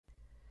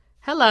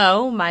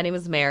Hello, my name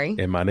is Mary,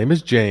 And my name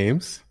is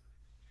James.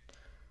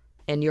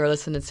 and you're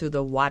listening to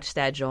the Watch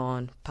That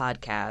John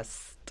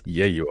podcast.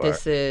 Yeah, you are.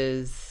 This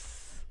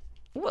is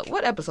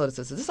what episode is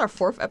this? Is this our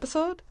fourth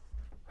episode?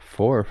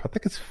 Fourth. I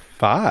think it's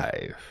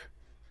five.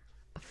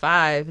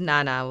 Five?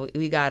 Nah.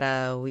 We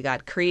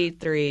got Creed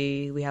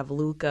 3. We have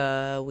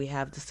Luca. We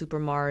have the Super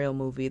Mario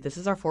movie. This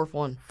is our fourth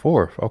one.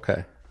 Fourth.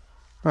 Okay.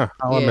 Huh.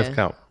 I'll Yeah,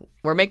 miscount.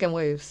 we're making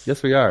waves.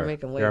 Yes, we We're are.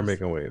 making We are waves.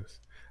 making waves.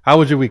 How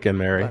was your weekend,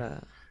 Mary?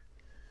 But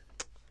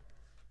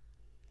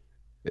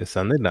It's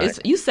Sunday night. it's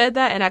you said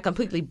that, and I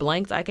completely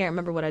blanked. I can't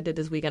remember what I did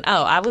this weekend.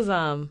 Oh, I was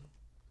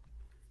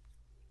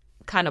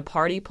kind of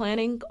party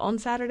planning on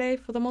Saturday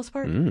for the most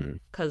part Mm.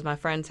 because my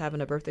friend's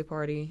having a birthday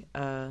party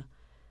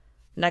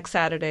next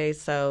Saturday.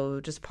 So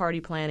just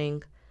party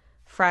planning.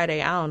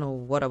 Friday, I don't know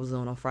what I was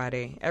doing on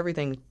Friday.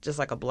 Everything just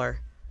like a blur.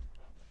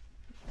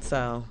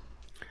 So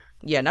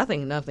yeah,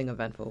 nothing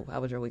eventful.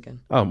 How was your weekend?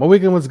 Oh, my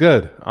weekend was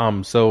good.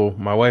 So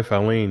my wife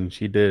Eileen,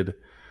 she did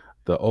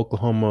the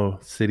Oklahoma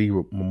City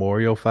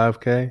Memorial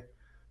 5K.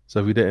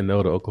 So if you didn't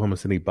know, the Oklahoma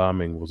City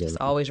bombing was Just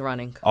always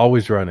running.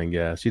 always running.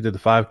 Yeah, she did the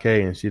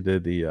 5K and she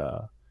did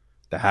the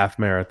half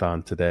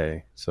marathon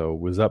today. So it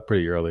was up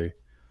pretty early.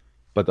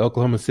 But the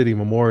Oklahoma City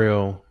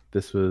Memorial,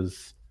 this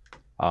was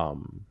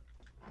um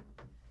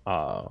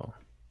uh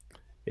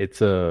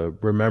it's a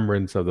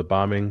remembrance of the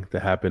bombing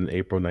that happened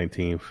April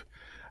 19th,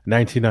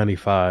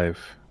 1995,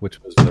 which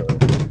was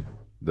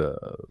the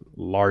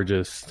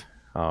largest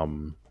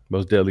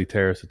most deadly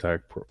terrorist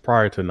attack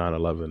prior to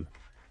 9/11.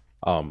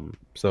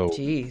 So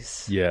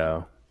Jeez,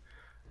 yeah.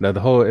 Now the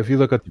whole if you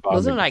look at the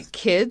wasn't it bombings, like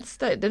kids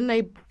that didn't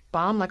they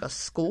bomb like a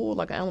school,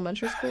 like an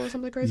elementary school or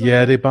something crazy like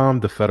yeah, they that?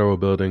 bombed the federal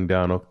building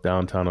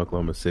downtown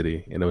Oklahoma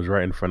City, and it was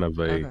right in front of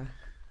Okay.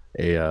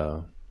 a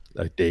uh,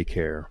 a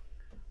daycare.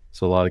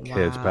 So a lot of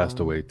kids passed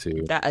Wow. away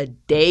too. That a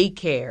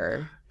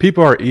daycare.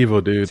 People are evil,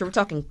 dude. So we're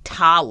talking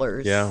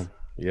toddlers. Yeah,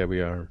 yeah,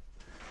 we are.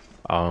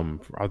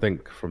 I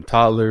think from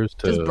toddlers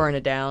Just burn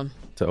it down.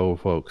 to old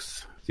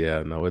folks.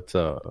 Yeah, no, it's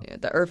Yeah,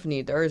 the earth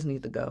need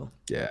to go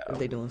yeah, if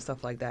they doing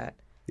stuff like that.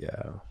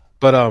 yeah.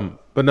 But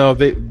no,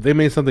 they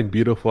made something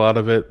beautiful out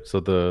of it. So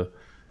the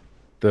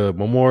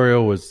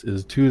memorial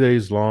is 2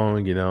 days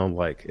long. You know,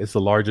 like it's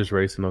the largest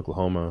race in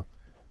Oklahoma.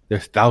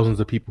 There's thousands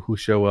of people who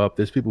show up.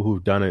 There's people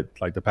who've done it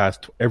like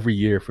every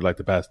year for like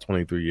the past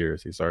 23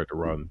 years. They started to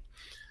run.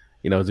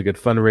 You know, it's a good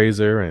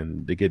fundraiser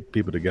and to get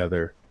people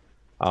together.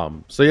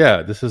 So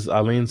yeah, this is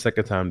Eileen's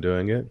second time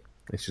doing it.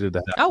 And she did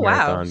the half Oh wow,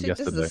 marathon this is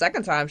the yesterday.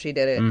 second time she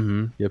did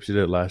it. Yep, she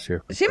did it last year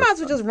for the She might first as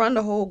well time. just run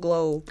the whole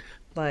globe.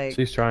 Like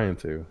She's trying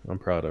to. I'm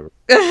proud of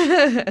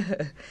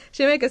her.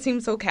 she make it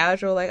seem so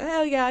casual. Like,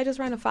 oh yeah, I just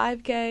ran a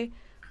 5K.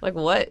 Like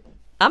what?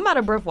 I'm out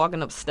of breath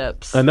walking up I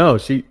steps. know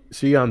she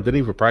didn't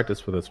even practice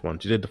for this one.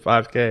 She did the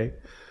 5K She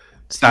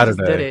just did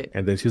Saturday, it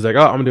and then she's like,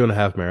 "Oh, I'm doing a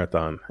half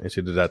marathon," and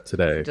she did that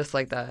today. just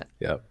like that.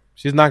 Yep,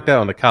 she's knocked out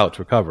on the couch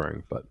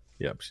recovering, but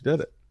yep, she did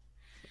it.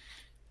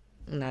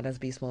 Not as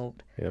beast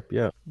mode. Yep,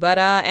 yeah. But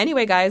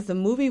anyway, guys, the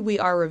movie we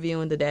are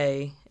reviewing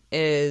today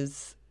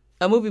is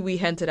a movie we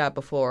hinted at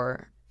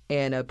before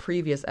in a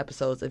previous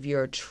episodes. If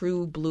you're a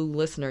true blue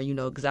listener, you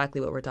know exactly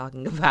what we're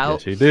talking about.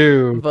 Yes, you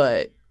do.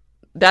 But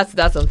that's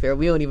unfair.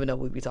 We don't even know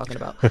what we'd be talking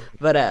about.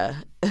 But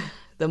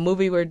the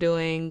movie we're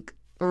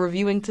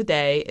reviewing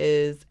today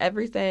is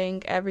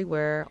Everything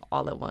Everywhere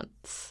All at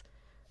Once.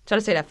 Try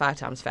to say that 5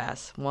 times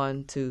fast.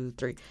 1, 2,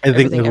 3.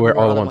 Everything Everything everywhere everywhere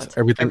all all at at once. once.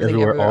 Everything Everything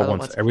everywhere everywhere all all at at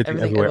once. once. Everything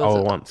Everything everywhere everywhere all all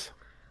at at once. once.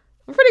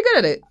 We're pretty good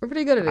at it. We're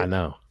pretty good at I it.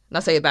 know. Now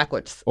say it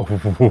backwards.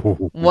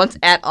 Oh, Once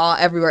at all,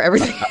 everywhere,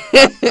 everything.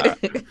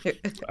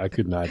 I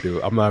could not do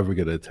it. I'm not even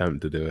gonna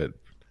attempt to do it.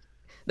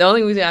 The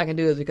only reason I can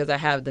do it is because I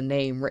have the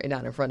name written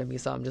down in front of me,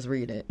 so I'm just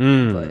reading it.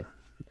 Mm.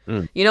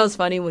 But you know, it's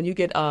funny when you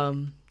get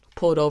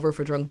pulled over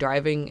for drunk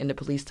driving and the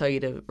police tell you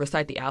to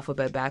recite the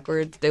alphabet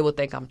backwards. They will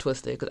think I'm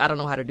twisted because I don't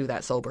know how to do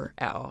that sober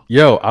at all.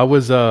 Yo, I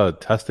was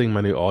testing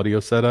my new audio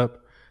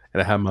setup,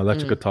 and I had my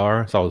electric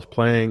guitar, so I was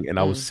playing and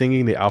I was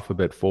singing the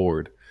alphabet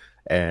forward,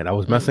 and I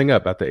was messing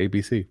up at the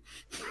ABC.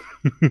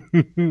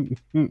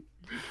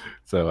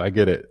 So I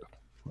get it.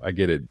 I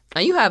get it.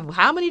 And you have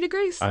how many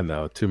degrees? I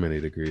know too many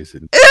degrees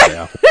in the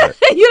alphabet.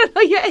 You don't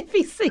know your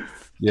ABCs.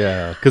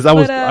 Yeah, because I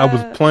was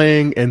But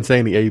playing and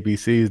saying the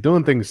ABCs,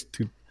 doing things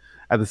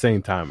at the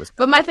same time.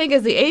 but my thing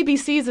is the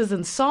ABCs is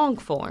in song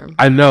form.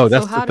 I know So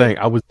that's the how thing. did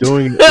I was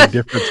doing a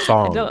different I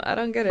song.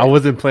 don't get I it.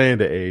 wasn't playing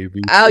the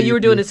ABC. Oh, you were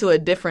doing it to a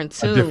different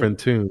a tune. different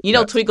tune. You know,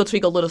 Yeah. Twinkle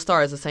Twinkle Little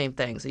Star is the same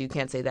thing, so you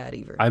can't say that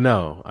either. I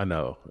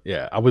know.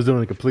 Yeah, I was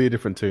doing a completely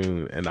different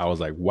tune, and I was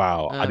like,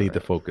 "Wow, I need to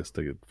Okay. focus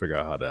to figure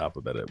out how the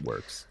alphabet it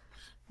works."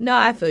 No,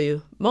 I feel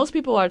you. Most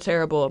people are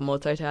terrible at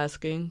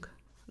multitasking.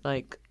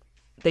 Like,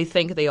 they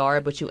think they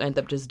are, but you end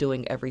up just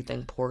doing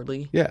everything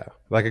poorly. Yeah,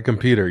 like a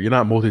computer, you're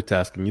not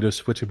multitasking. You're just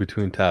switching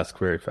between tasks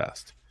very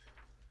fast.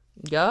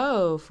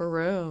 Yo, for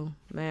real,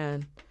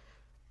 man.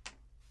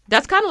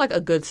 That's kind of like a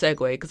good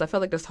segue because I feel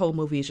like this whole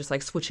movie is just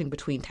like switching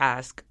between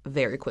tasks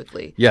very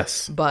quickly.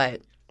 Yes.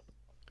 But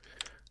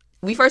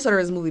we first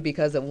started this movie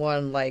because it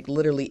won like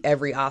literally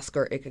every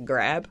Oscar it could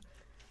grab.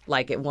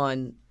 Like it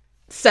won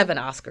 7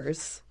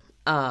 Oscars.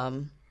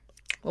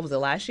 What was it,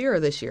 last year or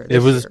this year? It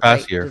was this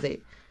past year.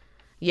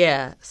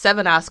 Yeah,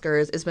 7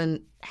 Oscars.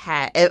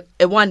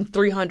 It won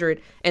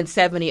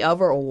 370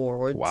 other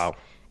awards. Wow.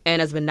 And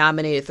has been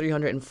nominated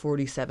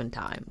 347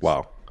 times.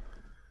 Wow.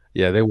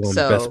 Yeah, they won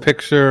Best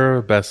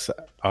Picture, Best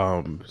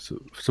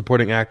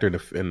Supporting Actor,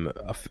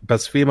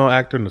 Best Female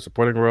Actor in the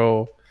Supporting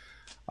Role,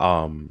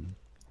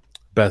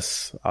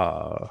 Best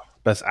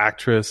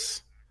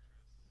Actress.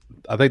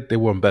 I think they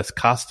won Best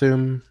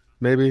Costume,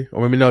 maybe,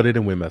 or maybe no, they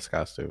didn't win Best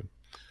Costume.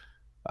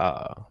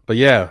 But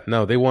yeah,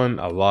 no, they won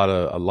a lot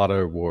of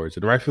awards,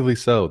 and rightfully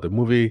so. The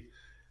movie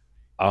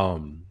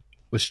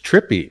was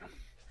trippy.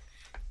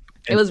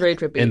 It was very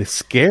trippy and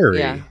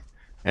scary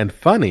and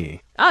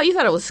funny. Oh, you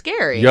thought it was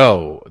scary?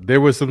 Yo, there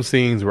were some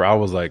scenes where I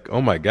was like, "Oh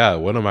my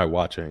god, what am I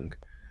watching?"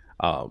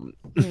 One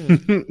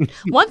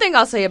thing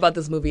I'll say about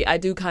this movie, I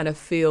do kind of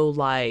feel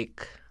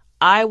like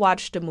I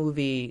watched a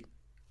movie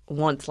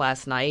once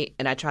last night,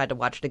 and I tried to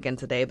watch it again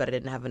today, but I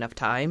didn't have enough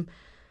time.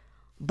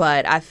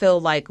 But I feel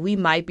like we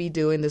might be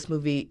doing this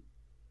movie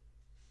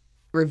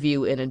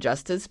review an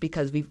injustice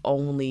because we've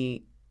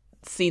only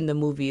seen the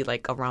movie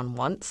like around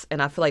once,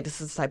 and I feel like this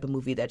is the type of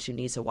movie that you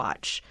need to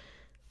watch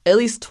at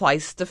least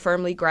twice to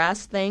firmly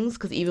grasp things,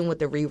 because even with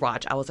the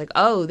rewatch I was like,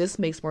 oh, this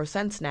makes more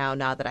sense now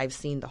that I've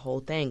seen the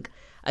whole thing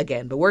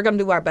again. But we're gonna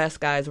do our best,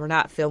 guys. We're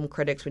not film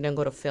critics. We didn't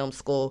go to film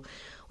school.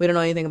 We don't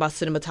know anything about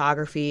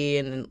cinematography.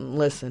 And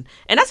listen,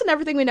 and that's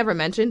another thing we never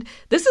mentioned,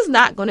 this is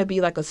not going to be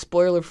like a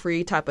spoiler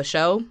free type of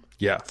show.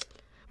 Yeah,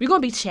 we're gonna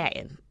be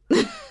chatting.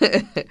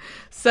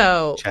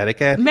 So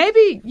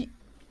maybe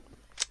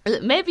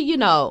maybe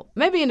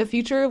in the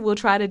future we'll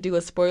try to do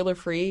a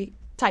spoiler-free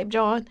type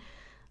John,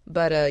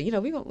 but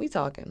we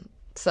talking.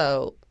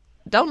 So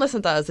don't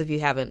listen to us if you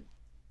haven't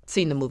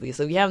seen the movie.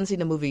 So if you haven't seen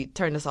the movie,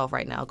 turn this off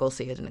right now, go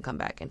see it, and then come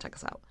back and check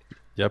us out.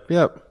 Yep.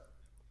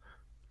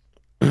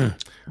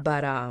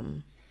 But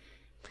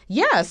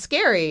yeah,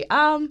 scary.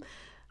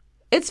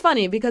 It's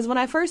funny because when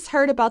I first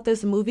heard about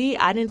this movie,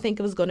 I didn't think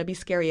it was going to be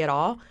scary at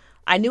all.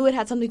 I knew it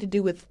had something to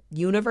do with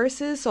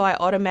universes, so I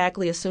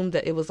automatically assumed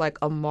that it was like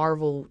a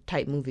Marvel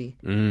type movie.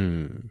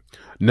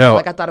 No,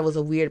 like I thought it was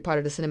a weird part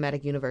of the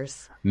cinematic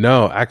universe.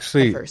 No,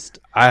 actually,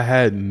 I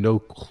had no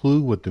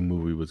clue what the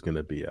movie was going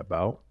to be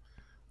about.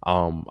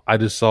 I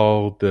just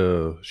saw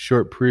the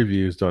short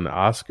previews during the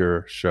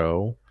Oscar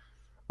show,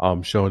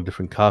 showing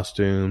different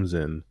costumes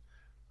and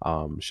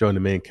showing the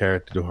main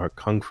character doing her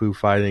kung fu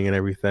fighting and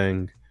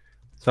everything.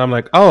 So I'm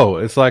like, oh,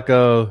 it's like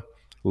a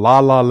La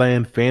La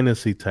Land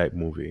fantasy type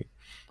movie.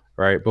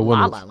 Right, but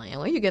La La Land.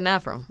 Where are you getting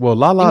that from? Well,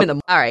 La La.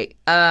 All right.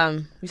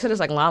 You said it's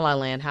like La La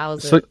Land. How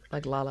is it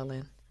like La La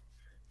Land?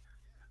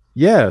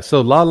 Yeah,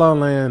 so La La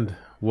Land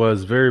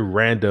was very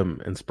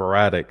random and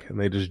sporadic, and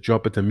they just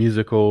jump into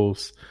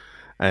musicals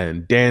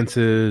and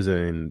dances,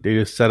 and they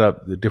just set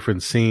up the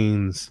different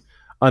scenes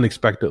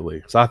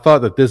unexpectedly. So I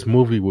thought that this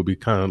movie would be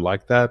kind of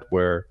like that,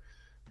 where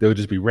they would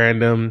just be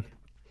random.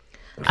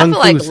 I feel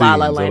like La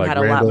La Land had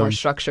a lot more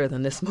structure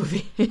than this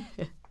movie.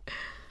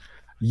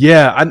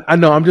 Yeah, I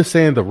know. I'm just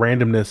saying the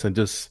randomness and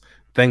just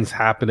things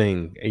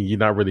happening and you're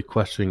not really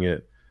questioning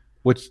it,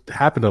 which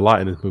happened a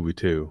lot in this movie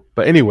too.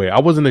 But anyway,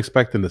 I wasn't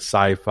expecting the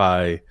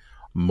sci-fi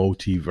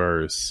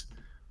multiverse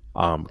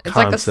it's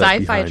like a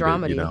sci-fi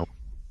dramedy.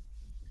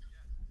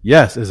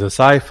 Yes, it's a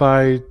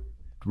sci-fi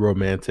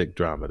romantic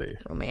dramedy.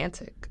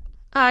 Romantic?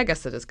 I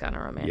guess it is kind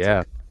of romantic.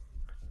 Yeah,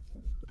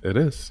 it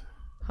is.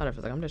 Hold on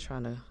for a second. I'm just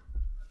trying to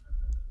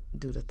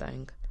do the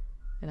thing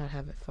and not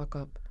have it fuck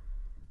up.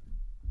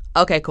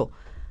 Okay, cool.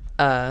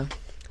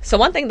 So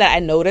one thing that I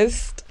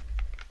noticed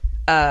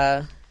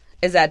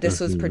is that this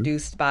was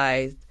produced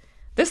by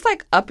this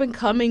like up and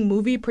coming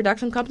movie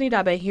production company that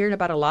I've been hearing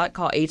about a lot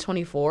called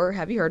A24.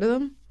 Have you heard of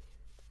them?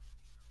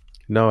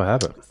 No, I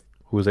haven't.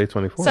 Who is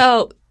A24?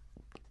 So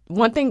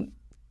one thing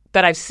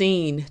that I've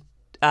seen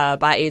by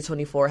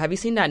A24, have you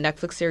seen that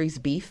Netflix series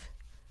Beef?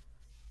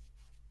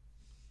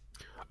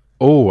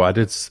 Oh, I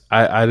did.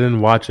 I didn't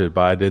watch it,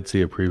 but I did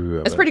see a preview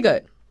of it. It's pretty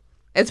good.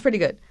 It's pretty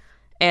good.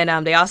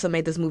 And they also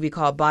made this movie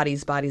called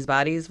Bodies, Bodies,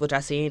 Bodies, which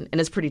I've seen, and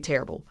it's pretty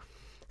terrible.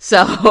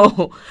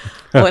 So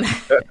when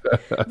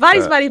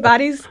Bodies, Bodies,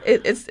 Bodies,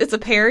 it's a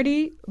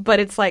parody, but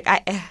it's like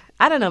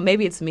I don't know,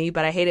 maybe it's me,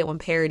 but I hate it when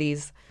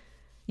parodies.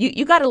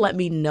 You got to let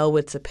me know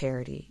it's a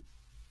parody,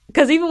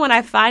 because even when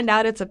I find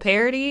out it's a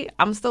parody,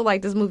 I'm still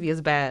like, this movie is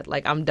bad.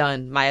 Like, I'm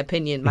done. My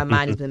opinion, my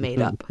mind has been made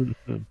up.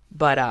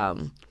 But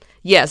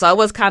yeah, so I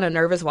was kind of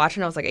nervous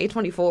watching. I was like,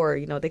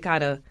 A24, they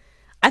kind of.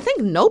 I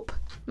think Nope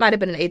might have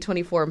been an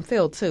A24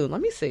 film too.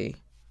 Let me see.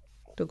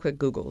 Do a quick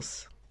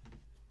Googles.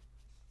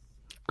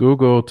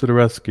 Google to the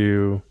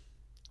rescue.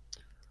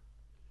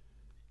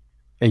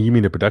 And you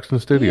mean the production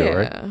studio,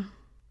 right?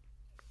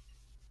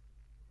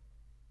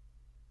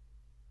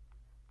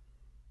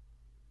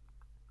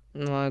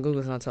 No,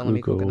 Google's not telling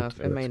me quick enough.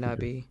 It may not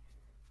be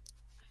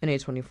an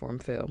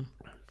A24 film.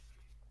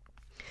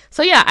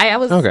 So yeah, I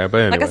was okay, but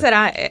anyway. Like I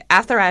said,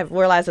 after I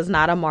realized it's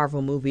not a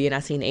Marvel movie and I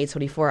seen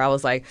A24, I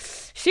was like,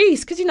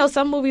 sheesh, because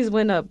some movies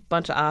win a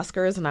bunch of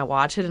Oscars and I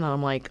watch it and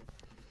I'm like,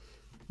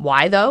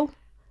 why though?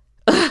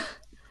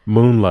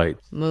 Moonlight.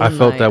 I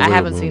felt that I way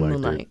haven't with seen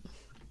Moonlight. Moonlight.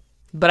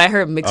 But I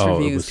heard mixed Oh, it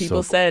reviews. was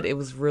People so said it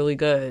was really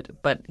good,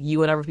 but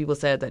you and other people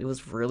said that it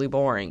was really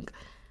boring.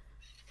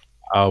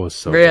 I was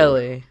so good.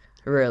 Really?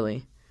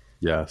 Really?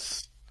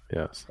 Yes.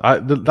 Yes.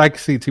 Like,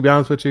 see, to be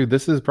honest with you,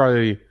 this is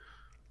probably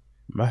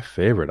my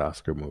favorite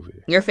Oscar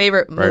movie. Your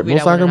favorite Right? movie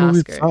Most that won Oscar an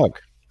movies Oscar?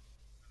 suck.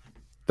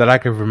 That I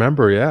can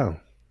remember, yeah.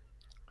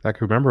 I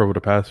can remember over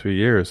the past few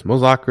years.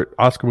 Most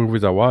Oscar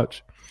movies I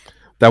watch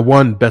that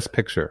won Best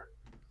Picture.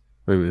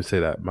 Let me say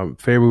that. My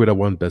favorite movie that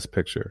won Best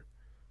Picture.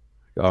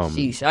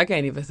 Sheesh, I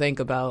can't even think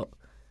about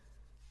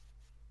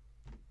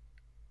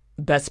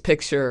Best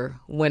Picture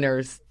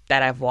winners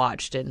that I've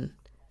watched. And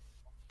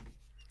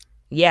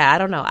yeah, I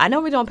don't know. I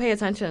know we don't pay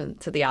attention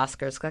to the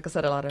Oscars. Like I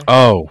said, a lot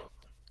of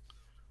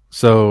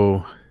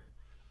So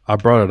I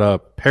brought it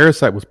up.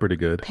 Parasite was pretty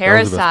good. That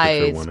was the Best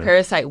Picture winner.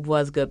 Parasite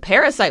was good.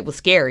 Parasite was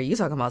scary. You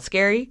talking about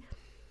scary?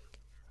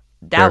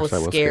 That Parasite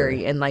was was scary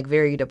scary. and like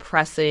very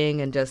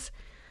depressing and just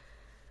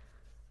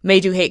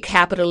made you hate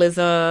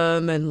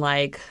capitalism and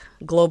like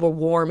global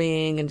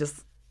warming and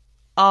just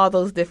all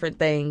those different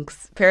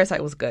things.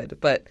 Parasite was good,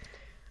 but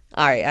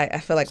all right, I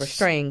feel like we're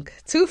straying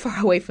too far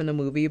away from the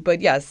movie.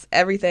 But yes,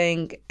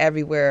 Everything,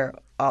 Everywhere,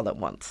 All at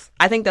Once.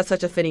 I think that's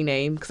such a fitting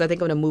name because I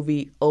think when a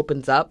movie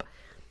opens up,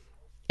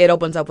 it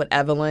opens up with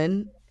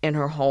Evelyn in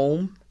her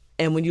home.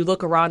 And when you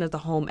look around at the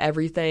home,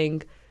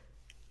 everything,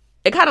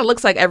 it kind of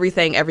looks like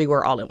Everything,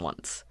 Everywhere, All at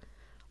Once.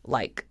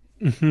 Like,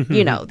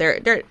 you know, they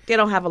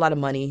don't have a lot of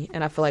money.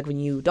 And I feel like when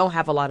you don't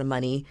have a lot of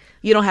money,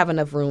 you don't have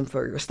enough room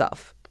for your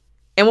stuff.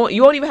 And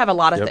you won't even have a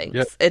lot of things.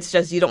 Yep. It's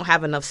just you don't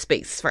have enough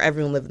space for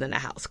everyone living in the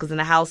house. Because in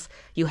the house,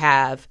 you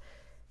have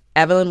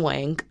Evelyn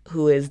Wang,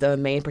 who is the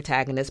main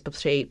protagonist,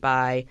 portrayed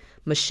by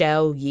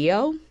Michelle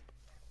Yeoh,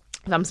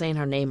 if I'm saying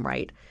her name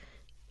right.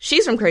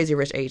 She's from Crazy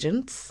Rich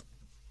Asians.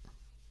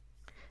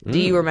 Do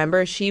you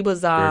remember? She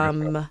was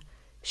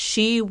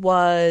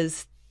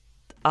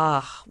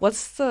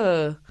what's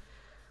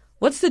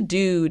the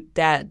dude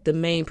that the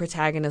main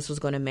protagonist was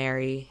going to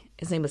marry?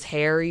 His name was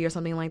Harry or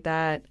something like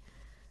that.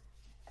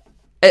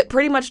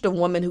 Pretty much the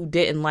woman who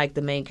didn't like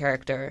the main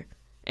character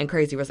in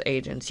Crazy Rich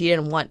Asians. She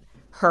didn't want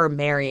her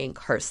marrying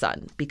her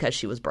son because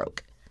she was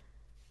broke.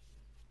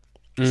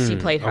 She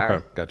played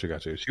her. Okay,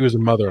 got you. She was a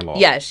mother-in-law.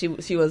 Yeah, she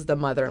was the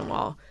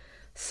mother-in-law.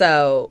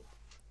 So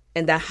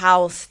in the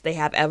house, they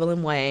have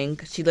Evelyn Wang.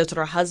 She lives with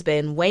her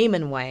husband,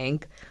 Wayman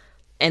Wang,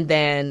 and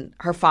then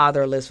her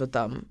father lives with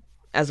them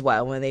as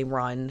well when they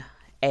run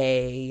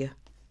a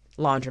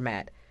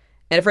laundromat.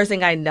 And the first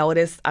thing I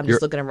noticed, I'm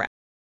just looking around.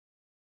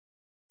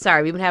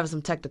 Sorry, we've been having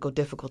some technical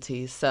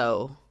difficulties,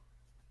 so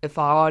if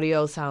our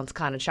audio sounds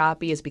kind of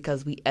choppy, it's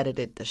because we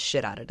edited the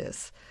shit out of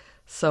this.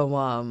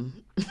 So,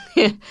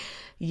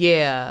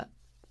 yeah,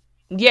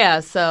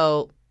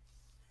 so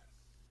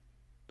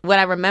what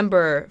I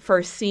remember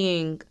first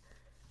seeing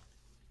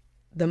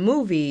the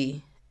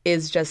movie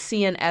is just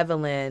seeing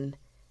Evelyn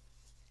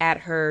at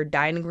her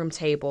dining room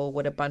table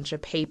with a bunch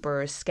of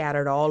papers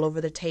scattered all over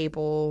the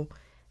table,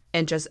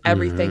 and just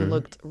everything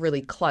looked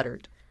really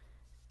cluttered.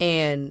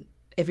 And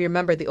if you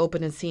remember, the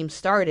opening scene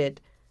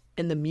started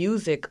and the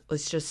music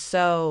was just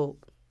so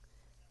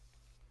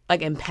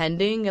like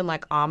impending and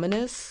like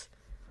ominous.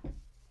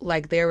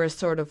 Like there was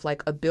sort of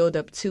like a build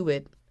up to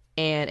it,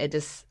 and it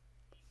was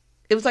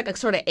like a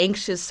sort of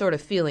anxious sort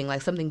of feeling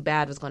like something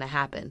bad was going to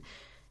happen.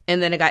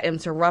 And then it got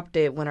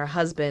interrupted when her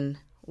husband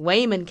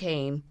Wayman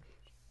came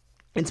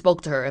and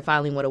spoke to her. It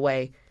finally went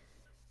away.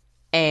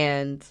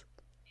 And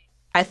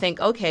I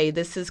think, okay,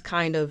 this is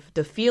kind of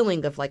the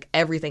feeling of like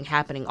everything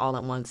happening all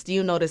at once. Do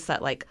you notice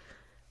that like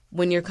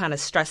when you're kind of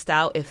stressed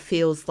out, it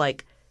feels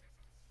like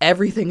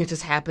everything is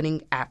just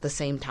happening at the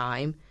same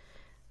time?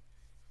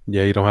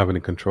 Yeah, you don't have any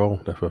control.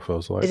 That's what it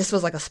feels like. It just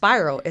feels like a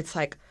spiral. It's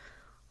like,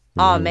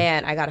 oh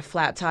man, I got a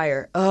flat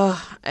tire. Ugh.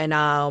 And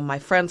my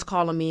friend's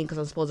calling me because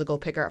I'm supposed to go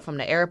pick her up from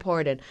the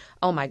airport. And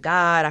oh my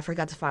God, I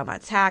forgot to file my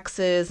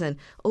taxes. And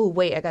oh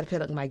wait, I got to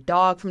pick up my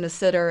dog from the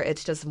sitter.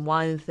 It's just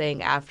one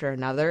thing after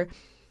another.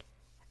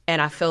 And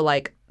I feel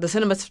like the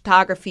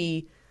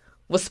cinematography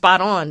was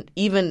spot on,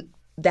 even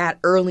that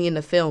early in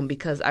the film,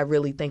 because I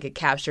really think it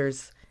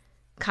captures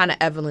kind of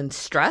Evelyn's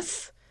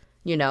stress,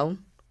 you know?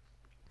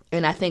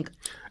 And I think...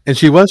 And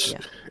she was...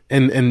 Yeah.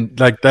 And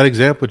like that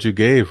example you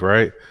gave,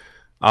 right?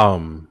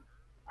 Like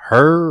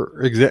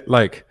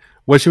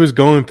what she was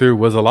going through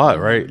was a lot,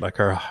 right? Like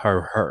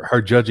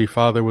her judgy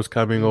father was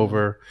coming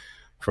over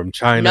from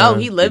China. No,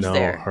 he lives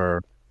there.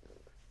 Her...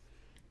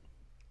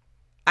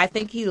 I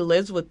think he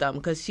lives with them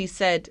because she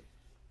said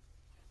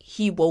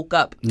he woke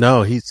up.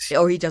 No, he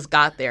just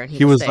got there and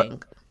he was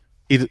staying.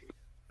 He just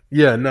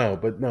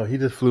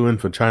flew in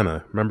from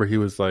China. Remember, he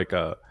was like,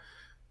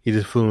 he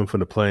just flew in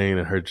from the plane,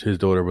 and his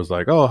daughter was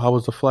like, "Oh, how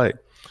was the flight?"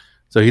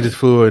 So he just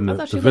flew in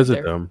to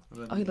visit them.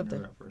 Oh, he lived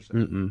there.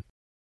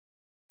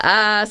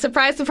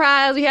 Surprise,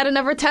 surprise! We had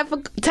another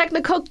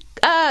technical.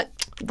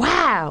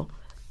 Wow,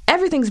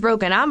 everything's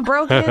broken. I'm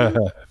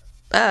broken.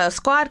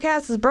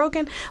 Squadcast is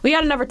broken. We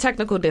had another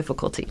technical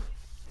difficulty.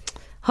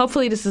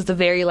 Hopefully this is the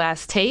very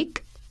last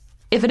take.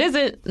 If it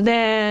isn't,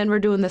 then we're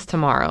doing this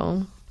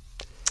tomorrow.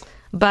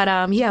 But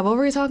yeah, what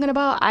were we talking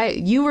about?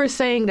 You were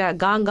saying that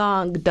Gong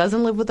Gong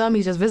doesn't live with them.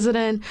 He's just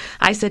visiting.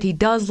 I said he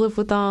does live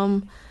with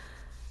them.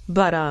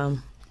 But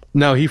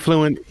no, he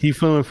flew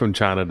in from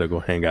China to go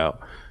hang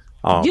out.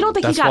 You don't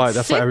think he got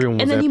sick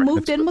and then he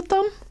moved in with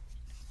them?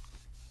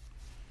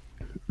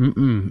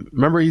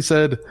 Remember he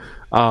said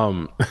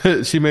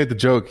she made the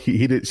joke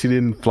she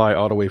didn't fly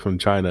all the way from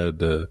China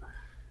to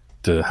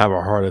have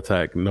a heart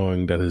attack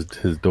knowing that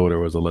his daughter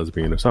was a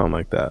lesbian or something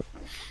like that.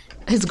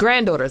 His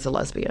granddaughter's a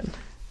lesbian.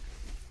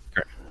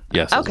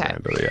 Yes. Okay.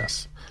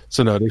 Yes.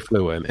 So no, they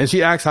flew in, and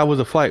she asked how was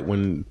the flight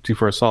when she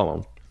first saw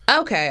him.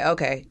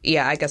 Okay.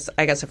 Yeah, I guess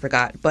I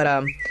forgot,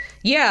 but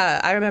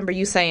yeah, I remember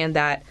you saying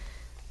that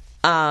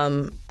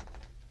Evelyn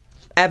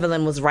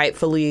was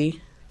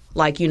rightfully,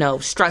 like,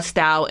 stressed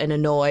out and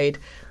annoyed.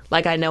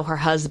 Like, I know her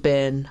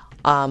husband,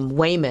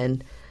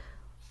 Wayman,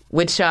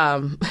 which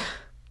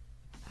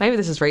maybe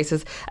this is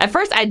racist. At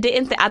first, I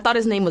didn't. I thought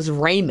his name was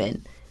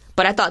Raymond,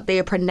 but I thought they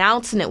were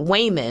pronouncing it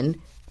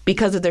Wayman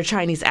because of their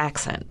Chinese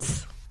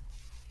accents.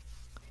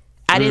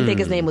 I didn't think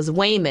his name was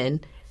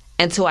Wayman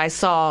until I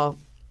saw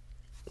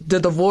the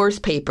divorce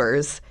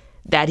papers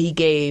that he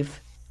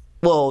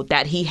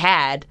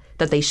had,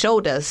 that they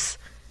showed us,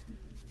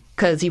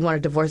 because he wanted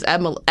to divorce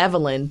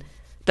Evelyn,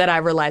 that I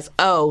realized,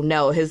 oh,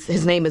 no,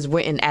 his name is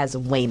written as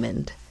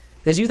Waymond.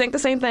 Did you think the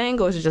same thing,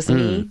 or was it just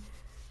me?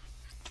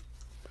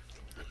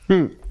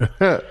 I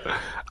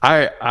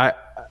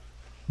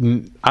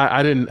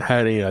didn't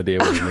have any idea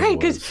what his name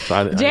was.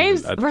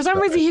 James, for some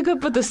reason, he could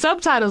put the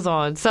subtitles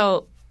on,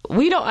 so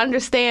we don't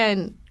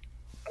understand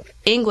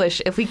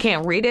English if we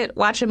can't read it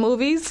watching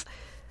movies.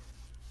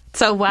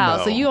 So wow,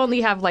 no. So you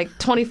only have like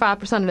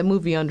 25% of the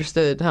movie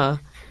understood, huh?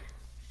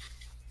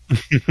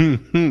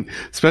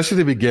 Especially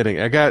the beginning.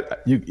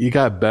 You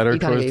got better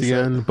towards the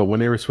end, but when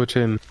they were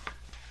switching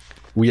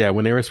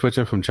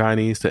from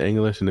Chinese to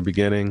English in the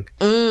beginning,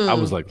 I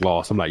was like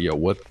lost. I'm like, yo,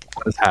 what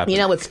is happening?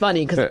 It's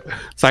funny because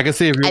so I can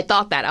see I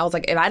thought that. I was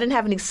like, if I didn't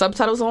have any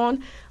subtitles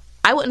on,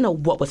 I wouldn't know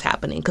what was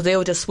happening, because they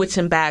were just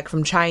switching back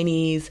from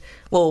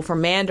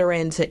from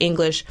Mandarin to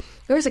English.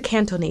 Or is it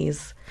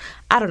Cantonese?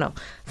 I don't know.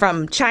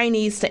 From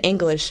Chinese to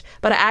English.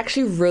 But I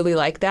actually really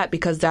like that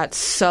because that's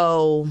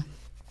so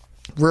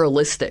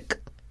realistic.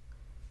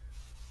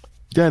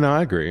 Yeah, no,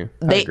 I agree.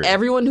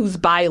 Everyone who's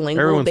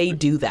bilingual, they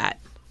do that.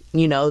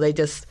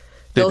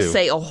 They'll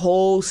say a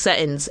whole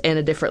sentence in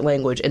a different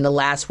language, and the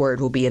last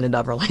word will be in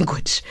another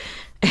language.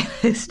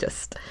 It's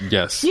just...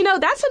 Yes.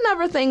 That's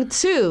another thing,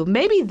 too.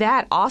 Maybe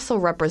that also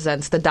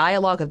represents... The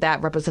dialogue of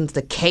that represents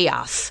the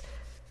chaos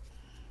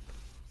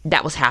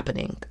that was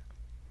happening.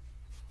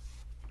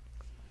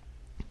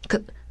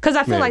 Because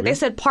I feel like they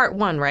said part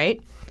 1,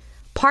 right?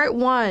 Part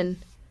 1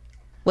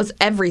 was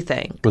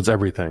everything.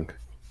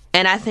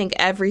 And I think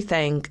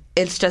everything...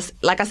 It's just...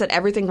 Like I said,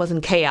 everything was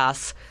in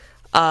chaos.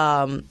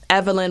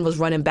 Evelyn was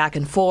running back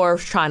and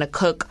forth, trying to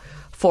cook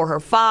for her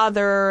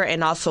father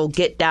and also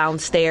get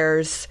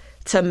downstairs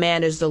to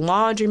manage the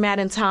laundromat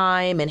in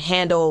time and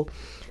handle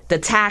the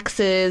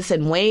taxes,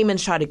 and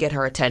Wayman's trying to get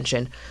her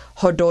attention.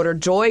 Her daughter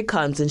Joy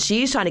comes and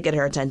she's trying to get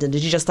her attention. And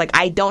she's just like,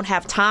 I don't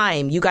have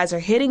time. You guys are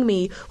hitting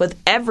me with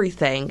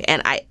everything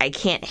and I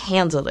can't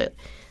handle it.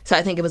 So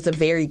I think it was a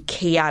very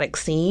chaotic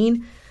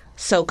scene.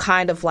 So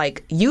kind of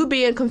like you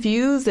being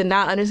confused and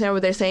not understanding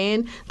what they're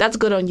saying, that's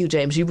good on you,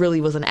 James. You really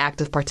was an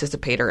active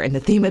participator in the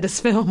theme of this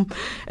film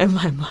in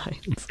my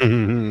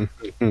mind.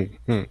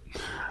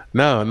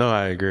 No,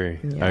 I agree.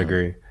 Yeah. I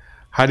agree.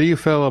 How do you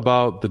feel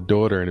about the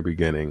daughter in the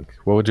beginning?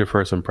 What were your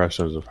first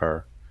impressions of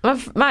her?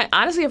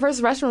 Honestly, your first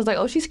impression was like,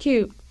 oh, she's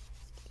cute.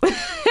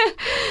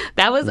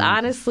 That was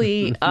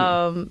honestly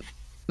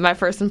my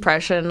first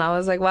impression. I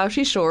was like, wow,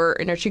 she's short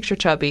and her cheeks are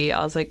chubby.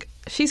 I was like,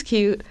 she's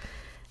cute.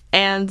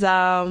 And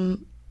to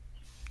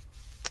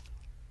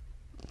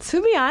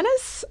be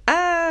honest,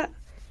 I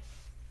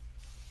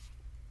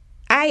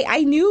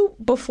knew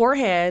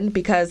beforehand,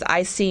 because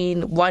I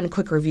seen one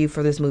quick review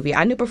for this movie.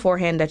 I knew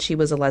beforehand that she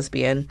was a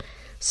lesbian.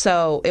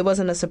 So it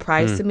wasn't a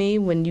surprise to me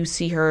when you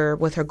see her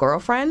with her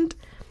girlfriend.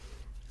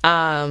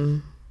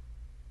 Yeah,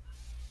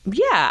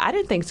 I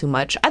didn't think too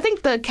much. I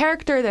think the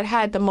character that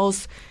had the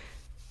most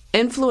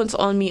influence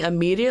on me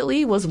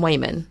immediately was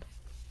Wayman.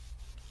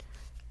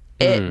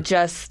 It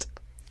just,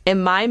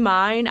 in my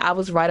mind, I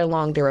was right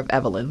along there with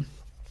Evelyn,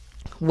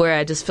 where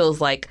it just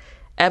feels like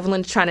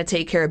Evelyn's trying to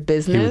take care of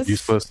business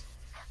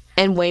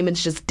and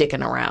Wayman's just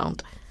dicking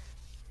around.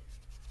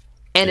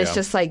 And it's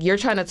just like, you're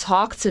trying to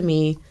talk to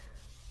me,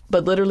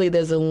 but literally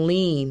there's a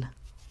lien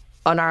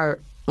on our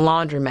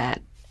laundromat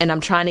and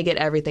I'm trying to get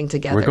everything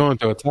together. We're going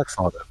through a tax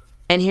audit.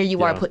 And here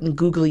you are putting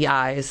googly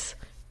eyes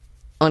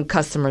on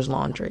customers'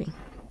 laundry.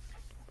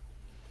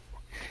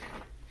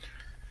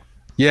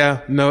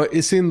 Yeah, no,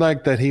 it seemed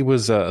like that he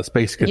was a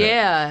space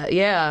cadet.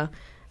 Yeah.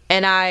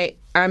 And I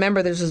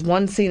remember there's this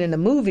one scene in the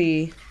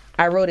movie,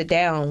 I wrote it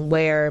down,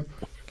 where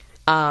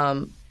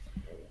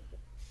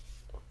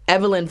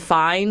Evelyn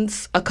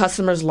finds a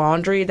customer's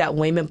laundry that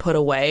Wayman put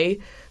away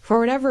for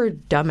whatever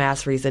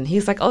dumbass reason.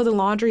 He's like, oh, the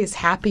laundry is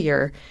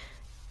happier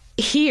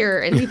here,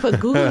 and he put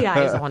googly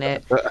eyes on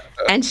it.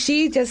 And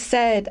she just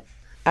said,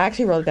 I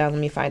actually wrote it down. Let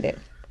me find it.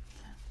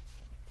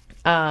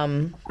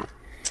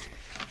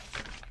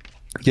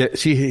 Yeah,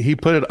 he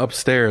put it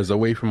upstairs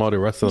away from all the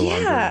rest of the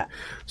laundry.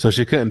 So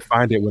she couldn't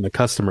find it when the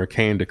customer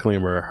came to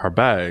claim her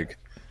bag.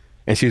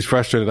 And she's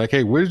frustrated, like,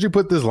 hey, where did you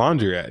put this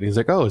laundry at? And he's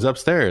like, oh, it's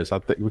upstairs. I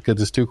think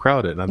because it's too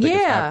crowded. And I think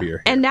it's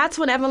happier. And that's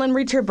when Evelyn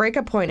reached her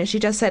breakup point, and she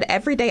just said,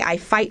 every day I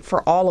fight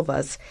for all of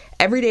us.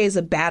 Every day is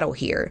a battle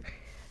here.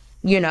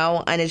 You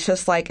know, and it's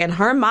just like, in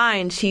her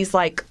mind, she's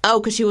like, oh,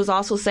 because she was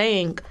also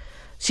saying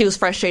she was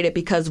frustrated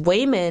because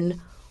Wayman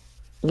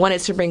wanted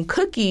to bring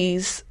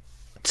cookies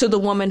to the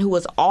woman who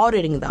was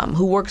auditing them,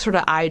 who works for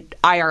the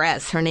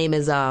IRS. Her name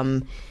is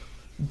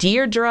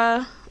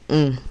Deirdre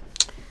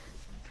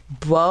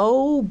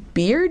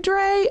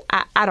Beardre?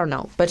 I don't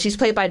know. But she's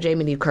played by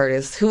Jamie Lee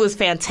Curtis, who was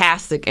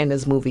fantastic in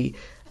this movie.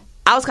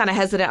 I was kind of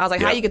hesitant. I was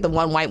like, how you get the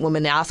one white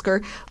woman the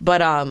Oscar?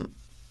 But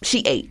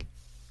she ate.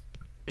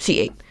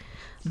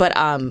 But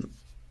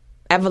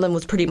Evelyn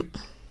was pretty...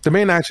 The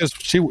main actress,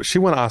 she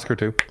won an Oscar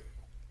too.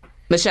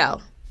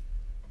 Michelle.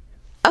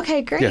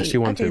 Okay, great. Yeah, she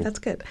won too. That's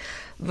good.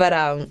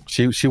 But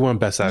she won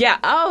Best Actress. Yeah.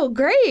 Oh,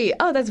 great.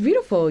 Oh, that's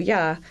beautiful.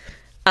 Yeah.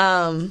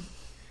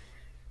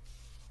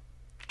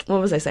 What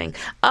was I saying?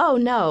 Oh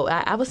no,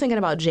 I was thinking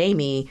about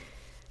Jamie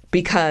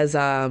because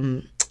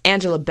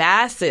Angela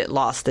Bassett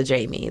lost to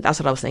Jamie. That's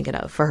what I was thinking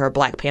of for her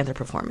Black Panther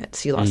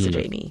performance. She lost to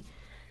Jamie.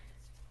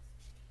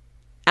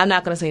 I'm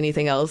not going to say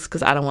anything else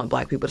because I don't want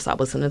Black people to stop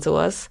listening to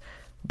us.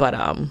 But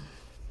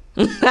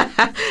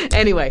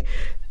anyway.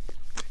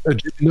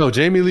 No,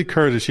 Jamie Lee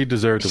Curtis, she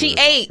deserved to win.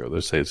 She ate. Oscar.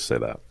 Let's say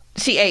that.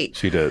 She ate.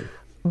 She did.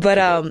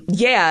 But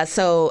yeah,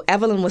 so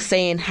Evelyn was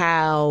saying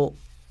how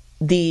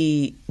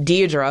the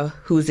Deirdre,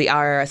 who's the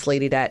IRS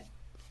lady that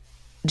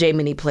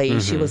Jamie Lee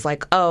plays, she was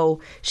like, oh,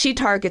 she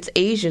targets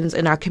Asians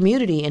in our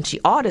community and she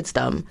audits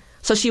them.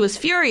 So she was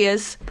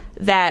furious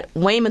that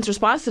Wayman's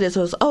response to this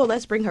was, oh,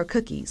 let's bring her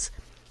cookies.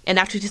 And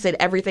after she said,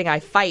 everything I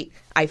fight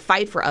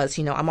for us,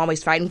 you know, I'm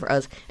always fighting for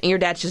us, and your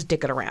dad's just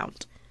dicking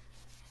around.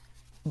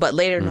 But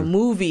later in the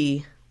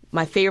movie,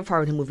 my favorite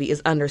part of the movie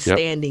is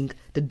understanding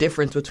the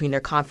difference between their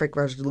conflict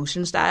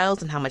resolution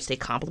styles and how much they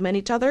complement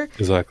each other.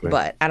 Exactly.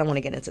 But I don't want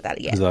to get into that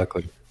yet.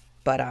 Exactly.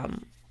 But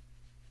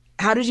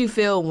how did you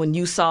feel when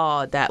you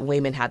saw that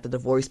Wayman had the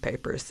divorce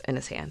papers in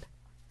his hand?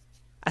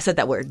 I said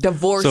that word,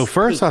 divorce papers. So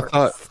first I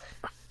thought...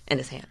 in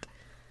his hand.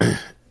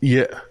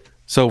 Yeah.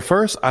 So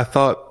first I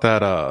thought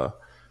that...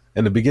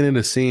 in the beginning of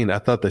the scene, I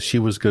thought that she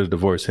was going to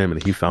divorce him,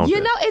 and he found it.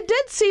 You know, it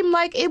did seem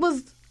like it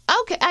was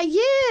okay.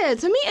 Yeah,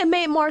 to me, it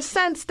made more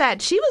sense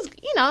that she was.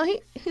 You know,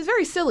 he's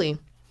very silly.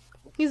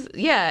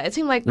 It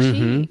seemed like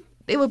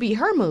it would be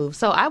her move.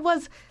 So I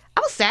was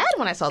sad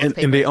when I saw this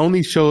paper. And they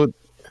only showed,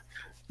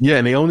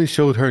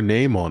 her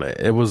name on it.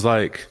 It was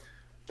like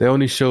they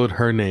only showed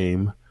her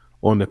name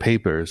on the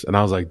papers, and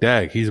I was like,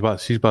 "Dag, she's about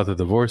to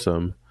divorce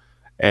him,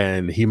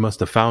 and he must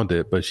have found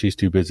it, but she's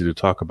too busy to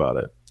talk about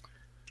it."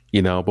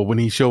 You know, but when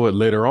he showed it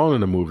later on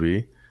in the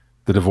movie,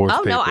 the divorce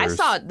papers. Oh, no, I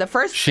saw the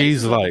first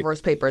she's like,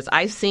 divorce papers.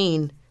 I've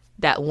seen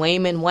that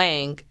Wayman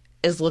Wang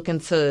is looking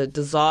to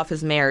dissolve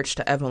his marriage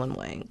to Evelyn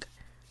Wang.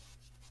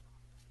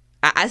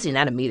 I seen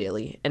that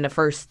immediately in the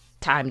first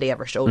time they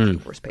ever showed the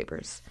divorce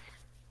papers.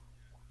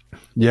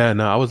 Yeah,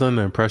 no, I was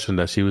under the impression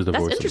that she was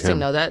divorcing him. That's interesting,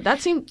 though.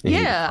 That seemed,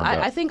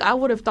 I think I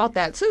would have thought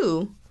that,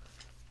 too.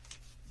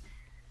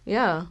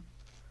 Yeah.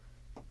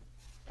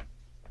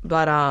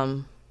 But,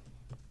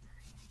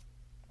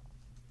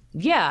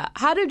 yeah,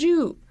 how did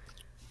you,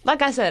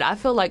 like I said, I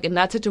feel like in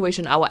that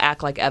situation, I would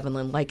act like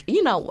Evelyn. Like,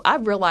 you know,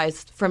 I've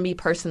realized for me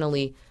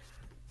personally,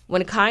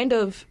 when kind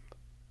of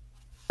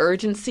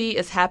urgency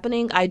is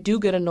happening, I do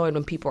get annoyed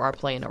when people are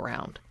playing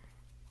around.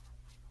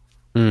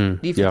 Do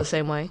you feel the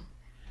same way?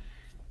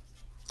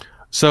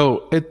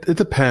 So it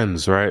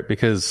depends, right?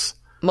 Because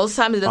most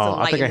times it doesn't.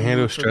 I think I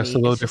handle stress a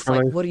little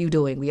differently. Like, what are you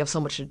doing? We have so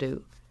much to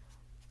do.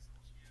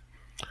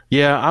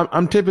 Yeah,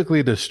 I'm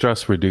typically the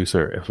stress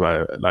reducer. If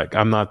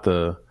I'm not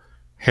the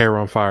hair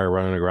on fire,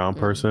 running around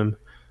person,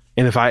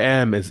 and if I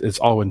am, it's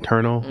all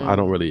internal. I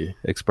don't really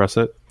express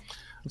it.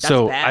 That's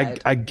so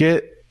bad. I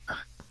get.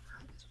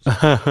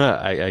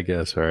 I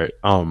guess right.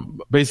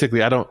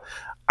 Basically, I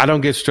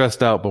don't get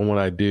stressed out, but when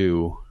I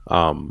do,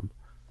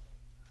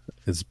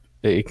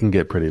 it can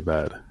get pretty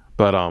bad.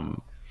 But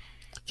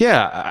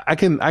yeah, I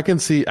can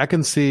see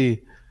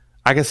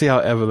how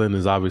Evelyn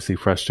is obviously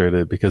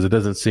frustrated because it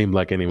doesn't seem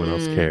like anyone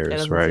else cares, it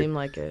doesn't right? Seem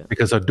like it.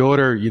 Because her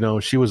daughter, you know,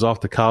 she was off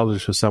to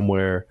college or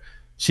somewhere.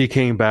 She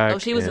came back. Oh,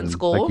 she was in and,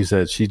 school. like you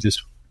said, she was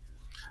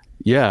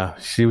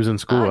in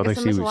school. I think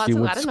she went to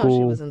school. I didn't know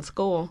she was in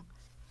school.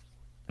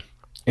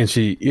 And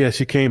she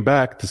came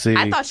back to see.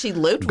 I thought she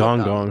lived Gong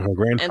with them Gong, her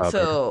grandfather.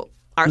 until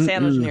our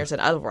sound engineer said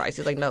otherwise.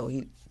 He's like, no,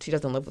 she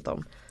doesn't live with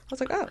them. I was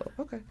like, oh,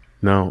 okay.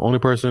 No, only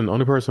person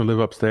live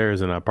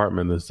upstairs in an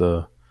apartment is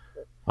the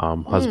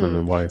husband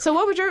and wife. So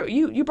what was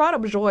you brought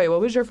up Joy. What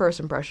was your first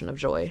impression of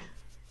Joy?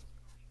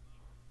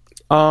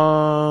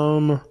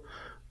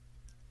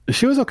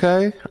 She was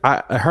okay.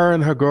 Her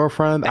and her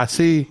girlfriend, I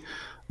see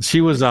She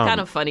was Kind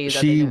of funny that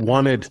she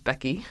wanted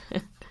Becky,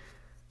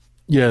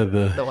 yeah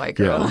the white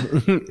girl.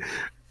 Yeah.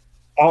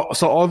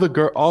 all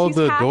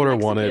the daughter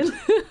wanted.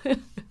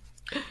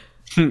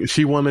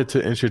 She wanted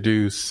to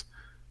introduce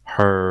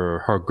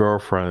her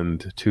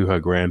girlfriend to her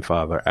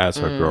grandfather as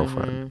her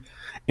girlfriend,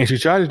 and she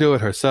tried to do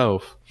it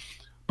herself,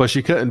 but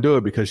she couldn't do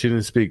it because she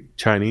didn't speak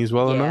Chinese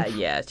well enough.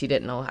 Yeah, she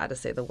didn't know how to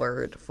say the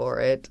word for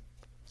it.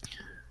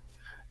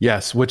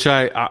 Yes, which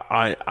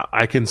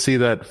I can see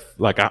that.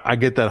 Like I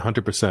get that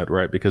 100%,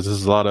 right? Because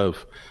there's a lot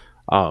of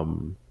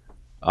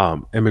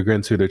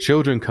immigrants who their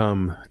children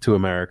come to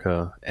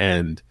America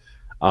and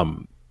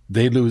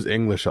they lose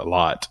English a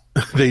lot.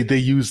 they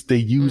use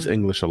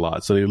English a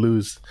lot, so they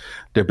lose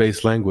their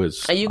base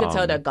language. And you could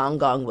tell that Gong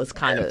Gong was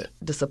kind of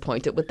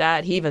disappointed with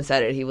that. He even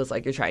said it. He was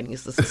like, "Your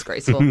Chinese is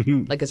disgraceful.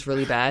 Like it's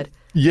really bad."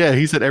 Yeah,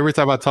 he said every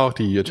time I talk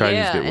to you, your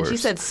Chinese get worse. And she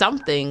said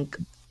something.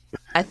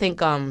 I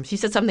think she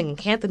said something in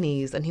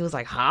Cantonese, and he was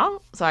like, "Huh?"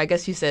 So I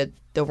guess she said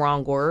the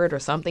wrong word or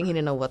something. He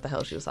didn't know what the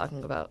hell she was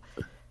talking about.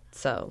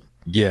 So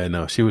yeah,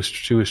 no, she was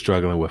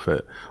struggling with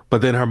it.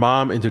 But then her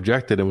mom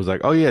interjected and was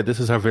like, "Oh yeah, this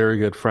is her very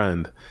good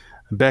friend,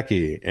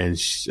 Becky," and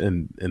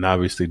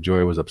obviously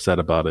Joy was upset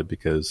about it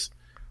because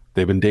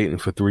they've been dating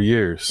for 3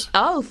 years.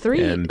 Oh,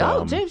 3. And,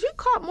 James, you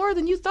caught more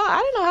than you thought.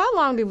 I didn't know how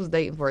long they was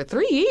dating for.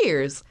 3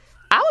 years.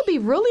 I would be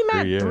really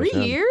mad. 3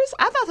 years?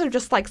 I thought they were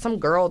just like some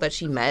girl that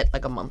she met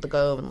like a month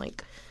ago and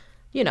like,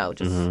 you know,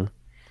 just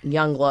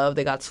young love.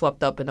 They got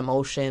swept up in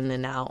emotion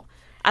and now,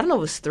 I don't know, it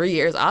was 3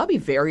 years. I'll be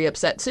very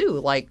upset too.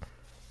 Like,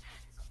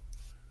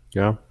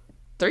 yeah.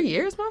 3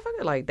 years,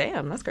 motherfucker? Like,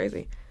 damn, that's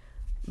crazy.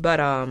 But,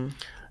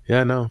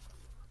 yeah, no,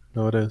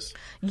 it is.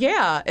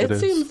 Yeah, it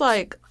seems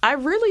like I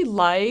really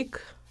like,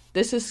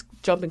 this is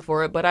jumping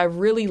for it, but I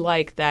really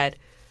like that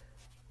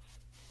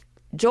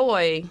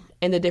Joy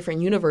in the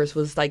different universe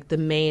was like the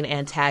main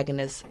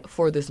antagonist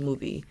for this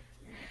movie.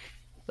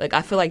 Like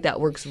I feel like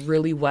that works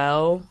really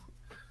well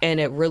and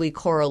it really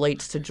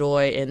correlates to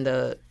Joy in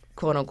the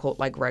quote unquote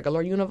like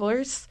regular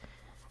universe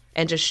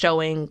and just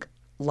showing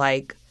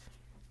like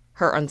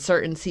her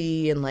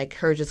uncertainty and like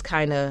her just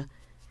kind of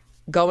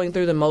going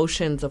through the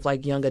motions of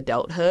like young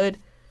adulthood,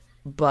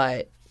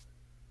 but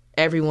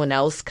everyone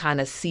else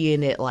kind of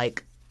seeing it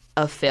like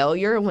a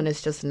failure when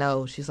it's just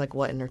no, she's like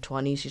what, in her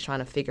 20s, she's trying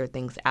to figure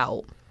things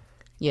out,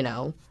 you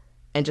know,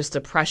 and just the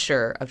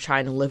pressure of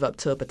trying to live up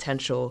to a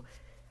potential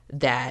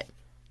that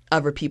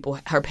other people,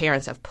 her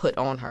parents have put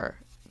on her,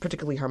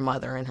 particularly her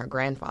mother and her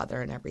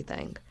grandfather and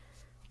everything.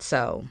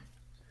 So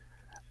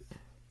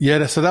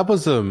yeah, so that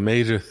was a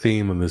major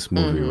theme in this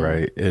movie,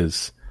 right,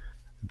 is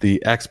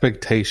the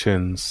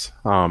expectations,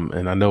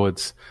 and I know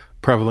it's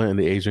prevalent in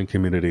the Asian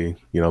community,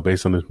 you know,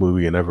 based on this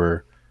movie and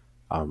other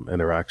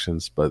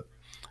interactions, but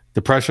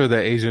the pressure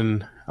that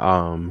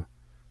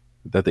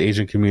the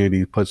Asian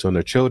community puts on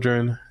their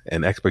children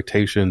and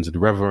expectations and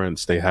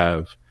reverence they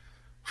have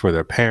for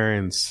their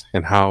parents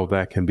and how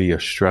that can be a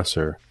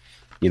stressor,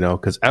 you know,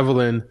 because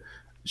Evelyn,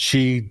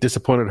 she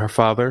disappointed her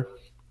father,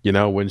 you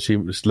know, when she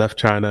left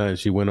China and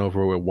she went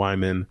over with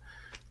Wyman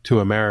to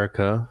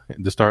America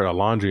to start a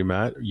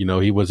laundromat. You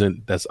know,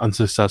 that's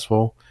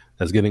unsuccessful,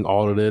 that's getting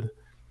audited,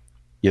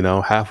 you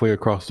know, halfway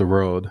across the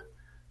road.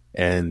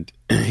 And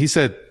he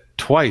said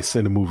twice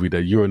in the movie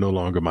that you are no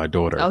longer my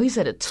daughter. Oh, he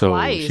said it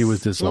twice. So she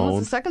was disowned. When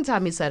was the second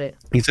time he said it?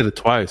 He said it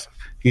twice.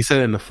 He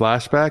said it in the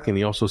flashback, and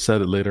he also said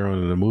it later on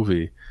in the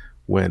movie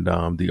when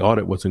the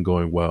audit wasn't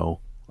going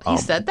well. He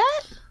said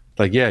that?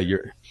 Like, yeah,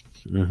 you're...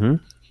 Mm-hmm.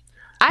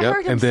 I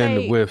heard him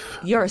say, with,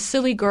 you're a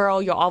silly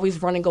girl, you're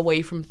always running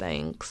away from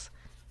things.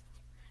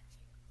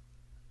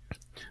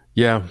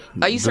 Yeah.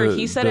 Are you sure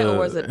he said it, or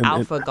was it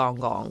Alpha Gong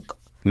Gong?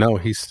 No,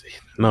 Gong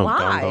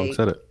Gong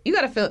said it. You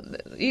gotta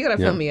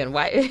fill me in.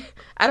 Why?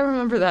 I don't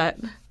remember that.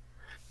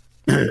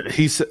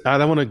 He said, I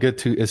don't want to get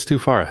too. It's too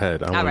far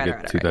ahead. I don't want to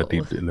get too that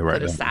deep in the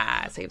right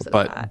now.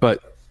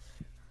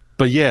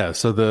 But yeah.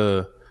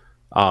 So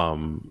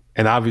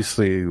and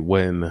obviously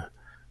when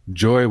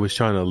Joy was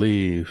trying to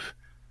leave,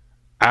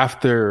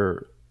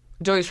 after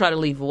Joy's trying to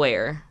leave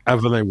where?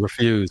 Evelyn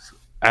refused.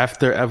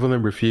 After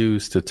Evelyn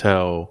refused to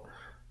tell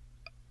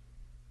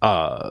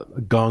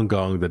Gong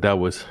Gong that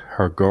was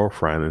her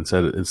girlfriend and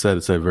said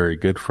it's a very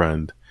good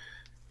friend,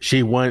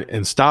 she went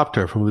and stopped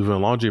her from leaving a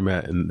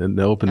laundromat in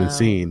the opening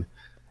scene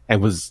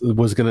and was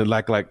gonna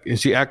like and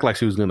she acted like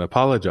she was gonna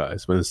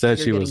apologize, but instead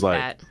she was like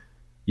fat.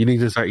 You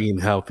need to start eating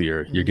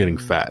healthier, you're getting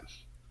fat,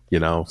 you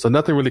know. So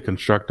nothing really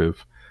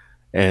constructive.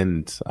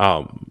 And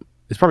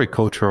it's probably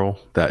cultural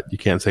that you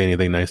can't say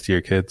anything nice to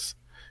your kids.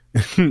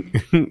 You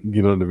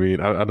know what I mean?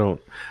 I don't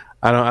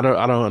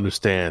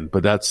understand,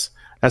 but that's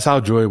how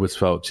Joy was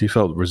felt. She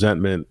felt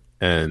resentment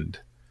and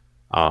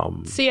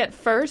see, at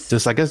first,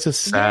 just I guess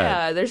just sad.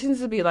 Yeah, there seems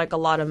to be like a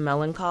lot of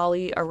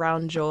melancholy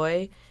around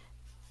Joy,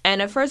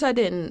 and at first I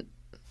didn't.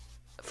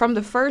 From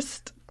the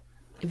first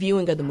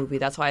viewing of the movie,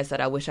 that's why I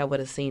said I wish I would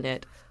have seen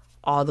it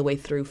all the way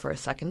through for a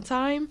second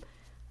time.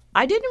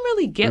 I didn't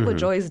really get what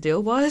Joy's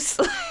deal was.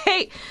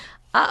 Like,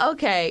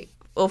 okay,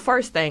 well,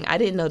 first thing, I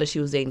didn't know that she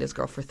was dating this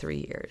girl for 3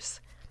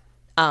 years.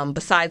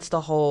 Besides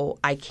the whole,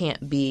 I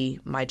can't be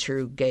my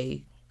true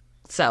gay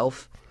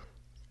self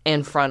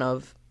in front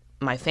of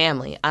my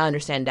family. I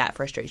understand that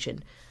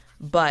frustration.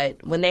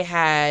 But when they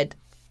had,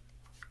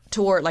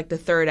 toward like the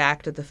third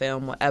act of the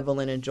film, where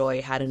Evelyn and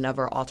Joy had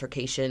another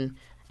altercation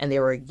and they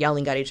were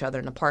yelling at each other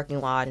in the parking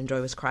lot and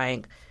Joy was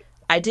crying,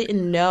 I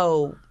didn't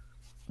know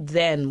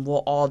then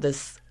what all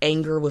this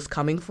anger was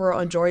coming for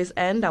on Joy's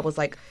end. I was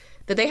like,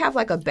 did they have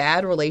like a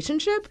bad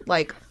relationship?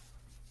 Like,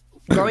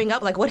 growing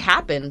up, like what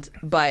happened?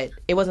 But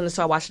it wasn't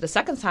until I watched it the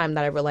second time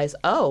that I realized,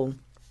 oh,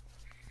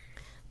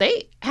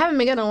 they haven't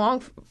been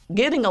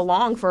getting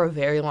along for a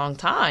very long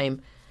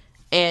time.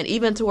 And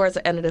even towards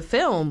the end of the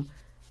film,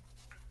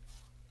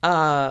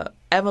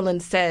 Evelyn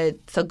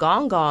said to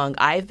Gong Gong,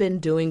 I've been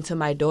doing to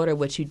my daughter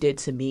what you did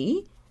to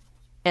me,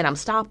 and I'm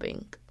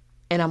stopping.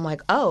 And I'm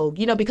like, oh,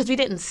 because we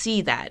didn't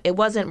see that. It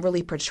wasn't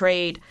really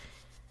portrayed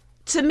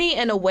to me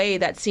in a way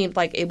that seemed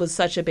like it was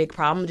such a big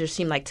problem. It just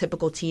seemed like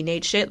typical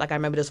teenage shit. Like I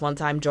remember this one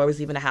time Joy was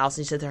leaving the house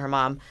and she said to her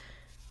mom,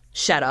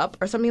 shut up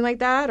or something like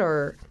that.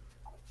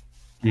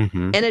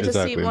 And it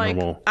just seemed like,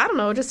 normal. I don't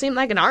know, it just seemed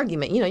like an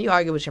argument. You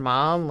argue with your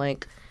mom,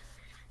 like,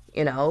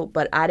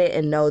 but I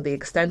didn't know the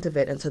extent of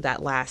it until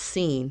that last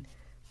scene.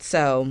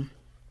 So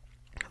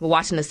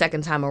watching the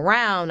second time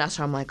around, that's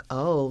where I'm like,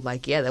 oh,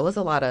 like, yeah, there's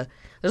a lot of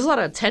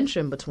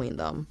tension between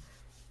them.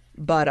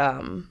 But,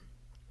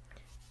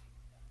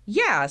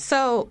 yeah,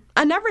 so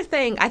another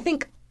thing, I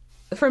think,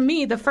 for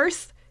me,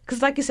 because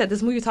like you said,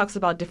 this movie talks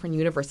about different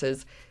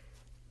universes.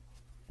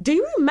 Do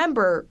you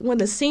remember when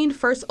the scene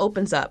first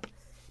opens up,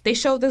 they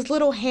show this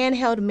little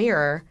handheld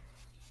mirror,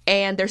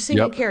 and they're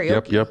singing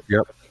karaoke? Yep.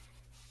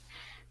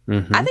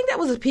 Mm-hmm. I think that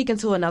was a peek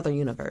into another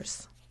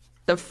universe.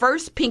 The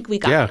first peek we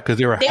got. Yeah, because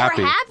they were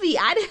happy.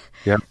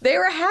 They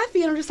were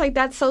happy, and I'm just like,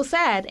 that's so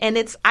sad.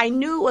 And I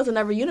knew it was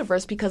another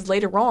universe because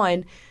later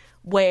on,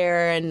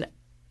 when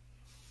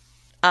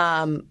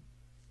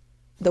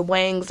the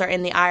Wangs are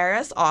in the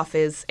IRS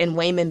office and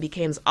Wayman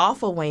becomes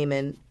Alpha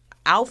Wayman,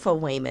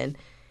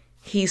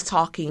 he's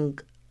talking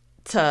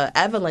to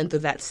Evelyn through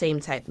that same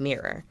type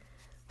mirror.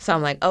 So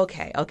I'm like,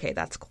 okay,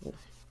 that's cool.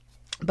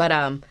 But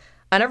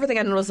another thing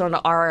I noticed on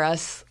the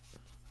IRS,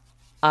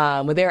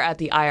 when they were at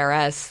the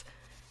IRS,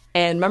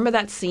 and remember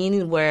that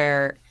scene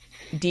where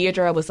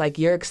Deirdre was like,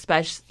 you're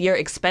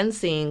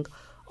expensing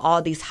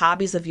all these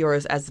hobbies of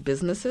yours as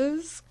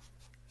businesses?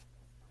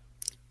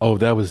 Oh,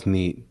 that was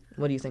neat.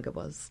 What do you think it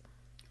was?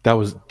 That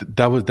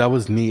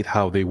was neat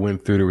how they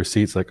went through the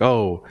receipts. Like,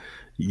 oh,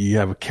 you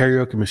have a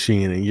karaoke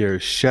machine and you're a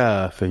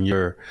chef and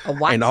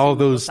and all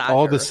the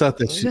stuff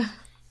that she,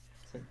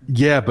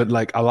 yeah, but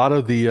like a lot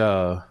of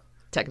the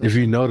if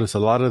you notice, a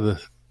lot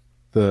of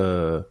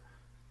the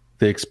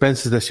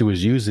expenses that she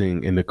was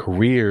using and the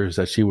careers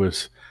that she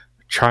was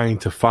trying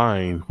to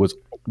find was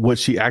what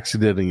she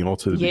actually did in the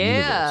alternate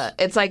universe.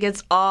 It's like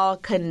it's all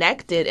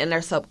connected in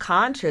their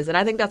subconscious, and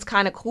I think that's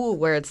kind of cool.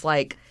 Where it's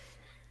like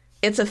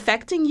it's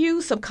affecting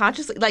you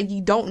subconsciously, like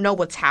you don't know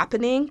what's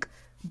happening,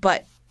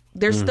 but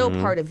they're still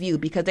part of you,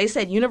 because they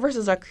said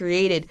universes are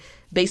created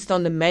based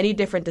on the many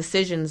different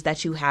decisions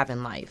that you have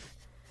in life.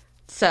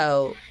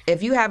 So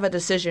if you have a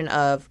decision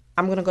of,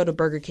 I'm going to go to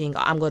Burger King, or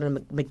I'm going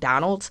to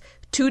McDonald's,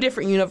 two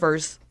different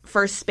universes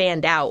first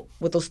spanned out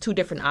with those two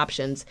different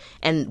options.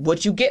 And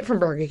what you get from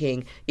Burger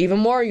King, even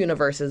more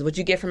universes, what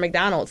you get from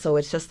McDonald's. So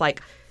it's just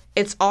like,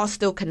 it's all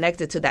still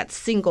connected to that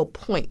single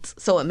point.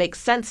 So it makes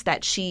sense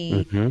that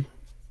she...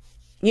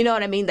 You know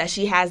what I mean? That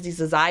she has these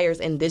desires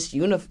in this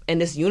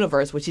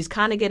universe, which she's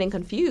kind of getting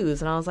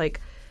confused. And I was like,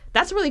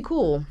 that's really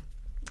cool.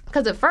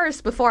 Because at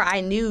first, before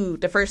I knew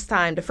the first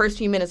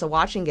few minutes of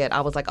watching it,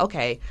 I was like,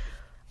 okay,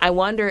 I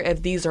wonder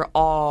if these are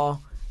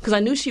all... Because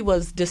I knew she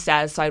was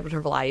dissatisfied with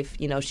her life.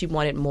 She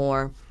wanted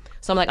more.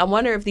 So I'm like, I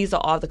wonder if these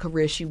are all the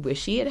careers she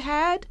wished she had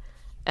had.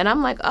 And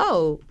I'm like,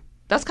 oh,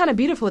 that's kind of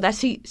beautiful that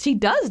she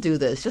does do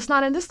this, just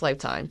not in this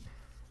lifetime.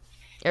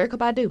 Erykah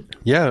Badu.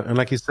 Yeah, and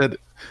like you said,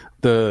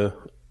 the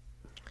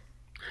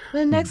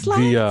next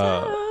lifetime.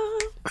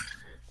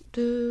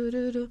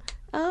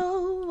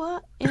 Oh,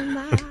 what am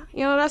I?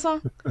 You know that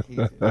song?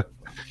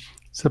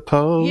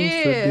 Supposed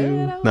to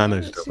do. No,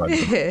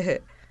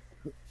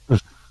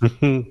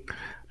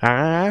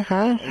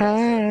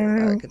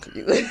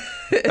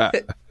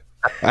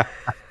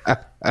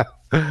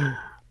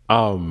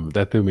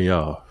 that threw me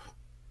off.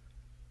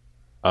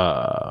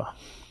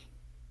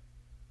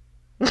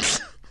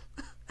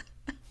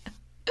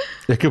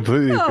 It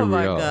completely threw me off. Oh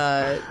my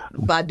god,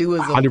 Badu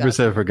is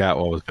 100% forgot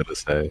what I was gonna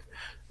say.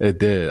 It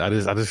did. I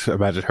just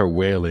imagined her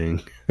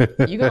wailing.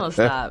 You gonna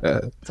stop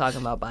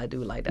talking about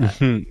Badu like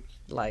that?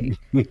 Like,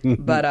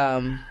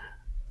 but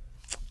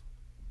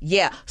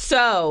yeah.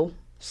 So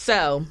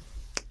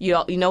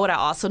you know what I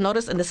also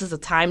noticed, and this is a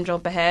time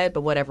jump ahead,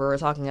 but whatever. We're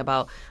talking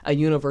about a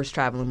universe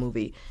traveling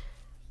movie.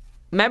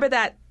 Remember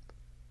that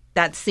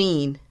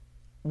scene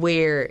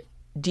where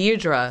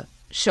Deirdre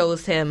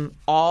shows him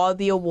all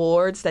the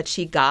awards that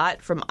she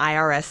got from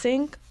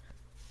IRSing,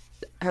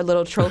 her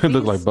little trophies. It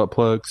looked like butt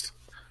plugs.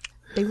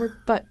 They were,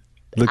 but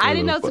I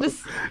didn't know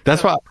this.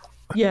 That's why.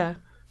 Yeah.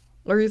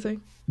 What were you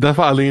saying? That's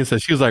what Eileen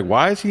said. She was like,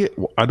 "Why is he?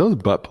 Are those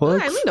butt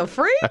plugs?" Eileen a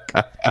freak.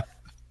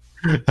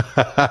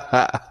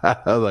 I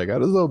was like, "Are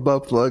those little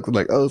butt plugs?" I'm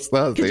like, "Oh,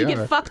 snap!" Did you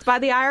get fucked by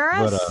the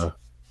IRS? But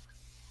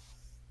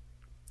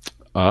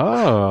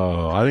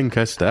oh, I didn't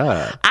catch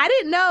that. I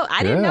didn't know.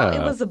 I didn't know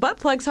it was a butt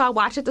plug, so I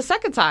watched it the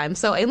second time.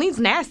 So Aileen's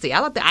nasty.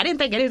 I didn't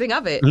think anything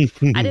of it.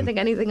 I didn't think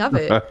anything of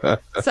it.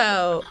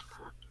 So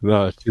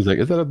no, she's like,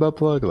 "Is that a butt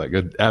plug?" Like,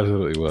 it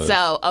absolutely was.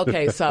 So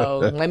okay, so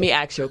let me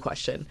ask you a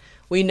question.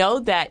 We know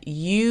that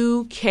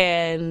you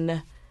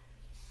can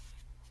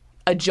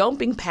a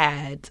jumping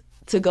pad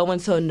to go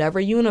into another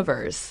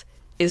universe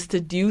is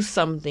to do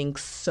something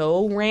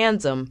so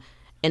random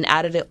and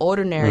out of the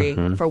ordinary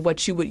for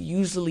what you would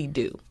usually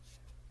do.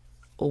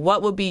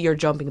 What would be your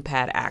jumping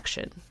pad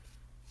action?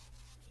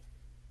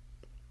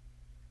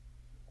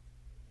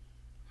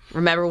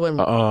 Remember when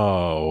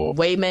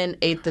Wayman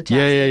ate the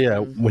chapstick? Yeah.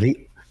 When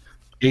he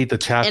ate the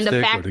chapstick and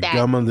the fact or the that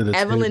gum under the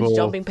Evelyn's table.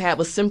 jumping pad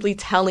was simply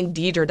telling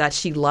Deidre that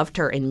she loved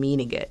her and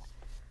meaning it.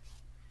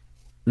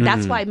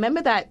 That's why,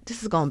 remember that,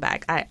 this is going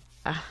back. I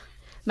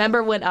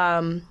remember when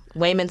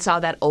Wayman saw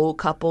that old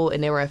couple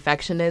and they were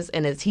affectionate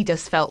and he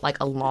just felt like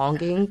a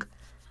longing.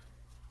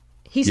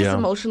 He's just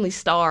emotionally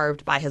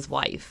starved by his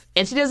wife.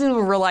 And she doesn't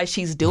even realize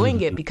she's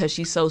doing it because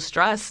she's so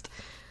stressed.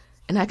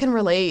 And I can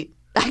relate.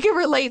 I can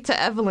relate to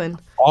Evelyn.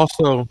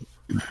 Also,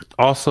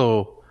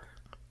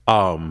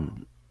 I'll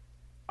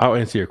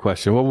answer your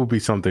question. What would be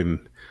something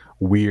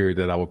weird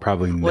that I would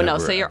probably never... Well, no,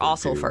 say your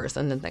also do? first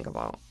and then think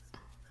about...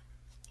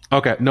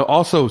 Okay. No,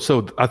 also,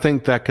 so I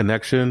think that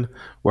connection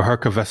with her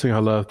confessing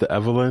her love to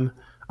Evelyn,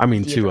 to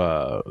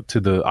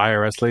the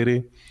IRS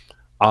lady,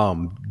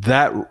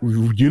 that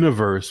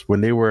universe,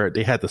 when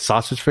they had the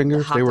sausage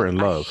fingers, they were in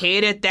love. I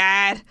hated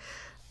that.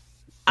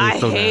 I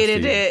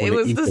hated it. It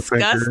was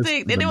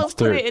disgusting. Then they was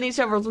putting it in each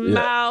other's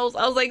mouths.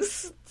 I was like,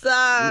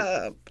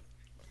 stop.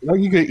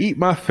 Like, you could eat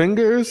my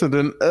fingers and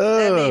then hot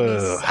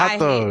dogs.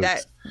 Hate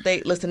that.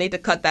 Listen, they need to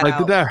cut that like, out.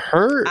 Did that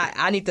hurt?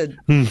 I need to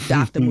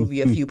dock the movie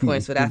a few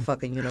points for that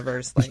fucking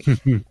universe. Like,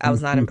 I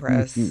was not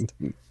impressed.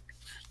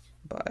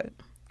 But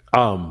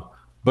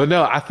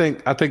no, I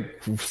think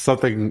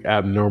something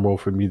abnormal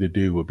for me to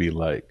do would be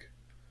like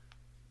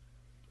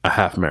a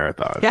half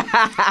marathon.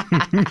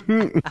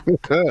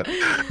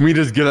 Me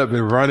just get up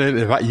and run it.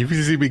 If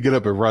you see me get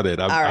up and run it,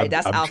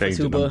 that's I'm Alpha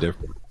changing. Tuba. I'm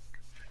different.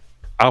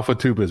 Alpha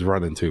Tuba is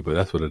running tuba.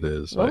 That's what it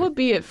is. What would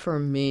be it for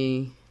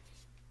me?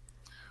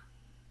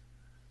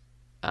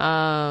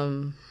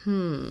 Or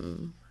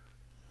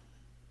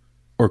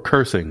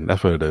cursing.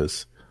 That's what it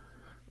is.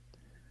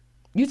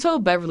 You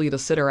told Beverly to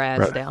sit her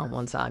ass down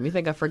one time. You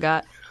think I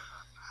forgot?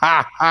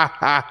 Yeah,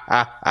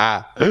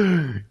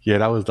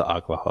 that was the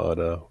alcohol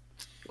though.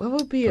 What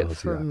would be it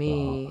for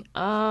me?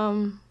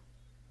 Buy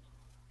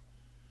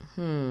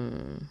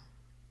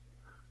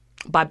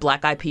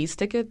Black Eyed Peas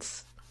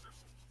tickets?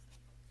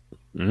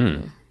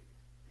 Not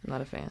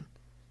a fan.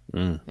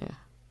 Yeah.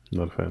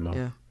 Not a fan, no.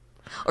 Yeah.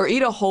 Or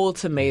eat a whole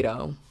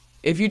tomato.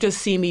 If you just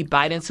see me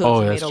bite into a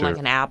tomato like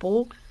an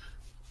apple,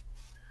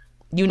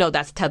 you know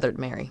that's tethered,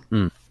 Mary.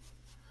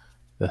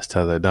 That's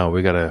tethered. No,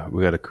 we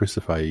gotta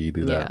crucify you. You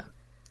do that.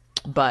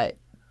 Yeah. But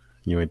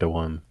you ain't the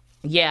one.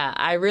 Yeah,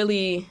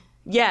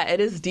 it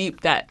is deep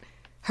that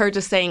her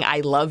just saying I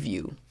love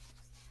you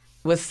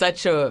was like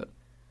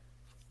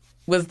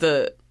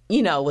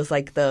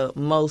the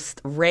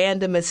most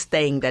randomest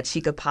thing that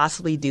she could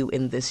possibly do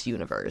in this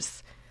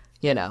universe,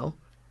 you know?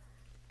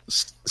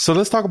 So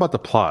let's talk about the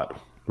plot,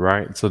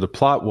 right? So the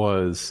plot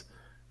was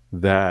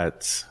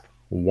that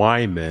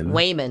Wayman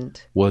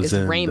was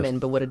in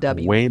Raymond, but with a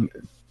W.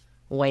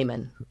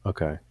 Wayman.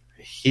 Okay.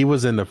 He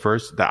was in the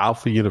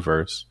Alpha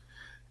universe,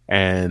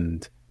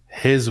 and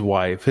his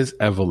wife, his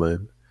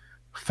Evelyn,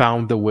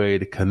 found a way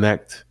to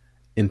connect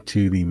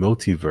into the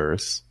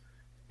multiverse,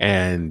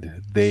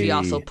 and she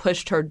also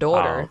pushed her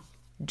daughter,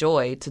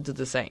 Joy, to do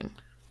the same.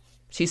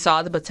 She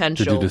saw the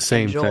potential to do the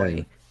same in Joy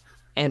thing.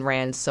 And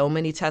ran so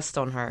many tests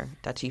on her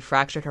that she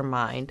fractured her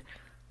mind.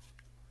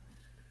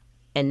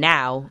 And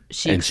now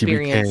she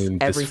experienced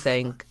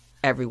everything,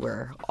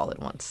 everywhere, all at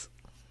once.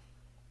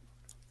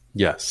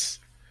 Yes.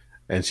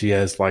 And she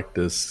has like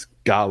this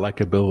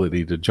godlike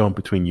ability to jump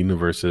between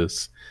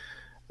universes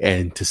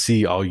and to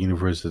see all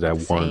universes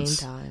at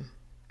once.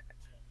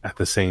 At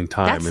the same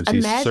time. And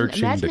she's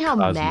searching the cosmos. Imagine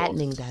how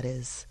maddening that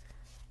is.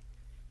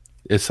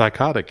 It's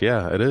psychotic.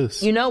 Yeah, it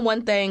is. You know,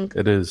 one thing.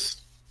 It is.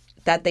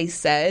 That they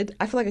said,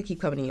 I feel like I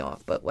keep cutting you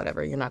off, but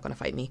whatever, you're not going to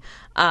fight me.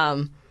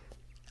 I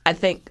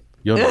think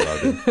you'll know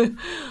that.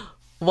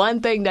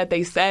 One thing that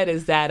they said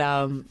is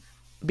that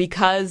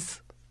because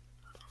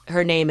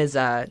her name is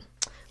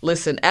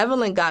listen,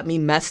 Evelyn got me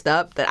messed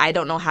up that I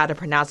don't know how to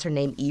pronounce her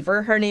name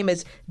either. Her name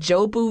is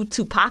Jobu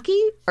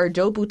Tupaki or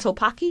Jobu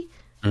Topaki.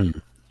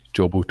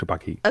 Jobu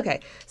Tupaki. Okay,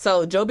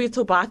 so Jobu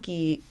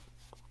Tupaki,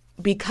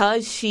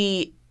 because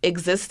she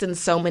exists in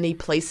so many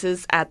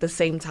places at the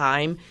same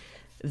time,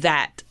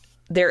 that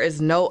there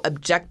is no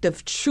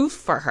objective truth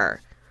for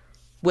her,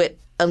 which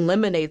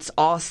eliminates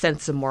all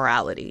sense of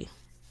morality.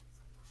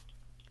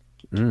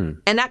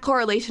 And that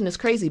correlation is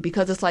crazy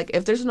because it's like,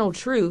 if there's no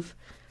truth,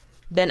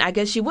 then I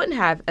guess she wouldn't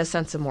have a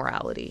sense of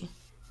morality.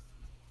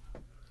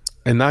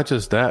 And not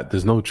just that,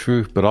 there's no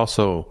truth, but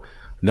also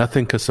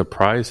nothing could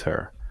surprise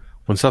her.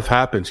 When stuff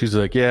happens, she's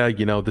like, yeah,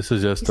 this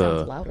is just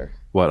louder.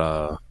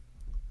 A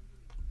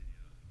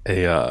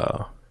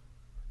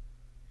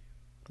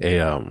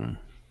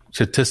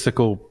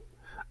statistical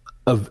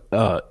of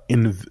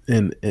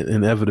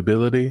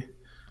inevitability.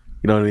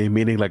 You know what I mean?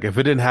 Meaning, like, if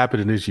it didn't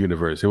happen in this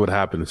universe, it would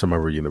happen in some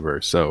other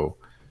universe. So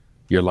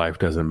your life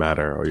doesn't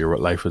matter, or your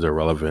life is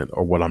irrelevant,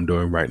 or what I'm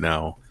doing right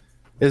now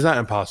is not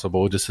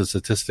impossible. Just a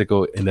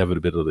statistical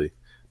inevitability.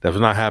 That's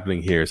not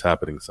happening here. It's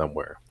happening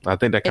somewhere. I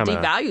think that kind of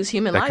devalues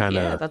human life.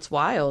 Yeah, that's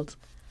wild.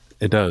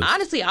 It does.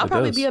 Honestly, I'll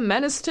probably be a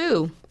menace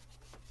too,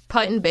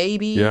 putting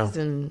babies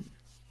and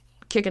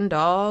kicking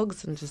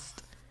dogs and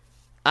just,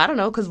 I don't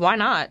know, because why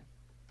not?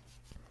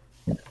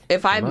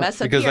 If I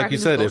mess up here, I can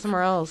just go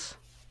somewhere else.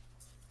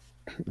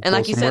 And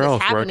like you said,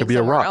 it's happening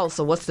somewhere else,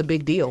 so what's the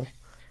big deal?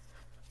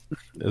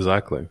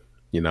 Exactly.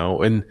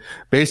 And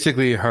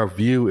basically her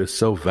view is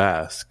so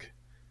vast,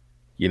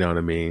 you know what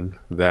I mean,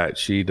 that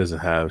she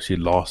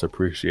lost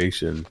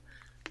appreciation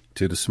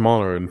to the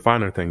smaller and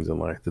finer things in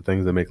life, the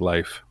things that make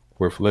life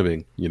worth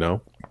living, Yeah,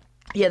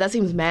 that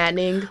seems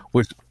maddening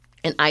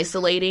and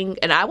isolating.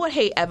 And I would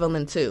hate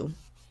Evelyn too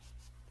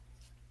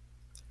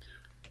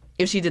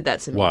if she did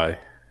that to me. Why?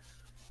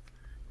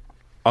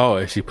 Oh,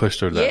 and she pushed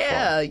her that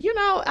far.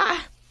 Yeah,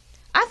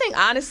 I think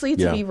honestly,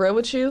 to be real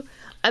with you,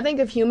 I think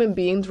if human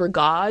beings were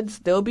gods,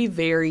 they'll be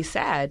very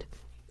sad.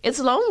 It's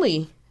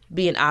lonely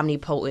being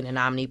omnipotent and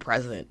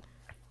omnipresent.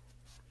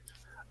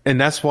 And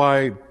that's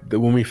why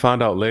when we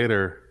found out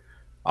later,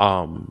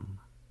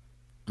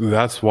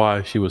 that's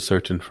why she was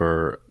searching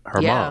for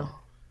her mom.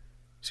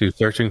 She was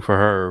searching for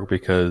her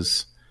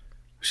because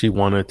she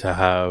wanted to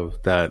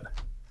have that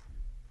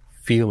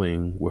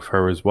feeling with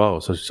her as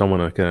well, so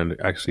someone can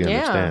actually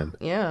understand.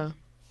 Yeah.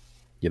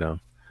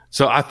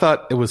 So I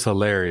thought it was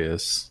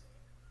hilarious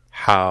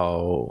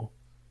how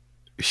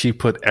she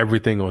put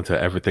everything onto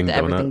everything donut.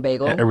 Everything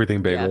bagel.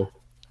 Everything bagel.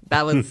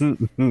 Yeah.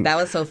 That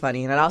was so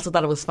funny. And I also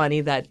thought it was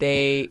funny that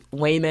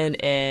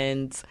Waymond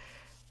and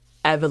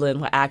Evelyn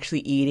were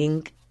actually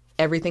eating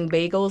everything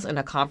bagels in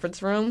a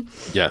conference room.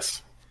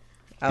 Yes.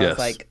 I was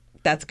like,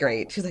 that's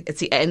great. She's like,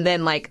 and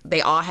then like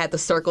they all had the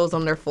circles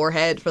on their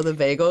forehead for the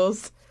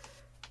bagels.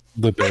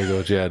 The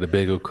bagels, the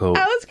bagel coat.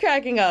 I was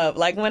cracking up.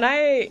 Like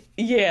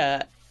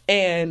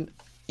and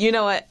you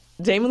know what?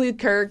 Jamie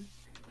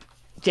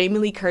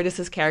Lee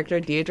Curtis's character,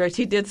 Deirdre,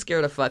 she did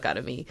scare the fuck out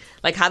of me.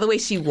 Like how the way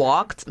she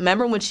walked.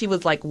 Remember when she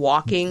was like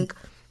walking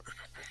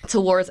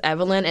towards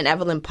Evelyn and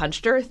Evelyn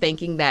punched her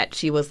thinking that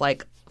she was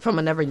like from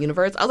another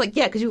universe? I was like,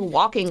 yeah, because you were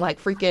walking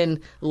like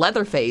freaking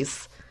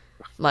Leatherface.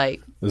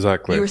 Like,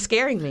 exactly. You were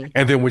scaring me.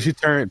 And then when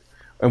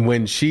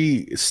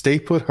she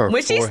stapled her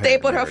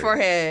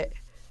forehead,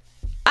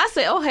 I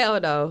said, oh, hell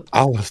no.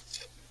 I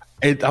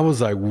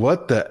was like,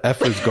 what the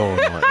F is going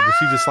on? And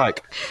she just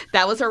like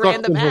that was her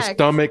random act. Her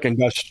stomach and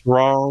got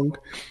strong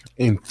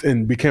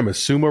and became a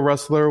sumo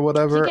wrestler or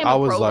whatever. I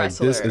was like,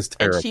 wrestler, this is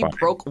terrifying. And she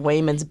broke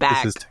Waymond's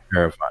back. This is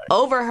terrifying.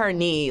 Over her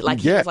knee, like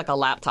he was like a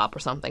laptop or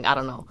something. I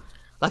don't know.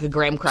 Like a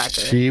graham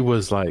cracker.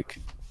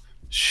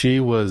 She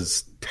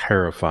was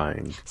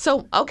terrifying.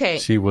 So, okay.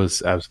 She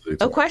was absolutely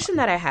terrifying. A question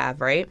that I have,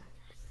 right?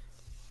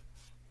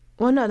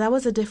 Well, no, that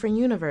was a different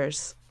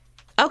universe.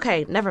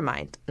 Okay, never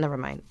mind.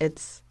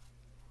 It's,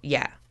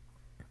 yeah.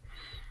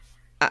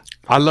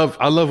 I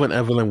love when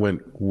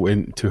Evelyn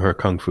went to her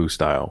kung fu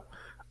style.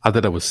 I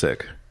thought that was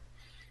sick.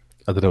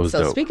 I thought that was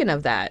dope. So speaking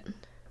of that,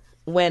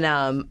 when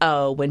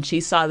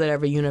she saw the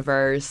other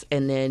universe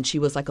and then she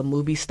was like a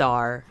movie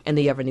star in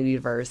the other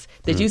universe,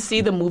 did you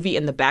see the movie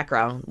in the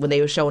background when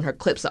they were showing her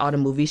clips of all the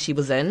movies she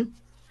was in?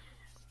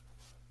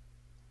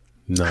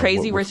 No.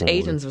 Crazy Rich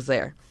Asians was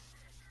there.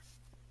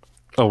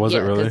 Oh, was it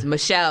really? Because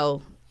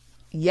Michelle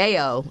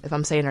Yeoh, if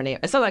I'm saying her name.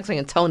 It sounds like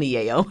saying Tony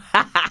Yayo.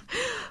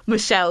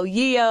 Michelle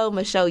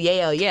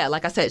Yeoh. Yeah,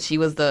 like I said, she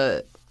was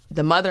the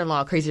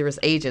mother-in-law of Crazy Rich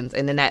Asians.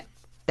 And then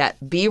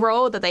that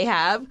B-roll that they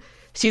have,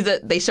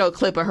 they show a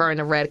clip of her in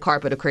the red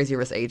carpet of Crazy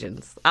Rich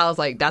Asians. I was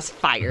like, that's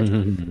fire.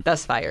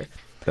 That's fire.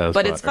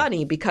 It's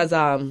funny because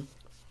I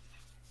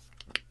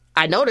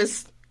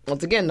noticed,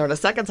 once again, during the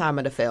second time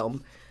in the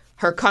film,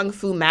 her kung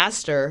fu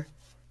master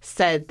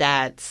said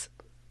that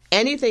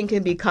anything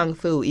can be kung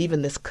fu,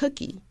 even this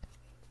cookie.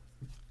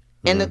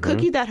 And the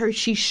cookie that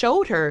she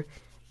showed her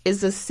is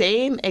the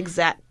same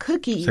exact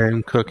cookie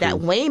that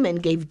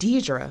Waymond gave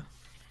Deirdre.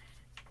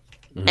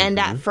 And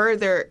that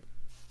further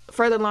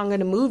along in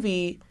the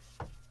movie,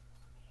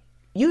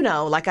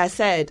 like I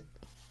said,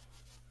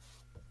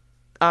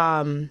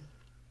 Evelyn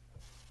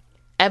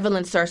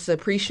starts to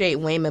appreciate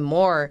Waymond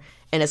more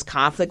in his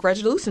conflict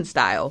resolution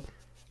style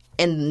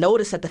and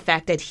notice at the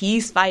fact that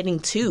he's fighting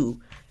too,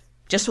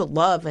 just with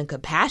love and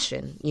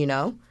compassion,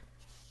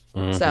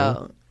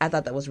 So I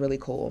thought that was really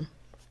cool.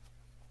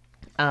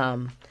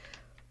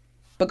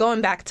 But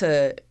going back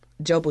to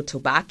Jobu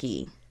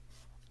Tupaki,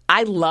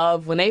 I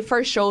love when they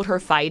first showed her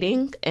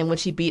fighting and when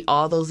she beat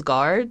all those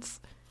guards.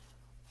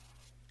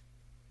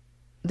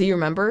 Do you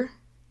remember?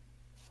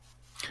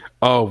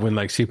 Oh, when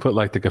like she put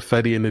like the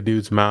confetti in the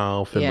dude's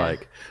mouth and Yeah.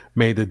 like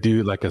made the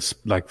dude like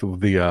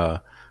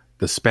the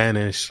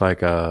Spanish like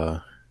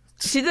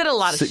She did a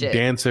lot of shit.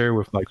 dancer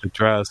with like the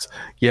dress.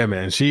 Yeah,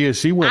 man,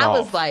 she went I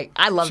off. was like,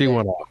 I love She it.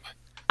 went off.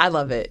 I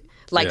love it.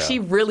 Like Yeah. she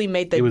really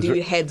made the It was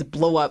dude heads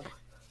blow up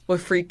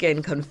with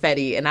freaking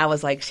confetti, and I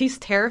was like, she's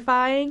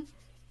terrifying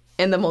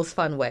in the most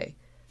fun way.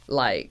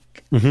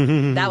 Like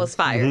that was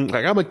fire.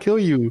 Like I'm gonna kill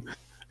you,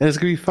 and it's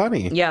gonna be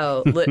funny.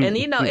 Yo, and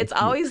you know, it's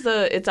always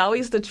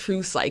the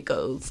true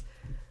psychos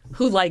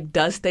who like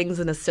does things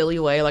in a silly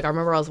way. Like I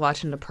remember I was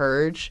watching The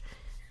Purge,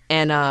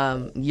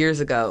 and years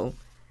ago,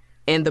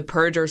 and the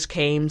Purgers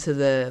came to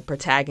the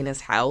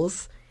protagonist's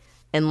house,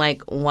 and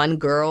like one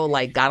girl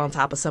like got on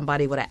top of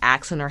somebody with an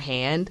axe in her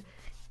hand,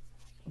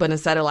 but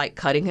instead of like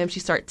cutting him, she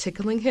started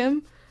tickling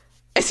him,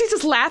 and she's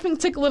just laughing,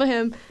 tickling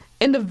him.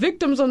 And the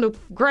victim's on the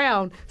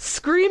ground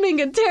screaming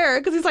in terror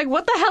because he's like,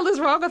 what the hell is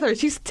wrong with her?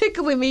 She's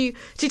tickling me.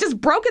 She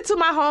just broke into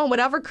my home with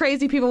other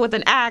crazy people with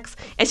an axe,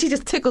 and she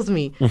just tickles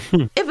me. If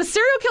a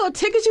serial killer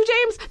tickles you,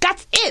 James,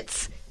 that's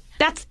it.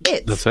 That's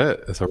it. That's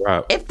it. It's a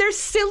wrap. If they're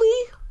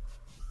silly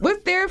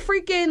with their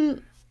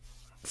freaking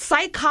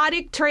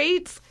psychotic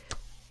traits,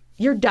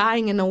 you're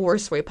dying in the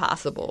worst way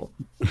possible.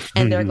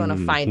 And they're going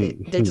to find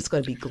it. They're just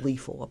going to be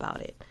gleeful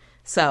about it.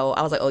 So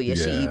I was like, oh, yeah,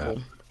 she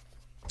evil.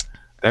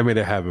 That made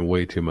it having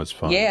way too much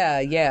fun.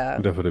 Yeah.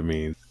 That's what it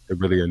means. They're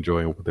really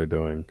enjoying what they're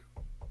doing.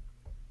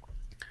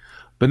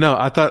 But no,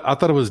 I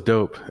thought it was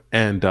dope.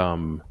 And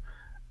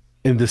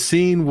in the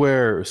scene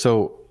where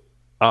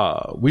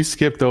we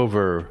skipped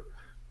over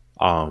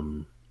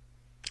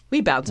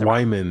we bounced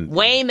around.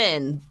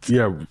 Wayman.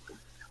 Yeah.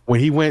 When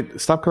he went,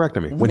 stop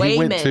correcting me. When he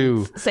went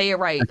to say it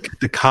right.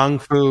 The kung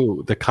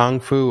fu,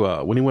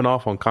 when he went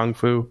off on kung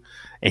fu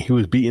and he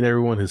was beating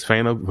everyone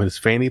with his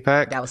fanny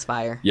pack. That was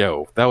fire.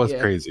 Yo, that was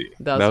crazy.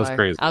 That was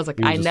crazy. I was like,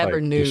 I never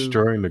knew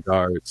destroying the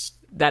guards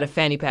that a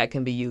fanny pack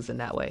can be used in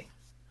that way.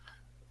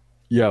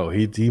 Yo,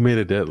 he made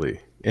it deadly.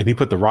 And he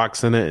put the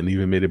rocks in it and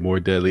even made it more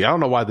deadly. I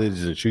don't know why they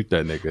didn't shoot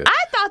that nigga.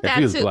 I thought that if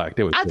he was too. Black,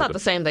 they would I thought the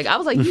same thing. I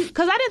was like,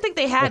 because I didn't think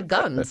they had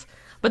guns.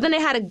 But then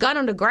they had a gun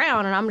on the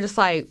ground, and I'm just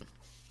like,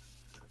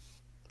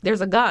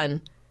 there's a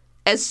gun.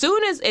 As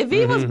soon as, if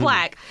he was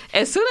Black,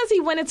 as soon as he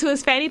went into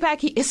his fanny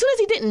pack, as soon as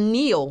he didn't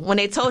kneel when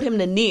they told him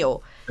to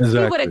kneel, he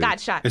would have got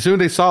shot. As soon as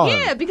they saw him.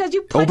 Yeah, because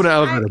you open the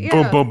elevator,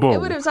 boom, boom,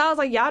 boom. So I was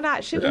like, y'all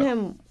not shooting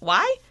him.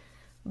 Why?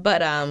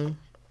 But,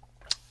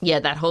 yeah,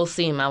 that whole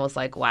scene, I was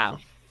like, wow.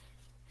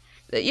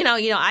 You know,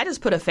 I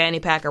just put a fanny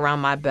pack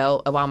around my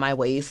belt, around my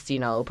waist,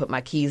 put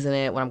my keys in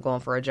it when I'm going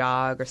for a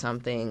jog or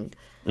something.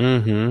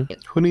 Mm-hmm.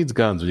 Who needs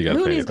guns when you got a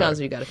fanny pack? Who needs guns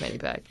when you got a fanny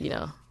pack,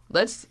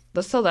 Let's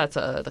tell that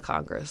to the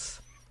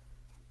Congress.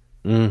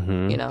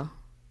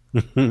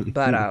 Mm-hmm.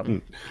 But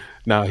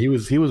no, he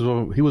was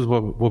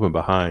whooping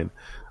behind,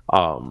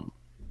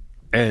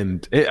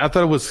 and I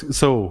thought it was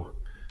so.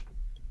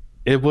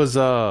 It was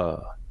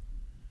Oh,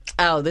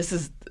 this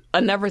is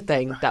another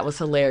thing that was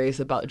hilarious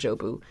about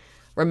Jobu.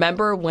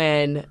 Remember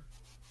when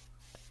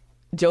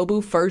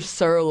Jobu first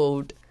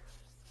served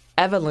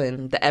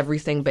Evelyn the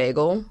everything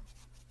bagel,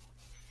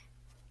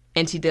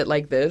 and she did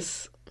like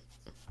this,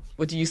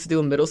 what you used to do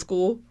in middle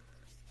school?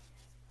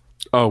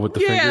 Oh, with the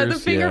fingers? Yeah, the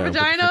finger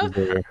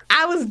vagina.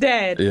 I was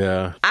dead.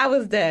 Yeah. I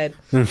was dead.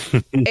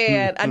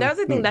 And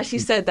another thing that she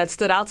said that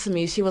stood out to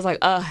me, she was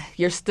like,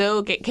 you're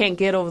still can't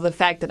get over the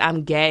fact that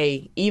I'm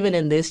gay, even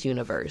in this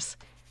universe.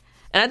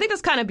 And I think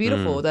it's kind of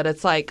beautiful that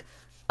it's like,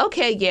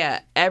 okay, yeah,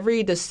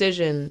 every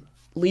decision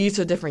leads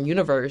to a different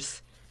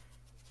universe,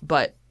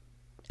 but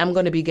I'm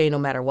going to be gay no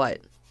matter what.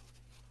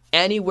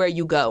 Anywhere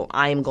you go,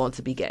 I am going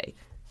to be gay.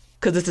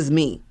 Because this is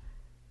me.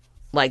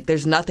 Like,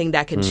 there's nothing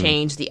that can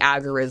change the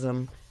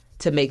algorithm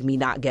to make me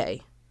not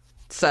gay.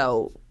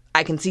 So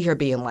I can see her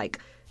being like,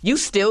 you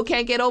still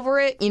can't get over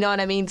it? You know what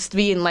I mean? Just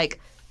being like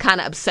kind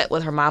of upset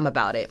with her mom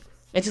about it.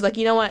 And she's like,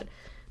 you know what?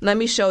 Let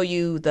me show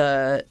you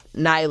the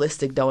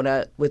nihilistic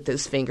donut with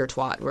this finger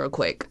twat real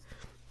quick.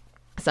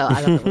 So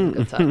I thought that was a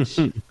good touch.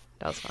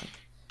 That was fun.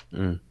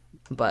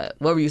 But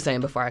what were you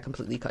saying before I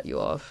completely cut you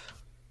off?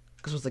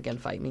 Because it was again,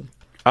 fight me.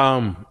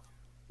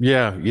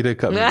 Yeah, you did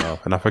cut me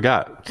off, and I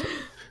forgot.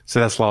 So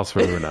that's lost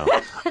forever now.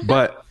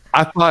 But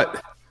I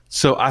thought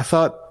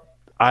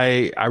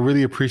I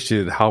really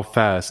appreciated how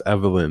fast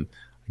Evelyn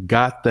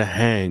got the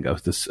hang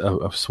of this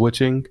of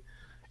switching,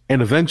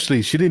 and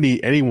eventually she didn't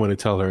need anyone to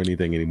tell her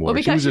anything anymore. Well,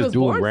 because she was just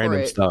doing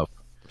random stuff.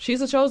 She's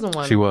the chosen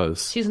one. She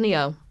was. She's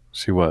Neo.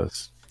 She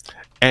was.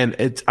 And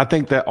I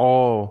think that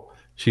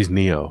she's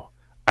Neo.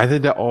 I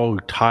think that all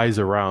ties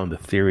around the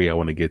theory I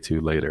want to get to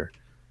later,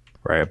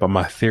 right? But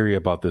my theory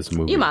about this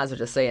movie. You might as well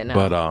just say it now.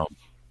 But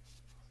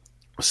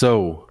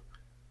so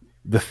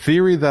the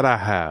theory that I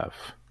have,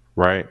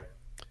 right,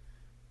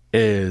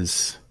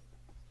 is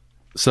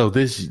my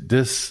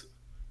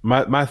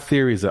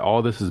theory is that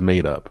all this is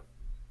made up,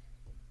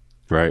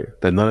 right?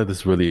 That none of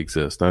this really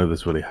exists, none of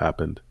this really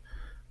happened,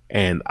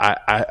 and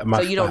my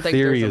so you don't think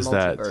theory there's is a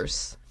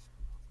multiverse?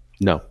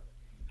 That no.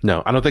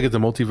 No, I don't think it's a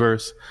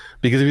multiverse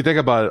because if you think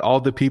about it,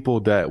 all the people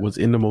that was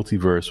in the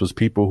multiverse was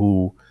people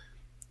who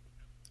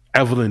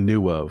Evelyn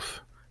knew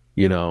of.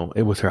 You know,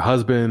 it was her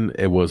husband,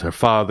 it was her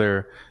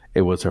father,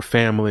 it was her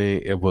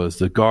family, it was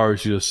the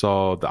guards you just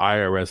saw, the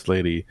IRS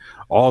lady,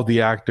 all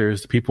the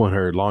actors, the people in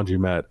her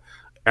laundromat,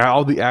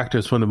 all the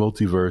actors from the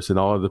multiverse, and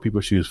all of the people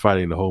she was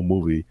fighting the whole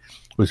movie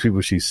was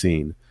people she's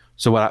seen.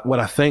 So what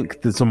I think,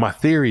 so my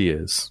theory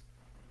is,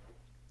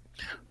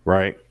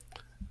 right,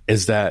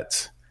 is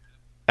that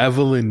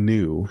Evelyn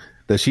knew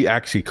that she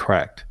actually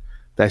cracked,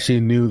 that she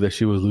knew that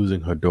she was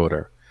losing her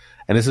daughter.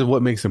 And this is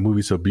what makes the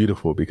movie so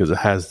beautiful because it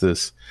has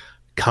this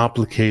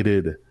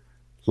complicated,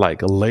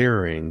 like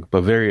layering,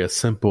 but very a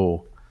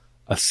simple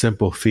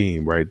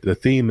theme, right? The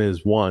theme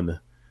is one,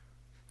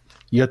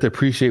 you have to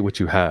appreciate what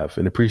you have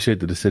and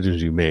appreciate the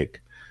decisions you make.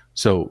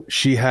 So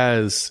she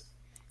has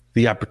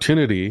the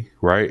opportunity,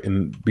 right?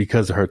 And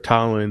because of her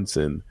talents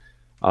and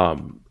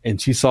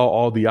she saw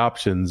all the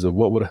options of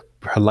what would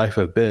her life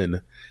have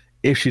been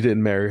if she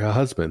didn't marry her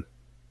husband.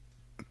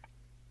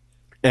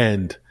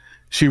 And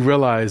she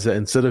realized that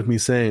instead of me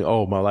saying,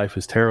 oh, my life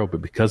is terrible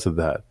because of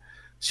that,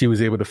 she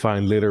was able to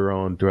find later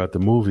on throughout the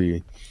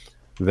movie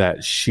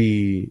that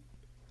she,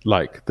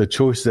 like the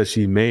choices that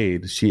she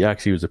made, she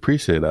actually was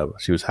appreciative of.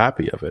 She was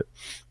happy of it,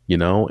 you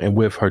know? And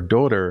with her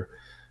daughter,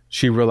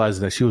 she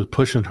realized that she was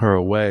pushing her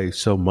away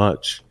so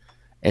much.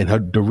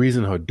 And the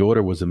reason her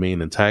daughter was the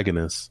main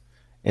antagonist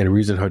and the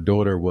reason her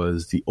daughter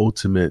was the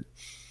ultimate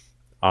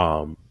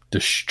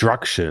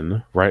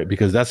destruction, right?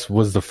 Because that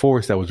was the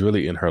force that was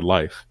really in her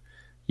life.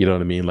 You know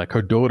what I mean? Like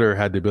her daughter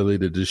had the ability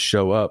to just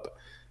show up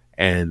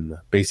and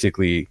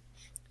basically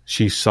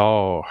she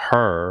saw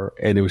her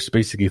and it was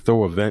basically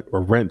throw a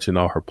wrench in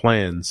all her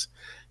plans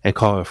and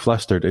call her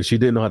flustered. And she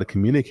didn't know how to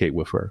communicate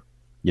with her,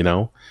 you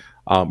know?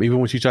 Even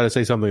when she tried to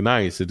say something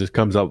nice, it just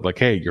comes out like,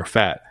 hey, you're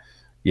fat,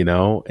 you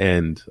know?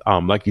 And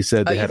like you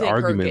said, they had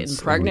arguments.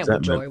 Her getting pregnant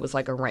with Joy was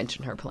like a wrench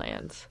in her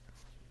plans.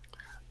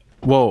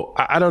 Well,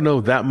 I don't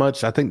know that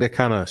much. I think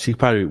that she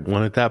probably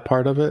wanted that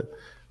part of it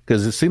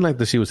because it seemed like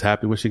that she was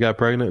happy when she got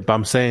pregnant. But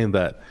I'm saying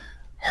that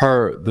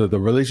the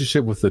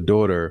relationship with the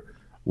daughter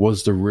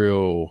was the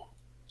real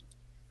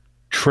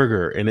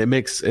trigger. And it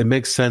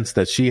makes sense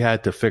that she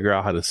had to figure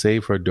out how to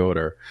save her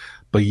daughter,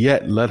 but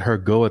yet let her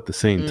go at the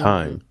same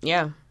time.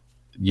 Yeah.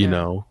 You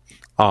know?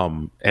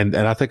 And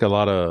I think a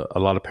lot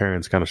of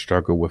parents kind of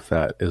struggle with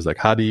that is like,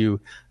 how do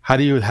you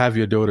have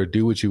your daughter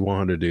do what you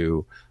want her to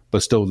do,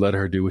 but still let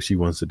her do what she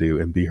wants to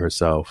do and be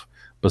herself,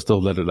 but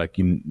still let her, like,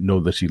 you know,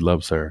 that she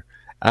loves her.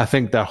 I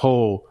think her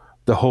whole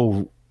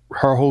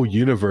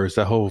universe,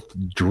 that whole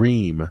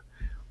dream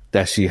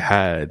that she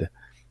had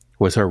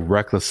was her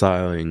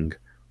reconciling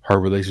her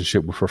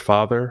relationship with her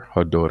father,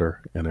 her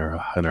daughter, and her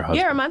husband.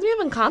 Yeah, it reminds me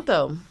of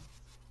Encanto.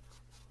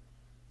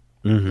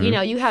 Mm-hmm. You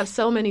know, you have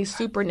so many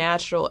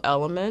supernatural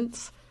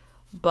elements,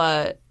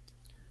 but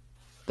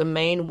the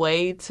main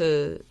way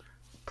to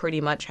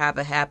pretty much have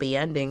a happy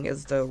ending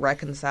is to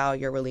reconcile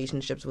your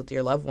relationships with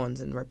your loved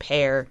ones and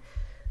repair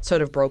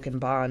sort of broken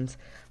bonds.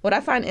 What I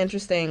find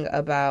interesting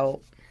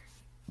about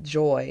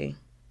Joy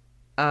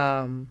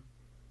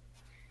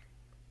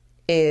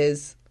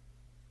is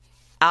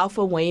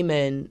Alpha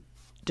Waymond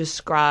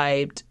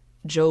described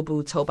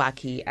Jobu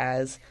Tobaki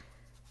as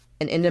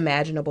an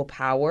unimaginable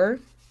power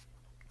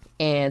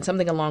and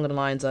something along the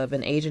lines of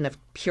an agent of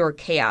pure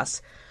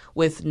chaos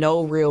with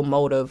no real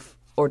motive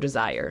or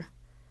desire.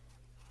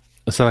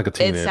 It sounds like a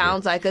teenager. It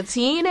sounds like a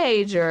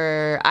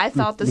teenager. I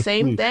thought the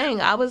same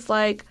thing. I was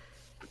like,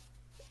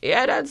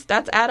 yeah,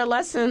 that's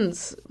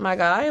adolescence, my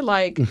guy.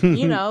 Like,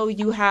 you know,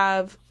 you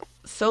have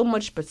so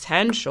much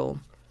potential,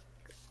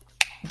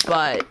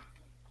 but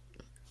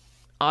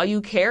all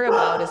you care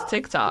about is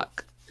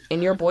TikTok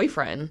and your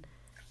boyfriend,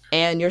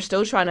 and you're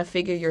still trying to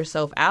figure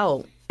yourself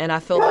out. And I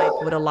feel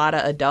like with a lot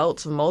of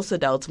adults, most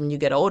adults, when you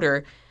get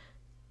older,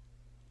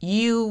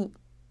 you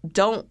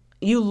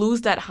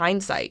lose that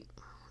hindsight.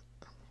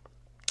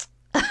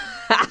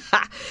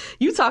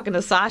 You talking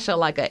to Sasha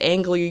like an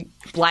angry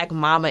black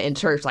mama in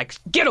church, like,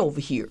 get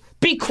over here.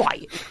 Be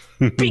quiet.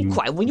 Be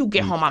quiet. When you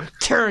get home, I'm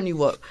tearing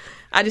you up.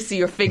 I just see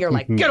your finger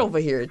like, get over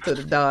here to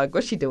the dog.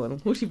 What's she doing?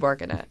 Who's she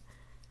barking at?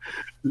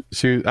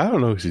 I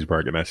don't know who she's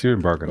barking at. She's been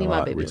barking a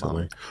lot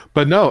recently.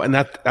 But no, and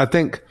I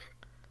think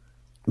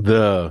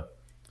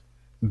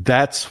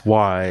that's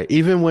why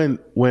even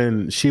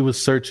when she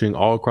was searching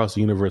all across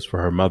the universe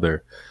for her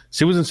mother,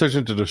 she wasn't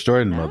searching to destroy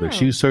the mother.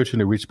 She was searching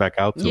to reach back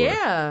out to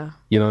her.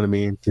 You know what I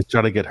mean? To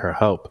try to get her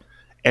help.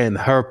 And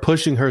her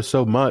pushing her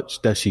so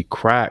much that she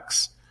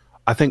cracks.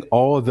 I think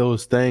all of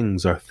those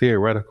things are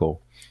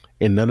theoretical.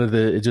 And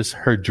it's just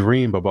her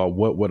dream about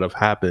what would have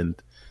happened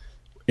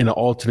in an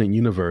alternate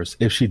universe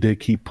if she did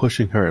keep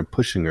pushing her and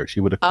pushing her.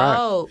 She would have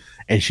cracked.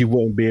 And she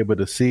wouldn't be able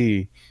to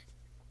see.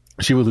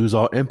 She would lose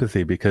all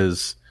empathy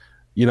because,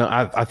 you know,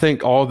 I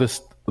think all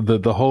this,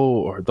 the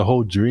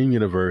whole dream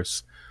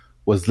universe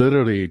was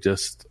literally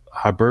just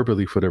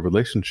hyperbole for the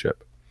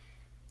relationship.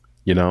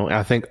 You know, and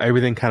I think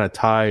everything kind of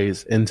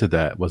ties into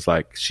that. Was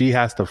like she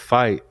has to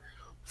fight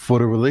for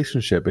the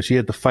relationship, and she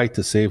had to fight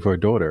to save her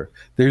daughter.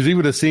 There's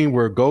even a scene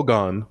where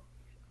Gong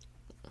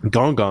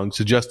Gong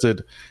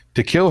suggested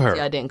to kill her.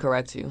 Yeah, I didn't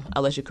correct you.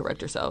 I'll let you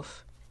correct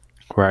yourself.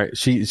 Right?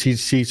 She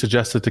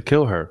suggested to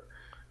kill her.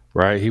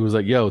 Right? He was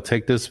like, "Yo,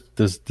 take this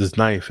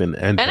knife and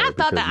end her." And I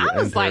thought that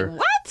I was like,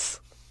 "What?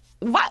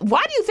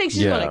 Why do you think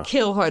she's going to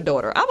kill her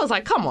daughter?" I was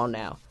like, "Come on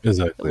now."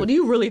 Exactly. Well,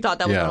 you really thought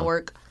that was going to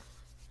work?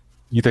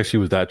 You think she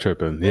was that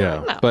tripping?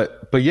 Yeah. No.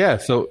 But yeah.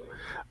 So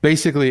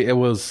basically, it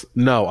was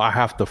no. I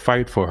have to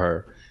fight for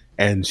her,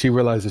 and she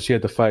realized that she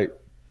had to fight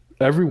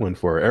everyone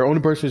for her. The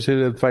only person she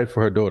didn't fight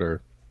for her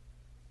daughter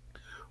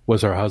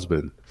was her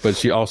husband, but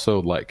she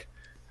also like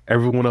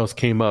everyone else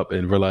came up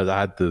and realized I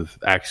had to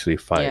actually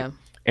fight. Yeah.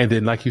 And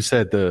then, like you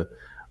said,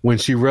 when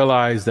she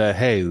realized that,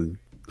 hey,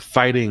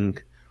 fighting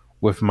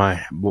with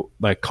my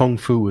like kung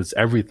fu is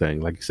everything,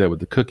 like you said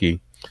with the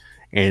cookie,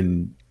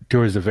 and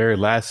towards the very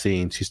last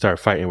scene, she started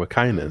fighting with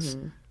kindness,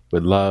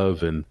 with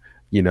love, and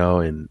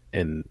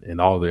and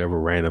all the other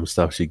random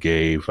stuff she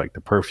gave, like the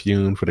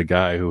perfume for the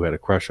guy who had a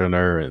crush on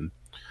her, and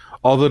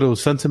all of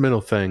those sentimental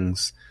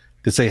things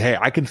to say, hey,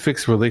 I can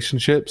fix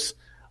relationships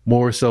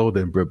more so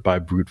than by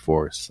brute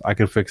force. I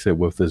can fix it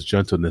with this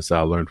gentleness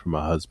I learned from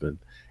my husband.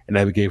 And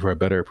that gave her a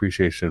better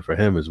appreciation for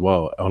him as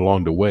well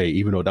along the way,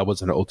 even though that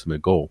wasn't her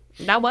ultimate goal.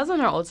 That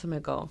wasn't her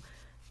ultimate goal.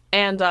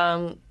 And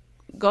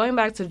going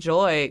back to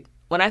Joy,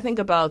 when I think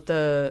about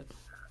the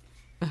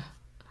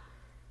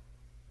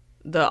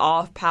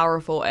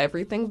all-powerful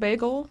everything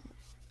bagel,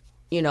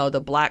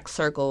 the black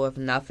circle of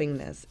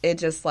nothingness, it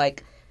just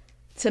like,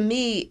 to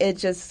me, it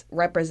just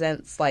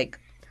represents like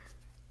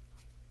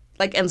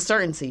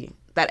uncertainty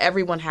that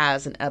everyone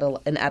has in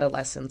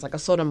adolescence, like a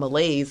sort of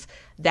malaise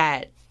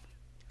that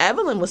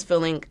Evelyn was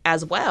feeling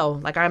as well.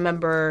 Like I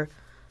remember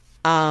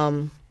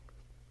Alpha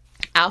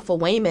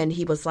Waymond,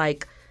 he was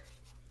like,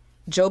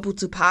 Jobu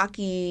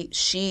Tupaki,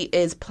 she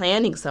is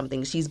planning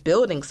something. She's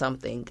building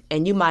something.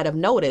 And you might have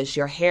noticed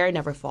your hair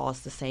never falls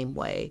the same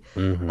way,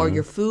 or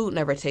your food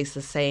never tastes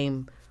the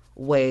same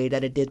way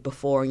that it did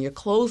before, and your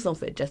clothes don't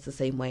fit just the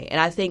same way. And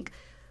I think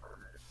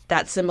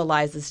that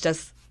symbolizes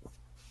just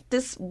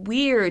this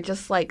weird,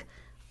 just like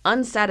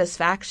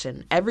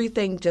unsatisfaction.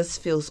 Everything just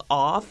feels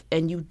off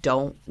and you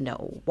don't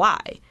know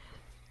why.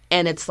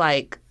 And it's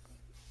like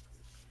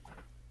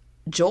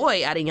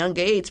Joy at a young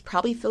age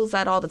probably feels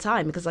that all the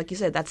time because, like you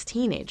said, that's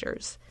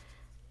teenagers.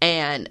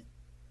 And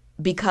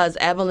because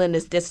Evelyn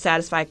is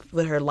dissatisfied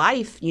with her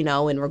life,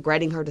 and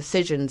regretting her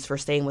decisions for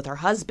staying with her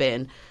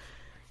husband,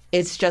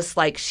 it's just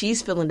like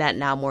she's feeling that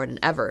now more than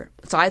ever.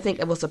 So I think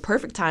it was a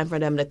perfect time for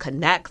them to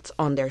connect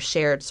on their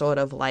shared sort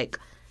of like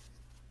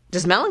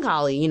just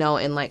melancholy,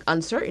 and like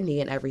uncertainty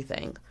and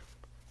everything.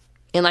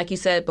 And like you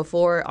said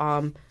before,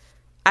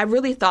 I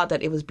really thought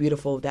that it was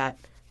beautiful that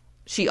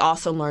she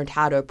also learned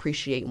how to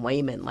appreciate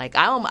Waymond. Like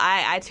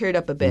I teared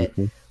up a bit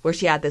where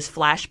she had this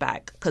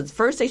flashback, because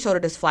first they showed her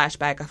this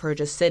flashback of her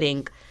just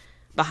sitting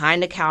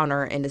behind the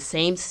counter in the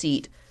same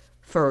seat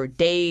for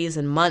days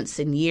and months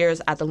and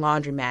years at the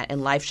laundromat,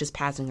 and life's just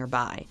passing her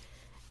by.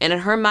 And in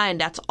her mind,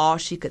 that's all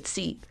she could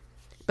see.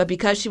 But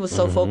because she was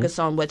so focused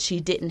on what she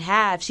didn't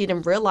have, she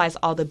didn't realize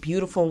all the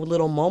beautiful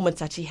little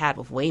moments that she had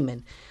with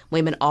Waymond.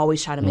 Waymond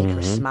always tried to make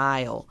her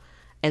smile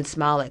and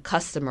smile at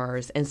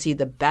customers and see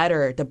the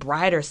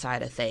brighter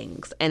side of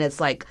things. And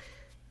it's like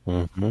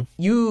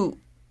you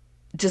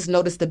just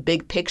notice the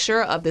big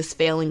picture of this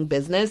failing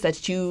business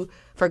that you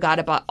forgot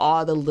about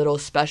all the little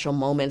special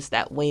moments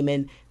that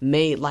Waymond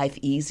made life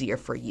easier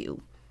for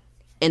you.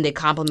 And they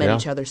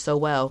complement each other so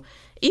well.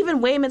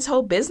 Even Waymond's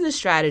whole business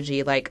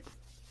strategy, like,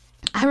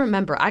 I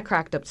remember I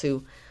cracked up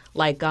too,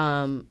 like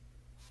the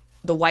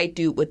white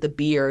dude with the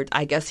beard,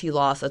 I guess he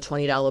lost a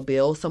 $20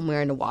 bill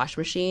somewhere in the wash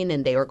machine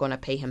and they were going to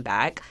pay him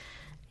back.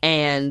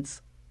 And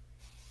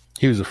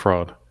he was a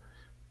fraud,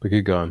 but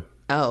keep going.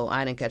 Oh,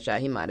 I didn't catch that.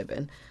 He might have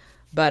been.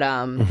 But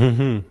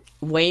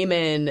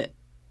Waymond,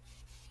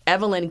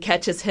 Evelyn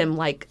catches him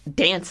like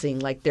dancing,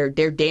 like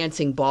they're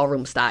dancing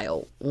ballroom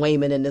style,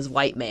 Waymond and this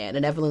white man.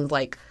 And Evelyn's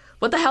like,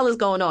 what the hell is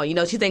going on?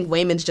 She thinks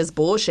Waymond's just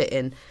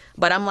bullshitting.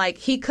 But I'm like,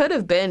 he could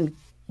have been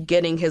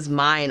getting his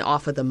mind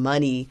off of the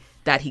money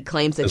that he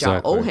claims that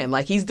y'all owe him.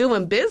 Like, he's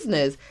doing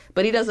business,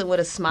 but he does it with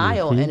a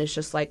smile. And it's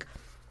just like,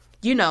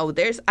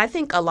 I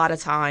think a lot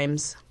of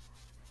times,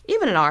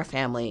 even in our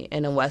family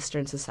and in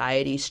Western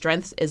society,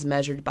 strength is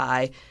measured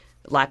by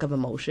lack of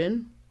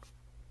emotion.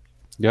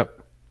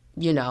 Yep.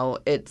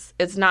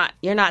 It's not,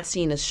 you're not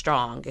seen as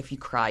strong if you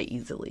cry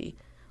easily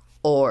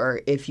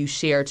or if you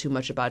share too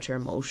much about your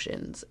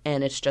emotions.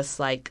 And it's just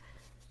like,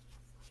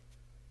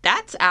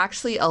 that's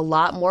actually a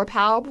lot more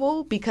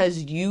powerful because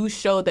you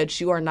show that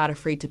you are not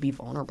afraid to be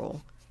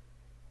vulnerable.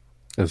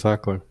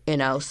 Exactly.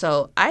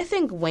 So I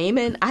think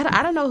Waymond,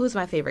 I don't know who's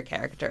my favorite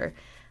character.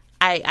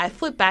 I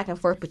flip back and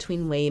forth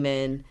between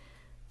Waymond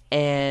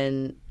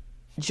and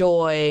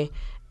Joy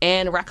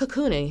and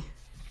Rakakuni.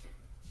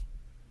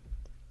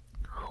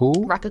 Who?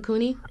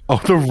 Rakakuni.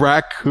 Oh, the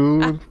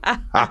raccoon.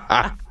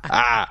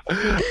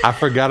 I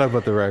forgot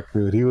about the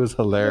raccoon. He was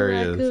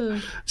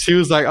hilarious. She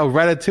was like, oh,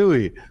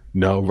 Ratatouille.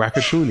 No,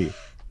 Rakakuni.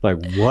 Like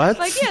what?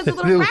 Like, yeah, it's a it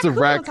little was a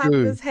raccoon on top of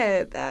raccoon. his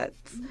head.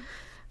 That's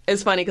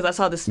it's funny because I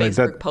saw this Like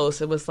Facebook that-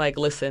 post. It was like,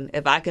 listen,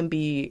 if I can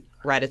be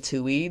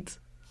Ratatouille,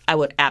 I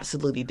would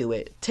absolutely do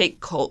it.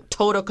 Take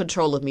total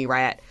control of me,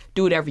 Rat.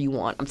 Do whatever you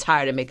want. I'm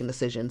tired of making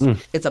decisions.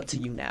 It's up to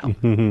you now.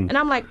 And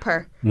I'm like,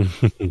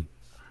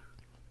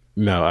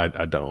 No, I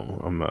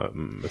don't. I'm not.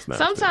 It's not.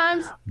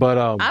 Sometimes But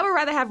I would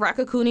rather have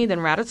Ratatouille than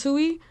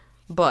Ratatouille.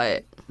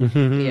 But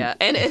yeah,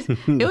 and it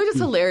was just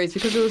hilarious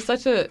because it was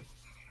such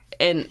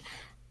an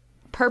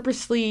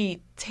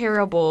purposely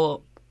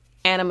terrible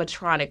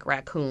animatronic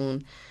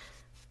raccoon.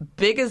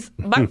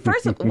 But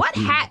first, what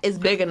hat is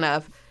big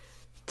enough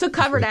to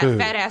cover that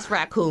fat ass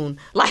raccoon?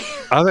 Like,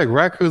 I was like,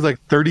 raccoon's like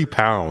 30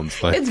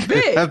 pounds. Like, it's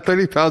big. That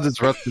 30 pounds is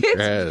rough to your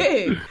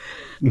head.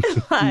 It's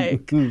big.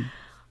 Like,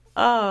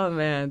 oh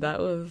man,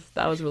 that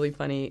was really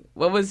funny.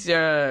 What was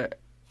your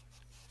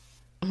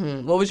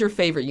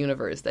favorite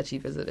universe that you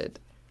visited?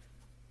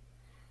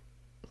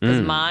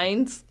 Because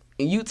mine's,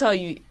 you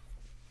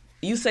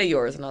say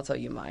yours and I'll tell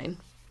you mine.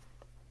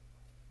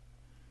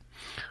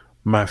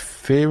 My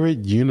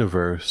favorite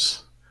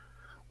universe.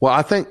 Well,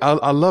 I think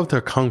I loved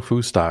her kung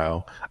fu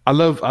style. I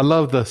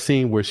love the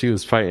scene where she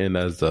was fighting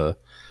as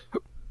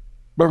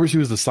remember she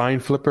was the sign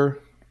flipper.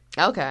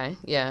 Okay,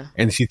 yeah.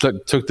 And she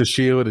took the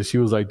shield and she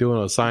was like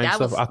doing a sign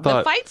stuff. I thought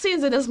the fight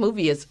scenes in this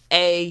movie is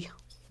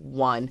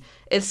A1.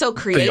 It's so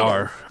creative. They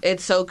are.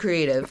 It's so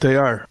creative. They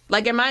are.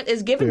 Like, in mine,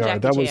 it's giving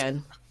Jackie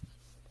Chan.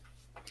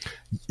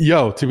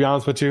 Yo, to be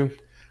honest with you,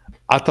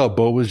 I thought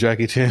Bo was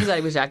Jackie Chan. He thought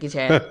he was Jackie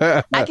Chan.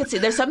 I could see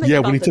there's something Yeah,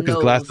 about when he the took his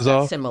nose glasses that's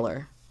off.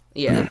 similar.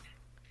 Yeah.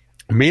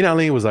 Me and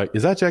Eileen was like,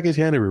 "Is that Jackie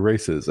Chan or we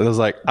racist?" And I was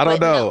like, "I don't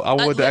know. I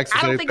want to I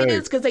don't think it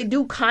is because they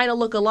do kind of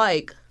look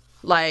alike.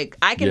 Like,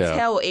 I can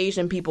tell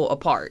Asian people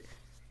apart.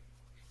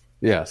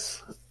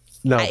 Yes.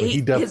 No, but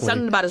he definitely.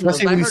 Something about his nose.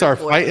 Especially when he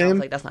started fighting. I was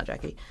like, that's not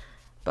Jackie.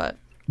 But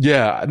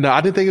yeah, no,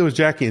 I didn't think it was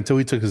Jackie until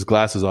he took his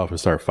glasses off and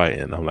started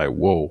fighting. I'm like,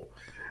 whoa,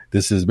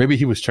 this is maybe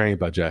he was trained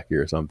by Jackie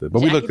or something. But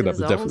Jackie we looked it up. It's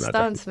did his definitely own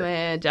not stunts,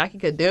 man. Jackie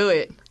could do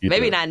it. He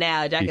Maybe could. not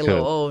now. Jackie He a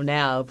little could. old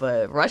now,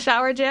 but Rush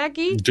Hour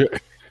Jackie, Jackie.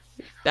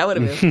 that would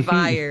have been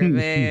fire,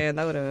 man.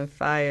 That would have been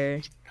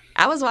fire.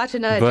 I was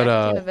watching Jackie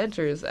Chan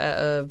Adventures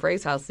at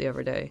Bray's house the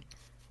other day.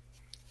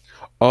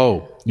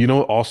 Oh, you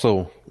know,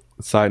 also,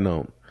 side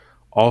note,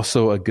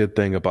 also a good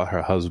thing about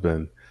her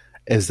husband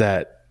is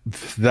that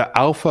the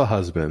alpha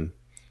husband,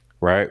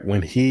 right?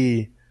 When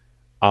he,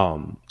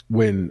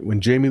 when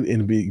Jamie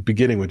in the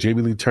beginning, when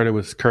Jamie Lee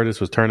Curtis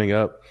was turning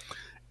up,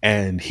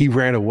 and he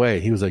ran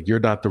away, he was like, "You're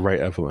not the right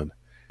Evelyn,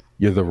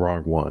 you're the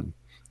wrong one,"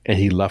 and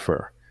he left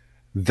her.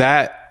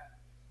 That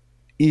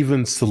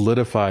even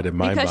solidified in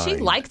my mind because she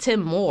liked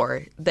him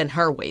more than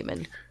her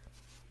Wayman.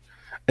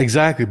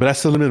 Exactly, but that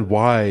solidified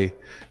why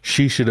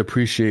she should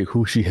appreciate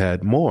who she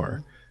had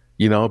more.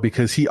 You know,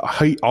 because he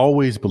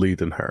always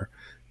believed in her.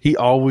 He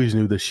always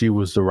knew that she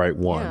was the right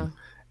one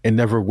and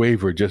never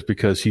wavered just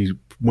because he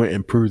went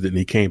and proved it and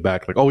he came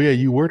back like, oh, yeah,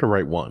 you were the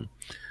right one.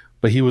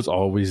 But he was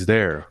always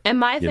there. And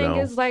my thing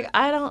is, like,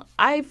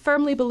 I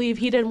firmly believe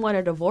he didn't want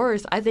a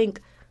divorce. I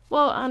think,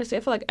 well, honestly,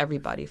 I feel like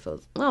everybody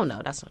feels, oh,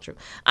 no, that's not true.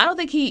 I don't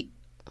think he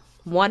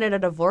wanted a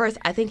divorce.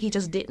 I think he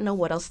just didn't know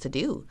what else to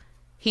do.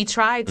 He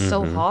tried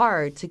so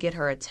hard to get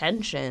her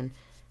attention,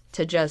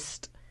 to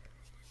just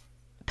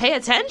pay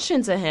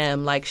attention to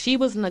him. Like, she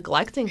was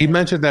neglecting him. He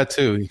mentioned that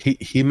too.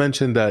 He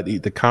mentioned that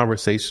the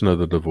conversation of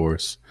the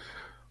divorce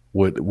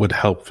would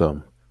help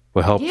them.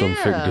 Would help them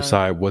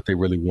decide what they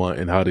really want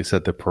and how they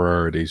set their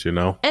priorities, you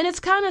know? And it's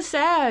kind of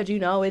sad, you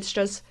know? It's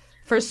just,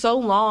 for so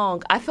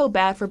long, I feel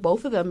bad for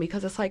both of them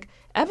because it's like,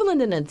 Evelyn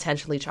didn't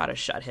intentionally try to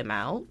shut him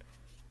out.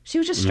 She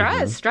was just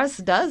stressed. Stress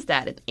does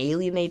that. It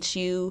alienates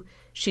you.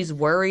 She's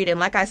worried. And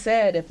like I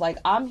said, if, like,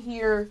 I'm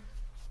here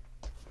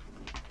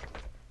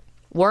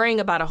worrying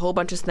about a whole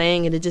bunch of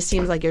things and it just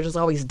seems like you're just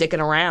always dicking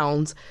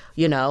around,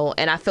 you know?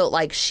 And I felt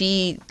like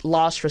she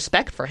lost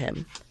respect for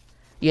him,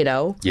 you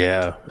know?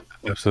 Yeah,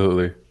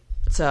 absolutely.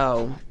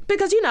 So,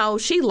 because, you know,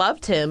 she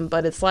loved him,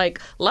 but it's like,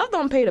 love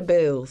don't pay the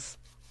bills.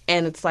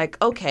 And it's like,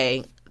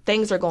 okay,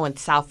 things are going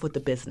south with the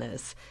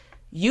business.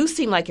 You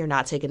seem like you're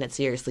not taking it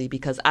seriously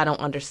because I don't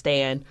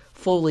understand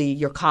fully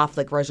your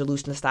conflict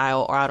resolution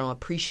style or I don't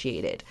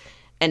appreciate it.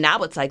 And now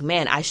it's like,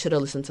 man, I should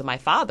have listened to my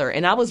father.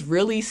 And I was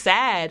really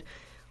sad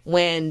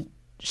when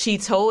she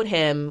told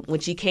him,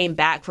 when she came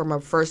back from her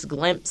first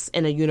glimpse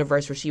in a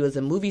universe where she was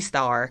a movie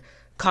star,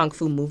 kung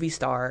fu movie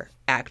star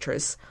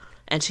actress.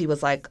 And she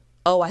was like,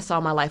 oh, I saw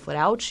my life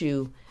without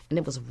you. And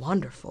it was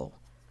wonderful.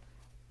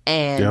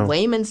 And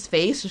Wayman's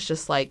face was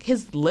just like,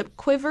 his lip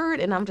quivered.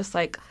 And I'm just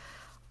like,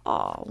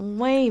 oh,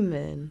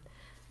 Wayman.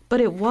 But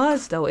it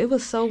was, though. It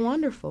was so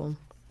wonderful.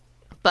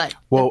 But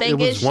the thing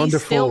is, she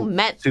still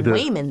met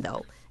Wayman,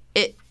 though.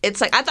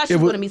 It's like, I thought she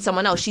was going to meet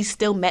someone else. She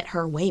still met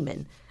her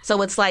Wayman.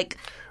 So it's like,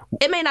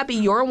 it may not be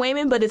your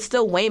Wayman, but it's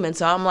still Wayman.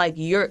 So I'm like,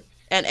 in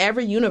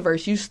every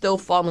universe, you still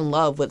fall in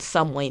love with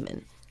some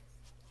Wayman.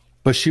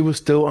 But she was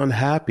still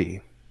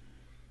unhappy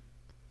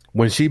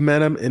when she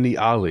met him in the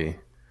alley.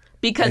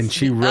 And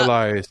she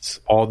realized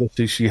all the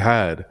things she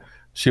had.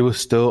 she was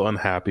still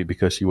unhappy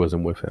because she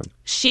wasn't with him.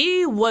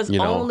 She was You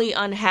know? only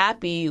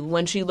unhappy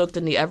when she looked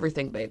in the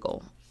everything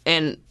bagel,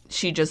 and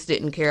she just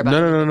didn't care about.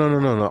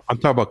 No. I'm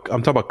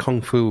talking about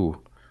Kung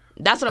Fu.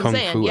 That's what I'm Kung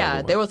saying. Fu Yeah,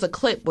 everyone. there was a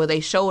clip where they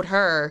showed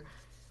her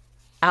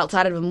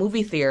outside of a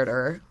movie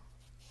theater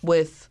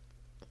with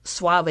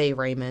Suave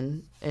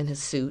Raymond in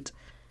his suit,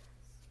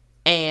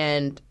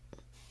 and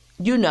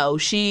you know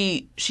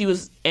she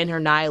was in her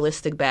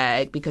nihilistic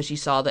bag because she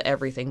saw the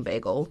everything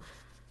bagel.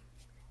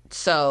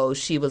 So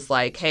she was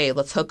like, "Hey,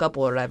 let's hook up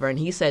or whatever." And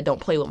he said,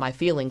 "Don't play with my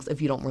feelings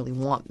if you don't really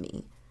want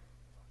me."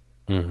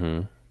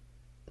 Mm-hmm.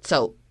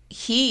 So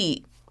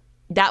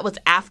that was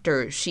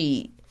after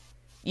she,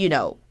 you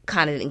know,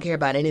 kind of didn't care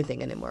about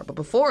anything anymore. But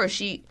before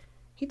he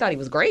thought he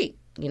was great,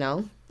 you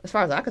know, as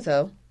far as I could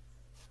tell.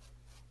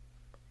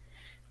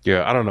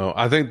 Yeah, I don't know.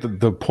 I think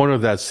the point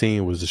of that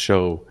scene was to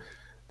show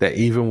that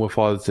even with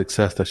all the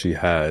success that she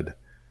had,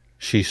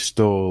 she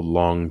still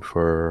longed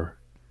for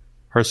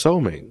her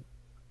soulmate.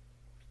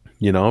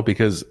 You know,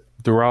 because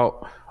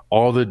throughout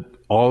all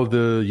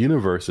the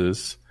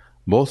universes,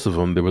 most of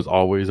them, there was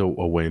always a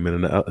Wayman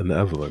and an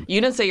Evelyn.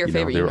 You didn't say your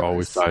favorite They were universe.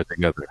 always tied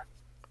together.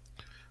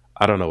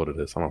 I don't know what it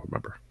is. I don't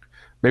remember.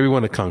 Maybe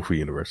one of the Kung Fu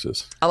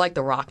universes. I like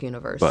the Rock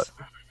universe. But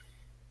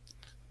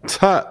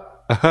that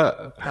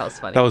was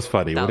funny. That was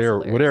funny. That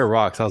When was they were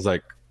rocks, I was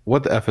like,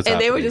 "What the f is?" And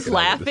happening? they were just You know,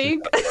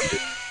 laughing.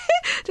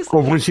 Just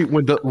or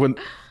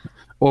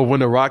when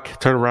the rock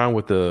turned around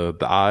with the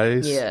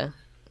eyes. yeah,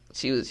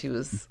 she was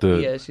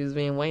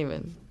being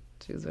Wayman.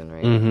 She was being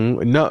Raymond.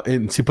 Mm-hmm. No,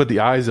 and she put the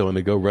eyes on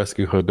to go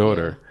rescue her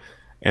daughter,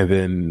 and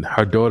then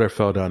her daughter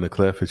fell down the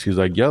cliff, and she was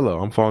like, "Yellow,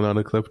 I'm falling down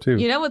the cliff too."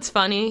 You know what's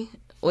funny?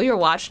 We were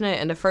watching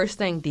it, and the first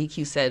thing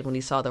DQ said when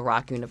he saw the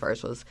Rock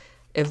universe was,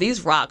 "If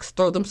these rocks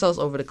throw themselves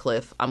over the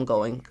cliff, I'm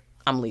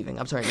leaving.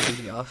 I'm turning the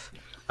TV off."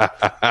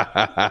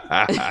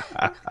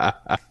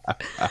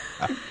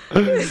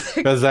 That's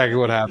exactly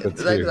what happened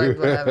too. That's exactly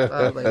what happened.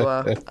 I was like,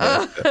 wow.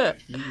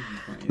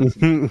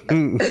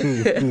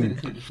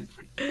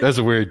 That's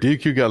weird.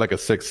 DQ got like a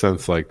sixth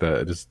sense like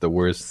that. Just the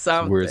worst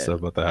stuff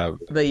about to happen.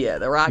 But yeah,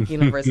 the Rock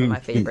universe is my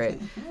favorite.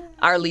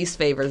 Our least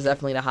favorite is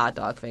definitely the hot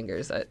dog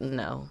fingers.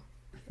 No.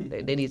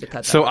 They need to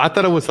cut that. So I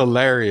thought it was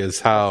hilarious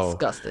how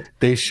disgusted.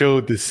 They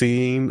showed the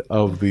scene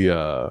of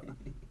the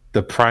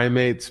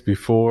primates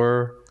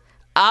before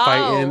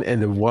fighting,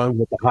 and the one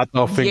with the hot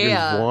dog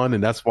fingers won,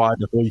 and that's why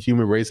the whole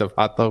human race have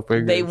hot dog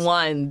fingers. They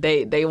won.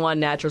 They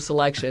won natural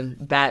selection.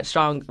 What is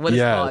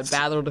it called?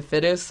 Battle of the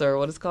fittest, or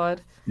what it's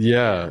called?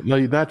 Yeah. No,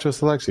 natural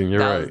selection.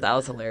 You're right. That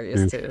was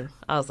hilarious too.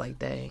 I was like,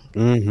 dang.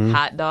 Mm-hmm.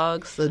 Hot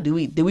dogs. So do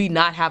we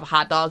not have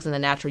hot dogs in the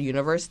natural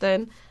universe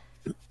then?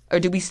 Or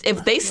do we?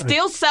 If they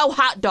still sell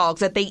hot dogs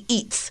that they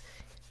eat,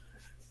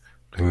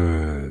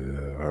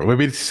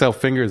 maybe they sell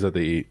fingers that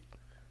they eat.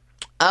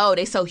 Oh,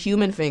 they sell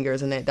human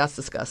fingers, and that's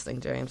disgusting,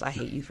 James. I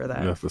hate you for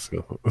that. That's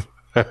disgusting.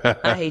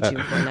 I hate you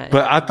for that.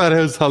 But I thought it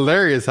was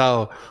hilarious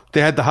how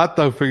they had the hot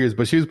dog fingers,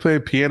 but she was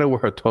playing piano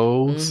with her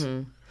toes.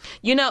 Mm-hmm.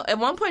 You know, at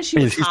one point she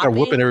was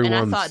hopping, and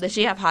I thought, does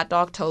she have hot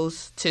dog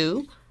toes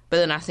too? But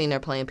then I seen her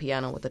playing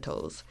piano with the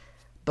toes.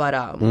 But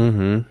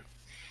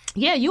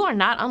yeah, you are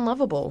not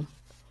unlovable.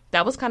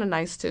 That was kind of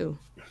nice too.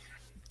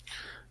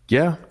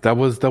 Yeah, that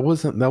was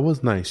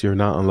nice. You're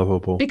not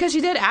unlovable because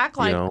she did act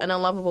like an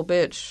unlovable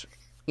bitch.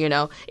 You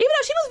know, even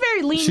though she was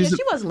very lenient,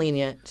 she was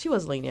lenient. She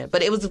was lenient,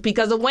 but it was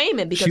because of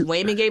Wayman. Because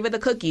Wayman gave her the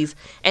cookies,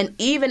 and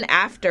even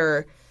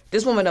after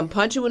this woman done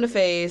punch you in the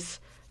face,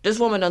 this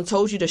woman done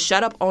told you to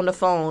shut up on the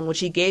phone when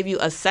she gave you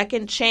a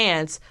second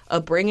chance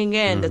of bringing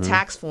in the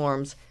tax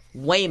forms.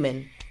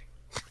 Wayman,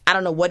 I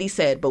don't know what he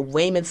said, but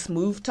Wayman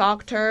smooth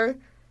talked her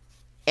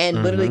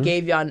and literally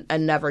gave you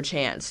another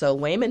chance. So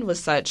Wayman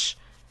was such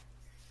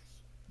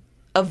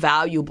a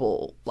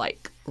valuable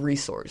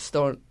resource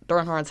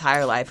during her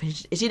entire life.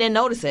 She didn't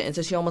notice it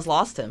until she almost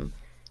lost him.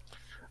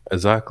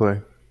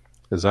 Exactly.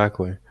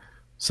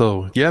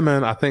 So yeah,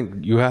 man, I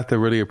think you have to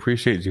really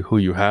appreciate who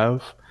you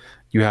have.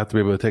 You have to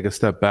be able to take a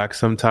step back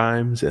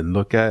sometimes and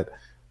look at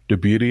the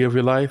beauty of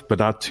your life, but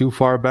not too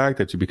far back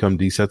that you become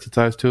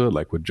desensitized to it,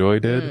 like what Joy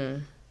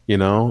did. You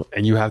know,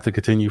 and you have to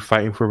continue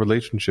fighting for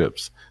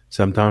relationships.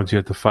 Sometimes you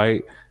have to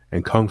fight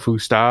in Kung Fu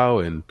style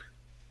and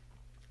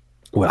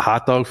with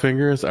hot dog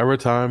fingers. Other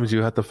times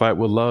you have to fight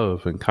with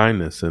love and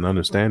kindness and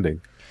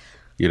understanding.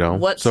 You know,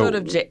 what sort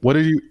of Jameses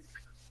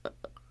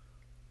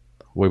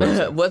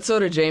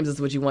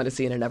would you want to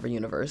see in another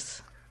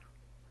universe?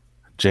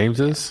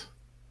 Jameses?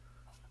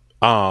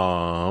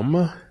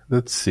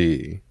 Let's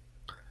see.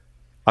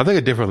 I think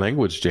a different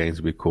language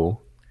James would be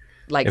cool.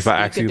 Like if speak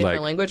a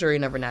different language or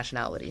another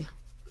nationality.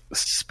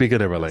 Speak a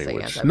different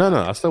language. No,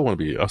 I still want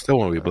to be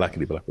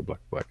blackity black.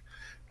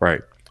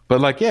 Right.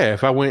 But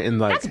if I went in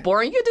that's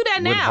boring. You do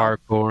that now.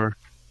 Hardcore.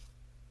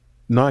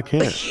 No, I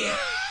can't.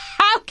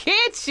 How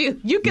can't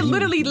you? You can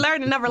literally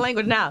learn another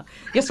language now.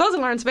 You're supposed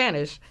to learn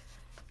Spanish.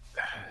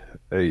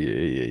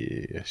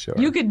 Yeah, sure.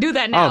 You could do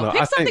that now.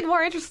 Pick something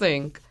more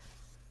interesting.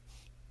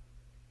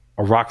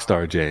 A rock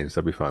star James.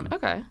 That'd be fun.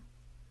 Okay.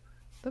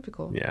 That'd be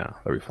cool. Yeah,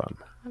 that'd be fun.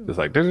 It's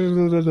like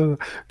the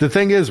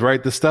thing is,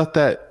 right? The stuff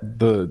that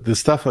the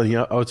stuff on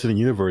the alternate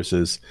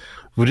universes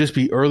would just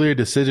be earlier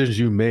decisions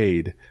you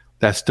made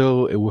that's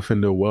still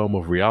within the realm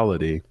of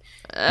reality.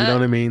 You know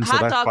what I mean?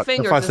 Hot Dog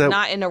Fingers is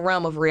not in the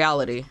realm of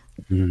reality.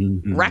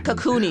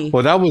 Rakakuni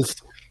Well, that was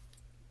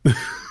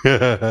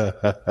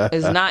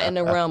is not in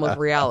the realm of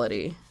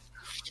reality.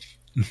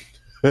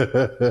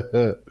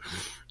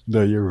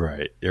 No, you're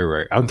right. You're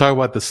right. I'm talking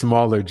about the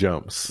smaller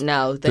jumps.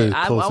 No,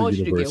 I want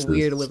you to get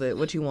weird with it.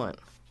 What you want?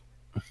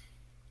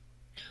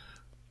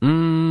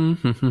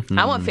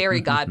 I want fairy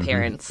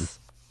godparents.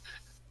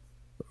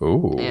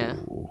 Oh, yeah.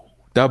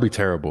 That'd be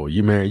terrible.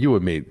 You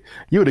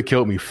would have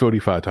killed me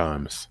 45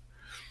 times.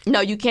 No,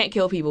 you can't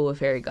kill people with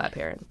fairy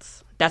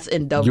godparents. That's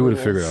in the You would rules.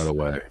 have figured out a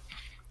way.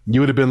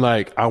 You would have been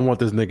like, I want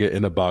this nigga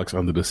in a box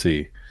under the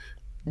sea.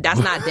 That's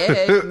not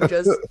dead. You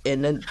just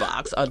in a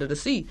box under the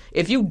sea.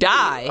 If you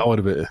die, I would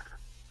have been.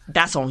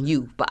 That's on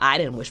you. But I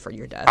didn't wish for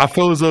your death. I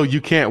feel as though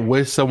you can't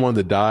wish someone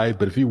to die,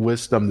 but if you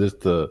wish them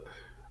just to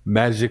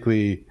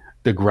magically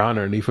the ground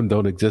underneath them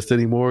don't exist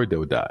anymore, they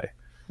would die.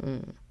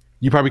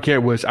 You probably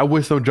can't wish. I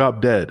wish them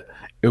drop dead.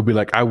 It would be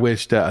like I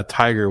wish that a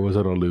tiger was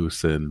on the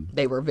loose and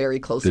they were very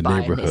close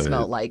by and they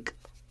smelled like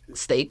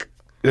steak.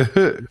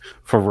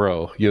 For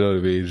real, you know what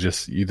I mean?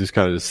 You just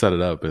kind of just set it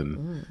up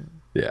and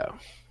yeah.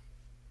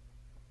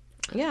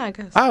 Yeah, I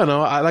guess. I don't know.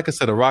 Like I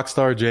said, a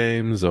Rockstar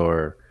James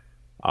or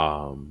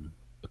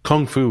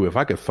Kung Fu. If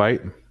I could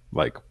fight,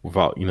 like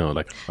without,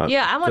 like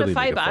yeah, I want to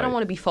fight, but I don't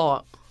want to be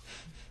fought.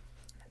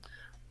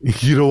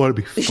 You don't want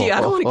to be fought. Yeah,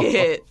 I don't want to get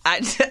hit.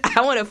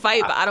 I want to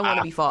fight, but I don't want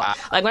to be fought.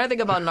 Like when I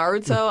think about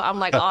Naruto, I'm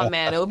like, oh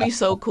man, it would be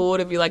so cool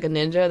to be like a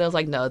ninja. And I was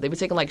like, no, they be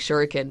taking like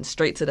shuriken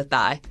straight to the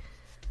thigh.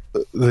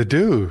 They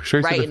do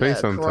straight right to the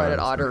face in the sometimes. carotid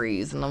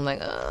arteries, and I'm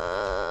like,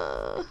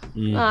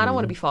 no, I don't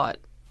want to be fought.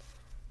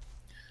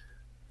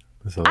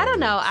 I don't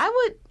know.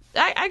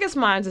 I guess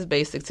mine's is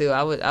basic too.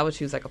 I would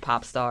choose like a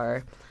pop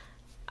star.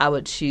 I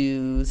would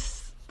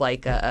choose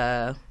like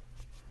a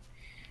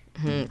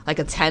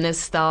tennis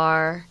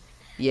star.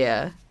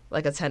 Yeah,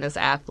 like a tennis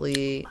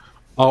athlete.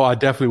 Oh, I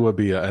definitely would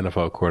be an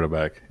NFL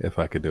quarterback if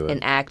I could do it.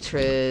 An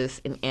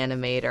actress, an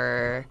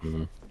animator,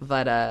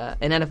 but an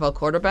NFL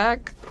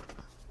quarterback.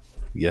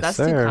 Yes, that's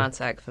sir. too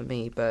contact for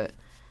me, but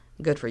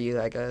good for you,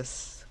 I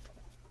guess.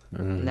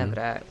 Never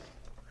that.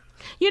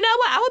 You know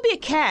what? I would be a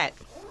cat.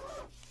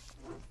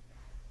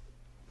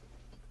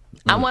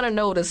 I want to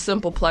know the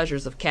simple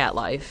pleasures of cat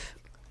life.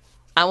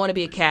 I want to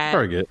be a cat,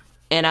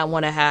 and I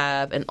want to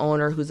have an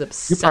owner who's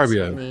obsessed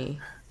with me.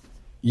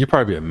 You'd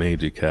probably be a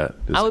mangy cat.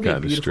 I would be a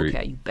beautiful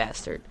cat, you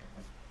bastard.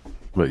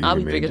 I'll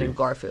be bigger than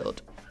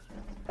Garfield.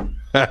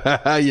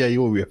 Yeah,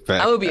 you would be a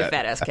fat. I would be a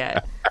fat ass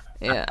cat.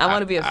 Yeah, I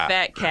want to be a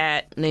fat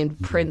cat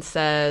named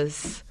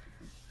Princess,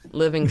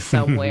 living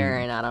somewhere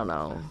in, I don't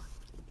know,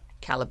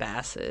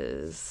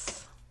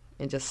 Calabasas,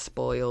 and just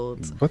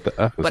spoiled. What the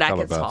F is but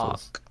Calabasas? I can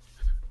talk.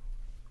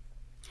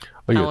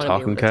 Oh, you're a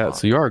talking cat?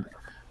 So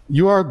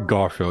you are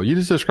Garfield. You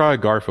just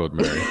described Garfield,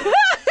 Mary.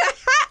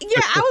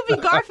 Yeah, I would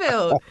be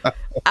Garfield.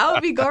 I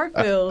would be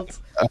Garfield.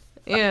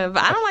 Yeah,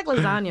 but I don't like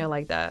lasagna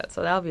like that,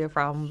 so that'll be a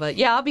problem. But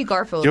yeah, I'll be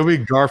Garfield. You'll be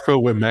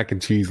Garfield with mac and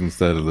cheese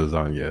instead of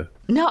lasagna.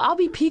 No, I'll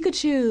be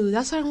Pikachu.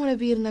 That's what I want to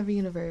be in another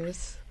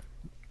universe.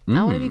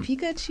 I want to be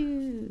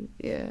Pikachu.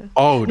 Yeah.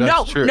 Oh,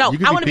 that's true. No,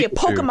 I want to be a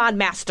Pokemon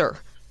master.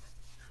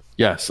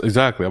 Yes,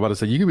 exactly. I'm about to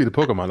say you can be the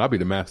Pokemon. I'll be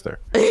the master.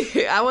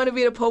 I want to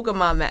be the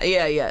Pokemon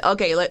Yeah.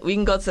 Okay, we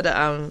can go to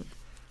the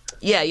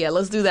Yeah,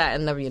 let's do that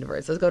in another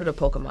universe. Let's go to the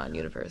Pokemon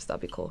universe.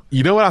 That'd be cool.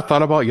 You know what I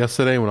thought about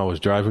yesterday when I was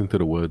driving through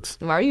the woods?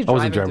 Why are you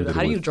driving through?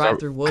 How do you drive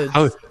through woods?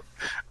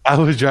 I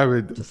was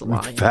driving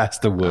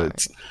past the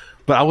woods,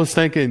 but I was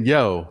thinking,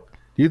 do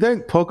you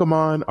think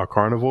Pokemon are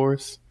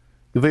carnivores?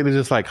 You think they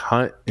just like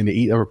hunt and they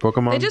eat other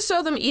Pokemon? They just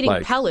show them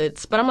eating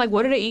pellets, but I'm like,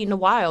 what do they eat in the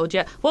wild?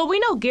 Yeah, well, we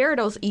know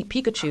Gyarados eat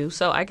Pikachu,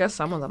 so I guess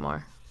some of them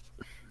are.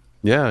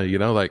 Yeah,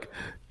 like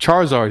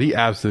Charizard, he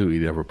absolutely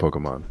eat other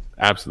Pokemon.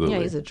 Absolutely.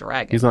 Yeah, he's a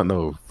dragon. He's not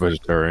no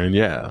vegetarian.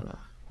 Yeah.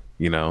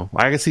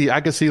 I can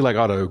see like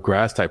all the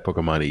grass type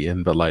Pokemon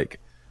eating, but like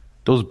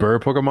those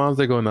bird Pokemons,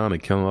 they're going down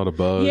and killing all the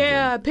bugs.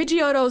 Yeah,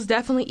 Pidgeotos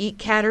definitely eat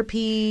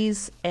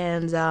Caterpies,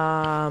 and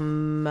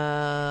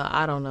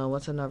I don't know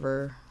what's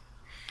another.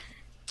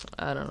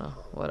 I don't know,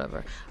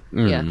 whatever.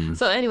 Yeah.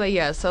 So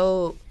anyway,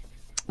 so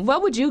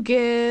what would you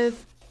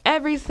give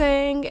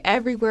Everything,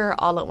 Everywhere,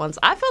 All at Once?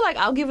 I feel like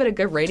I'll give it a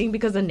good rating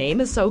because the name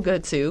is so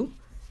good too.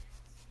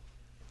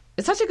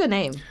 It's such a good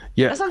name.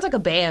 Yeah. That sounds like a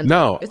band.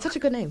 No. It's such a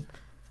good name.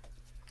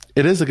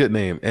 It is a good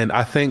name. And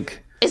I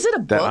think... Is it a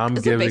book?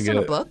 Is it based on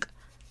a book?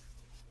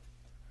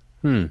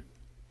 If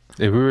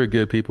we were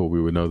good people,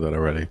 we would know that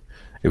already.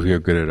 If we were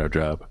good at our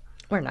job.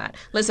 We're not.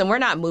 Listen, we're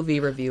not movie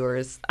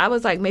reviewers. I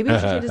was like, maybe we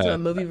should change this to a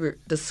movie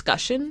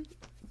discussion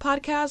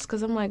podcast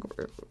because I'm like,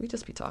 we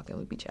just be talking,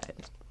 we be chatting.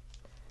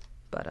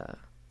 But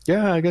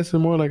yeah, I guess it's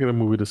more like a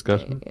movie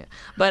discussion. Yeah.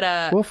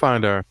 But we'll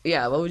find our.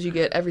 Yeah, what would you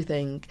get?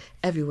 Everything,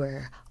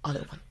 Everywhere, All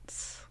at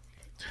Once.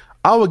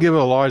 I would give it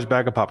a large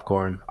bag of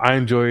popcorn. I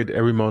enjoyed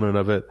every moment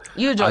of it.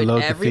 You enjoyed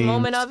every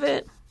moment of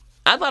it?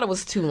 I thought it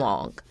was too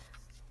long.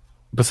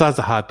 Besides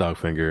the hot dog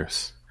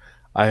fingers,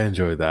 I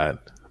enjoyed that.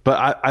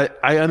 But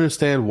I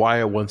understand why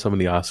it won some of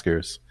the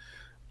Oscars,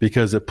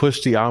 because it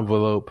pushed the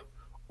envelope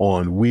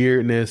on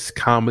weirdness,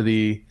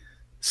 comedy,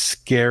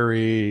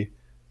 scary,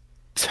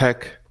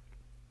 tech,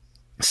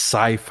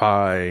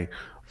 sci-fi.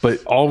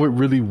 But all it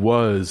really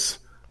was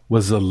a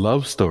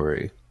love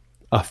story,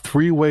 a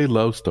 3-way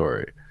love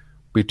story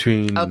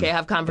between. Okay, I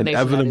have confirmation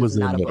and Evelyn that it was is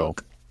in the not a middle.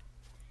 book.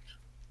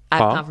 I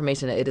have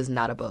confirmation that it is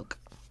not a book.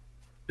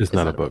 It's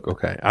not a book.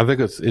 Okay, I think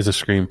it's a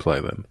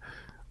screenplay then.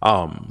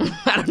 I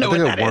don't know what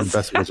that is.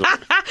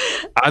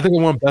 I think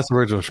it won Best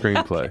Original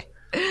Screenplay. Okay.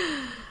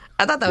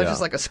 I thought that was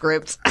just like a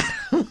script.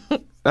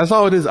 That's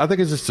all it is. I think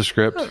it's just a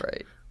script. All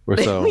right.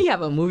 So, we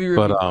have a movie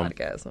review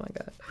podcast. Oh my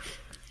god.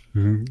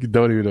 You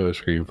don't even know the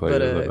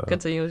screenplay. But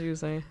continue what you were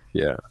saying.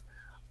 Yeah.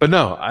 But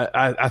no,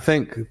 I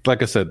think,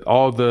 like I said,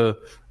 all the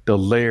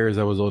layers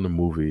that was on the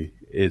movie,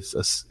 it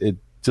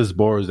just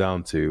boils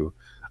down to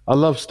a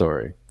love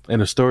story,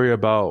 and a story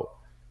about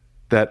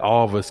that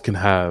all of us can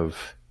have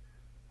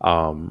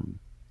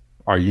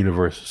our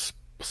universe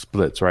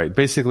splits, right?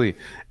 Basically,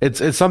 it's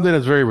something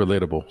that's very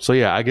relatable. So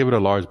yeah, I give it a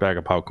large bag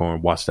of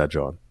popcorn. Watch that,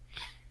 John.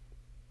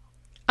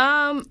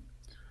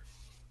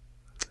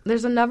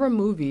 There's another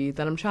movie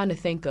that I'm trying to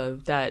think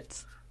of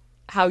that's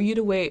how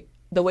the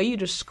way you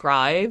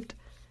described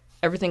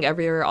Everything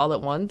Everywhere All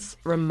at Once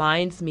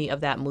reminds me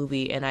of that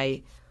movie, and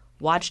I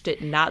watched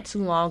it not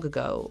too long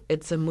ago.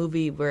 It's a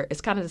movie where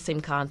it's kind of the same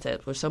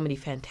concept, where so many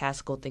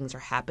fantastical things are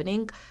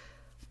happening,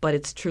 but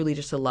it's truly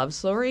just a love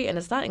story, and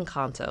it's not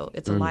Encanto.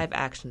 It's a live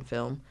action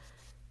film.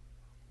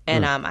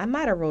 And I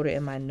might have wrote it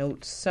in my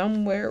notes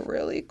somewhere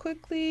really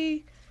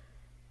quickly.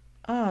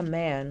 Oh,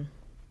 man.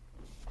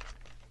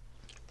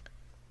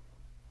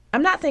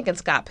 I'm not thinking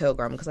Scott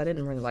Pilgrim, because I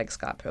didn't really like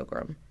Scott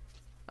Pilgrim.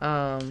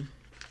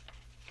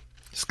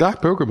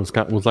 Scott Pilgrim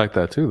was like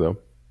that too, though.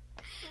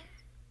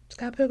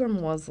 Scott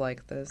Pilgrim was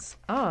like this.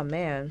 Oh,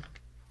 man.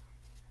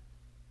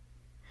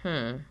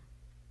 Yeah,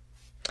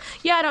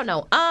 I don't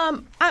know.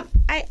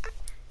 I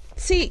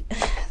see.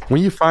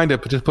 When you find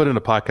it, just put it in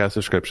the podcast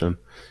description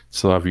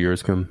so our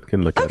viewers can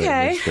look at it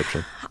in the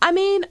description. I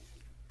mean,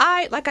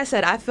 like I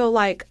said, I feel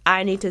like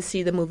I need to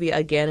see the movie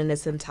again in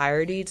its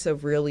entirety to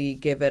really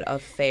give it a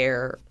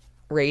fair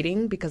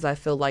rating, because I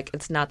feel like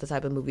it's not the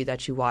type of movie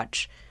that you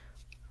watch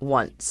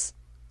once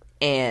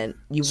and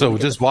you. So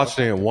just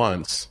watching it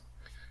once,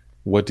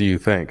 what do you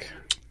think?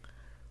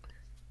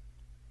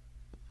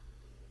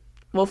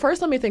 Well,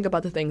 first let me think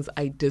about the things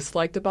I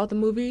disliked about the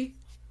movie,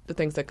 the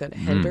things that could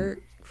hinder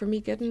from me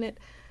getting it.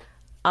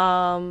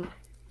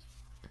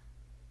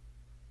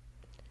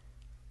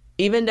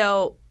 Even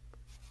though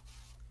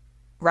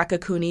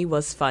Raccacoonie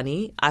was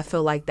funny, I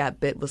feel like that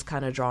bit was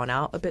kind of drawn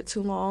out a bit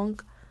too long.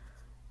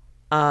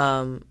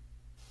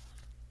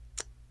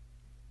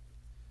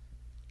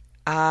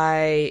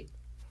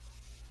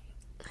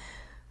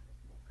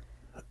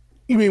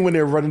 You mean when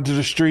they're running to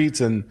the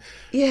streets and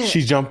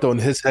she jumped on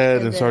his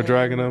head and started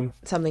dragging him?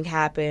 Something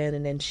happened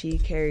and then she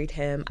carried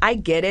him. I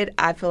get it.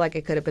 I feel like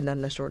it could have been done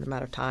in a short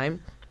amount of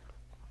time.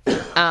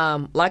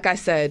 Like I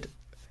said,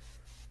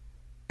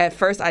 at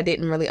first I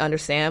didn't really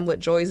understand what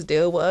Joy's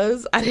deal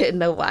was. I didn't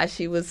know why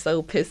she was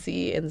so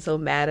pissy and so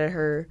mad at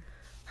her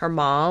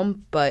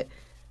mom. But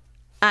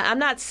I'm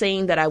not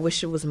saying that I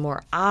wish it was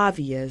more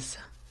obvious.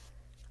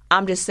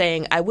 I'm just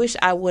saying I wish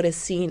I would have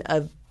seen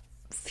a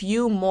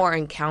few more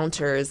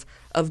encounters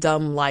of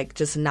them like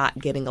just not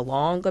getting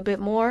along a bit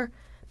more.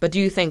 But do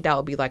you think that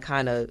would be like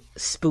kind of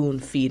spoon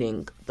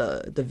feeding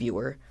the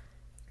viewer?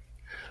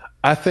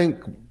 I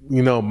think,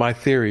 my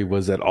theory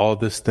was that all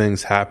these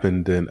things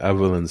happened in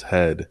Evelyn's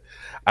head.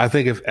 I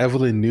think if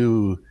Evelyn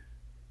knew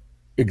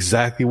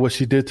exactly what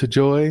she did to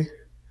Joy,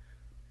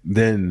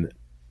 then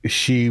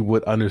she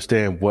would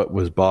understand what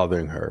was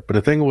bothering her. But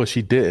the thing was,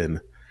 she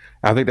didn't.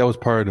 I think that was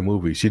part of the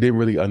movie. She didn't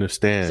really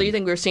understand. So you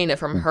think we're seeing it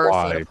from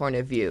her point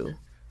of view?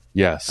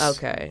 Yes.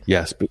 Okay.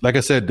 Yes, but like I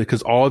said,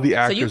 because all the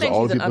actors, so you think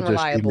all she's the an people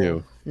that she knew.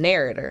 unreliable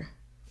narrator?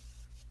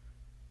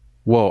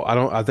 Well,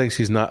 I think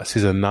she's not.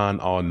 She's a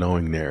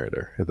non-all-knowing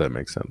narrator, if that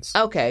makes sense.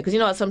 Okay,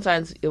 because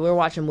sometimes we're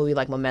watching a movie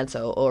like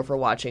Memento, or if we're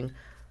watching,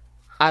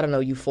 I don't know,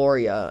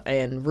 Euphoria,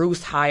 and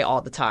Ruth's high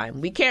all the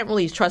time. We can't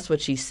really trust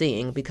what she's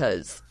seeing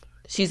because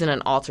she's in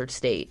an altered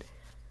state.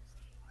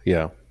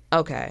 Yeah.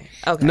 Okay.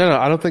 No,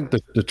 I don't think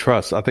the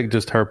trust. I think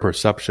just her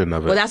perception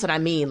of it. Well, that's what I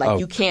mean. Like,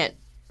 you can't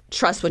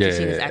trust what you're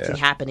seeing is actually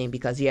happening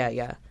because, Let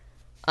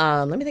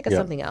me think of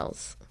something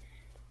else.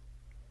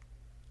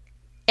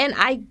 And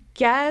I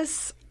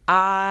guess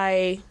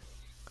because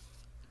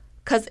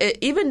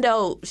even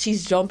though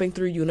she's jumping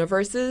through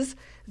universes,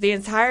 the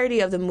entirety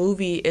of the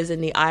movie is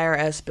in the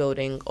IRS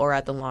building or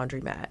at the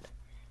laundromat.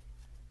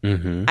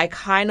 Mm-hmm. I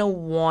kind of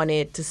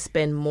wanted to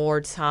spend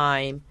more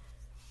time.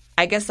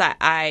 I guess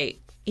I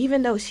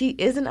even though she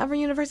is in other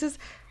universes,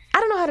 I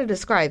don't know how to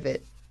describe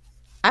it.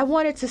 I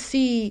wanted to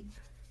see.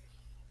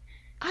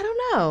 I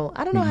don't know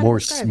how to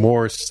describe it.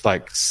 More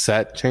like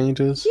set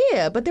changes.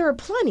 Yeah, but there were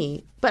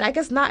plenty. But I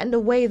guess not in the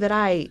way that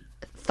I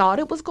thought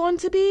it was going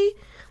to be.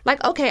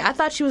 Like, okay, I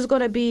thought she was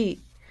gonna be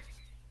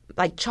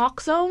like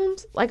chalk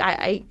zones. Like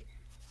I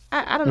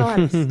don't know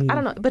I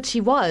don't know, but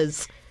she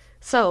was.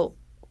 So,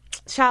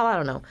 child, I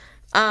don't know.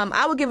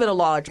 I would give it a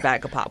large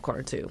bag of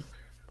popcorn too.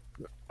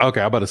 Okay,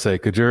 I'm about to say,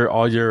 cause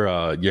all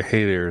your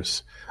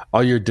haters,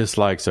 all your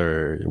dislikes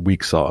are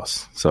weak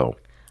sauce. So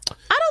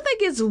I don't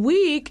think it's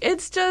weak.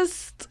 It's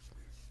just,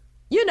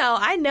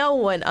 I know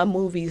when a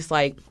movie's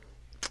like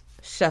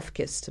chef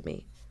kiss to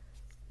me.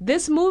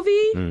 This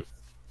movie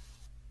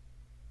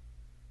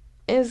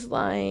is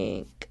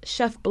like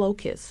chef blow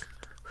kiss.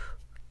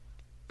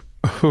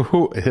 Ew.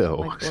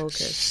 Like blow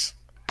kiss.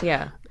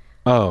 Yeah.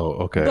 Oh,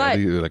 okay. But,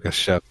 like a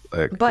chef.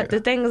 But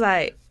the things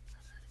I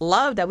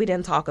love that we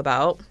didn't talk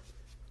about,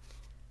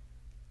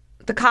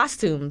 the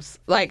costumes.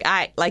 Like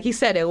you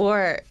said, it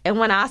won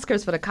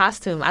Oscars for the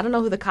costume. I don't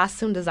know who the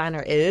costume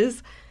designer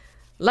is.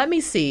 Let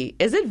me see.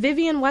 Is it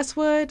Vivienne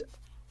Westwood?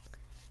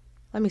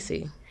 Let me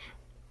see.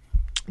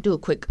 Do a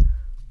quick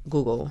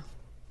Google.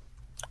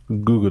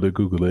 Google it.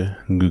 Google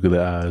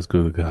the eyes.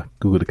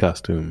 Google the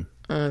costume.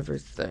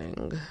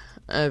 Everything.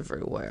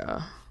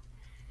 Everywhere.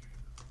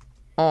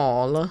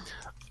 All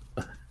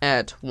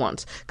at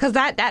once. Because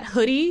that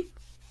hoodie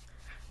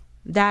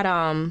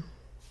that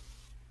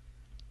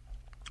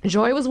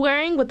Joy was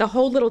wearing with the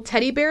whole little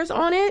teddy bears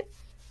on it,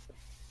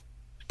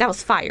 that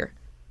was fire.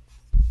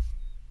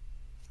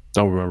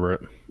 Don't remember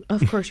it.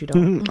 Of course you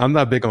don't. I'm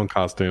not big on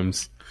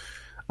costumes.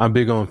 I'm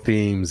big on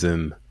themes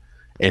and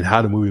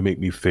how the movie make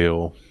me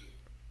feel.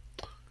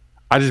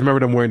 I just remember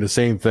them wearing the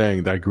same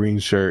thing, that green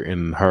shirt,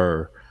 and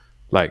her,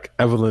 like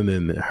Evelyn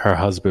and her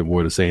husband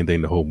wore the same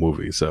thing the whole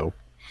movie. So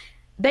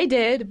they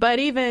did, but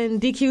even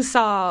DQ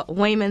saw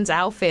Wayman's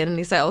outfit and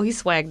he said, "Oh, he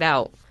swagged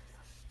out."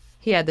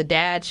 He had the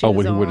dad shoes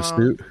when he on, wore the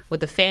suit? with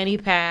the fanny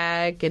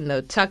pack and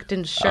the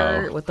tucked-in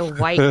shirt with the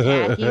white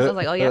khakis. I was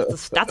like, "Oh, yeah,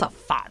 that's a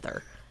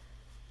father.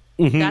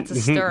 That's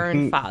a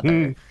stern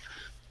father."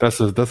 That's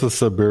a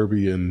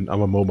suburban. I'm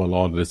gonna mow my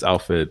lawn in this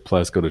outfit,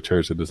 plus go to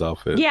church in this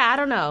outfit. Yeah, I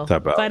don't know,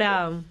 but I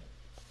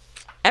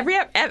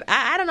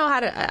don't know how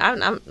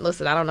to.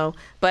 Listen, I don't know,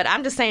 but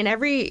I'm just saying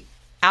every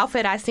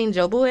outfit I seen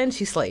Jobu in,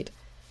 she slayed.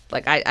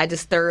 Like I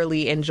just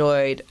thoroughly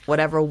enjoyed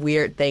whatever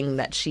weird thing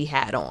that she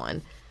had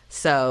on.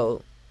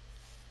 So,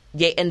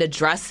 yeah, and the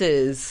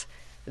dresses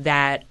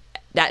that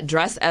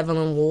dress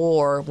Evelyn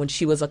wore when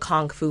she was a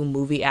kung fu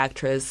movie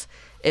actress.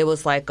 It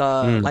was like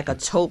a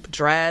taupe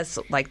dress,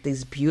 like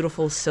these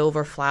beautiful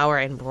silver flower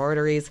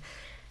embroideries.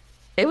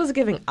 It was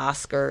giving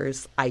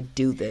Oscars, I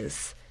do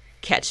this,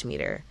 catch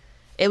meter.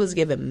 It was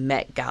giving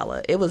Met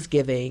Gala. It was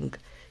giving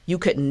you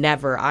could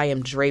never, I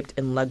am draped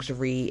in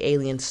luxury,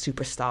 alien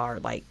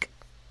superstar. Like,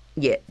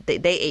 yeah, they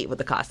ate with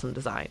the costume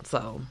design.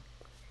 So,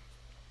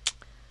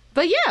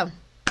 but yeah,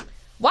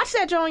 watch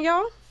that, John,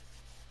 y'all.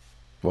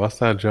 Watch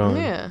that, John.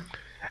 Yeah.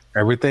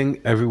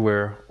 Everything,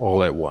 everywhere,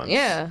 all at once.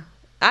 Yeah.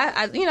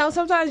 I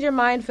sometimes your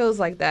mind feels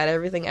like that,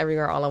 everything,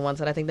 everywhere, all at once,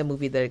 and I think the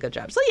movie did a good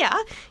job. So yeah,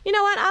 you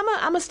know what?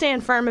 I'm a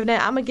stand firm in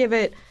it. I'm gonna give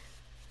it,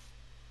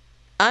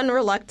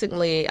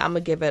 unreluctantly, I'm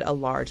gonna give it a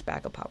large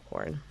bag of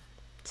popcorn.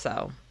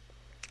 So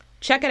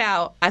check it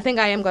out. I think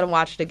I am gonna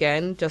watch it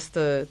again just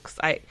to, cause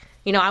I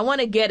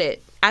want to get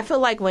it. I feel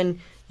like when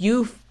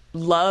you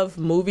love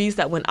movies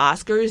that win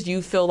Oscars,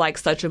 you feel like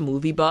such a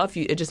movie buff.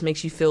 It just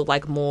makes you feel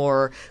like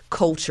more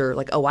culture.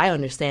 Like, oh, I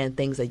understand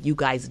things that you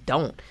guys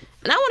don't.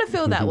 And I want to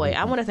feel that way.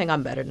 I want to think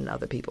I'm better than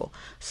other people.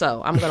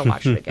 So I'm going to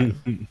watch it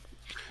again.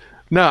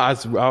 No, I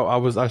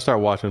started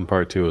watching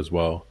part 2 as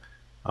well.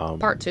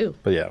 Part 2?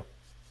 But yeah,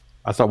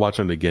 I started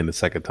watching it again the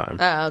second time.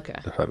 Oh, okay.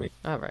 That's what I mean.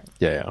 All right.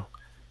 Yeah.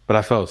 But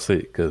I fell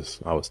asleep because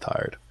I was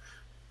tired.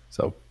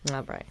 So.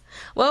 All right.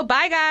 Well,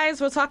 bye, guys.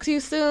 We'll talk to you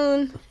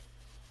soon.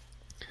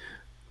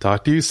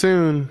 Talk to you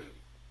soon.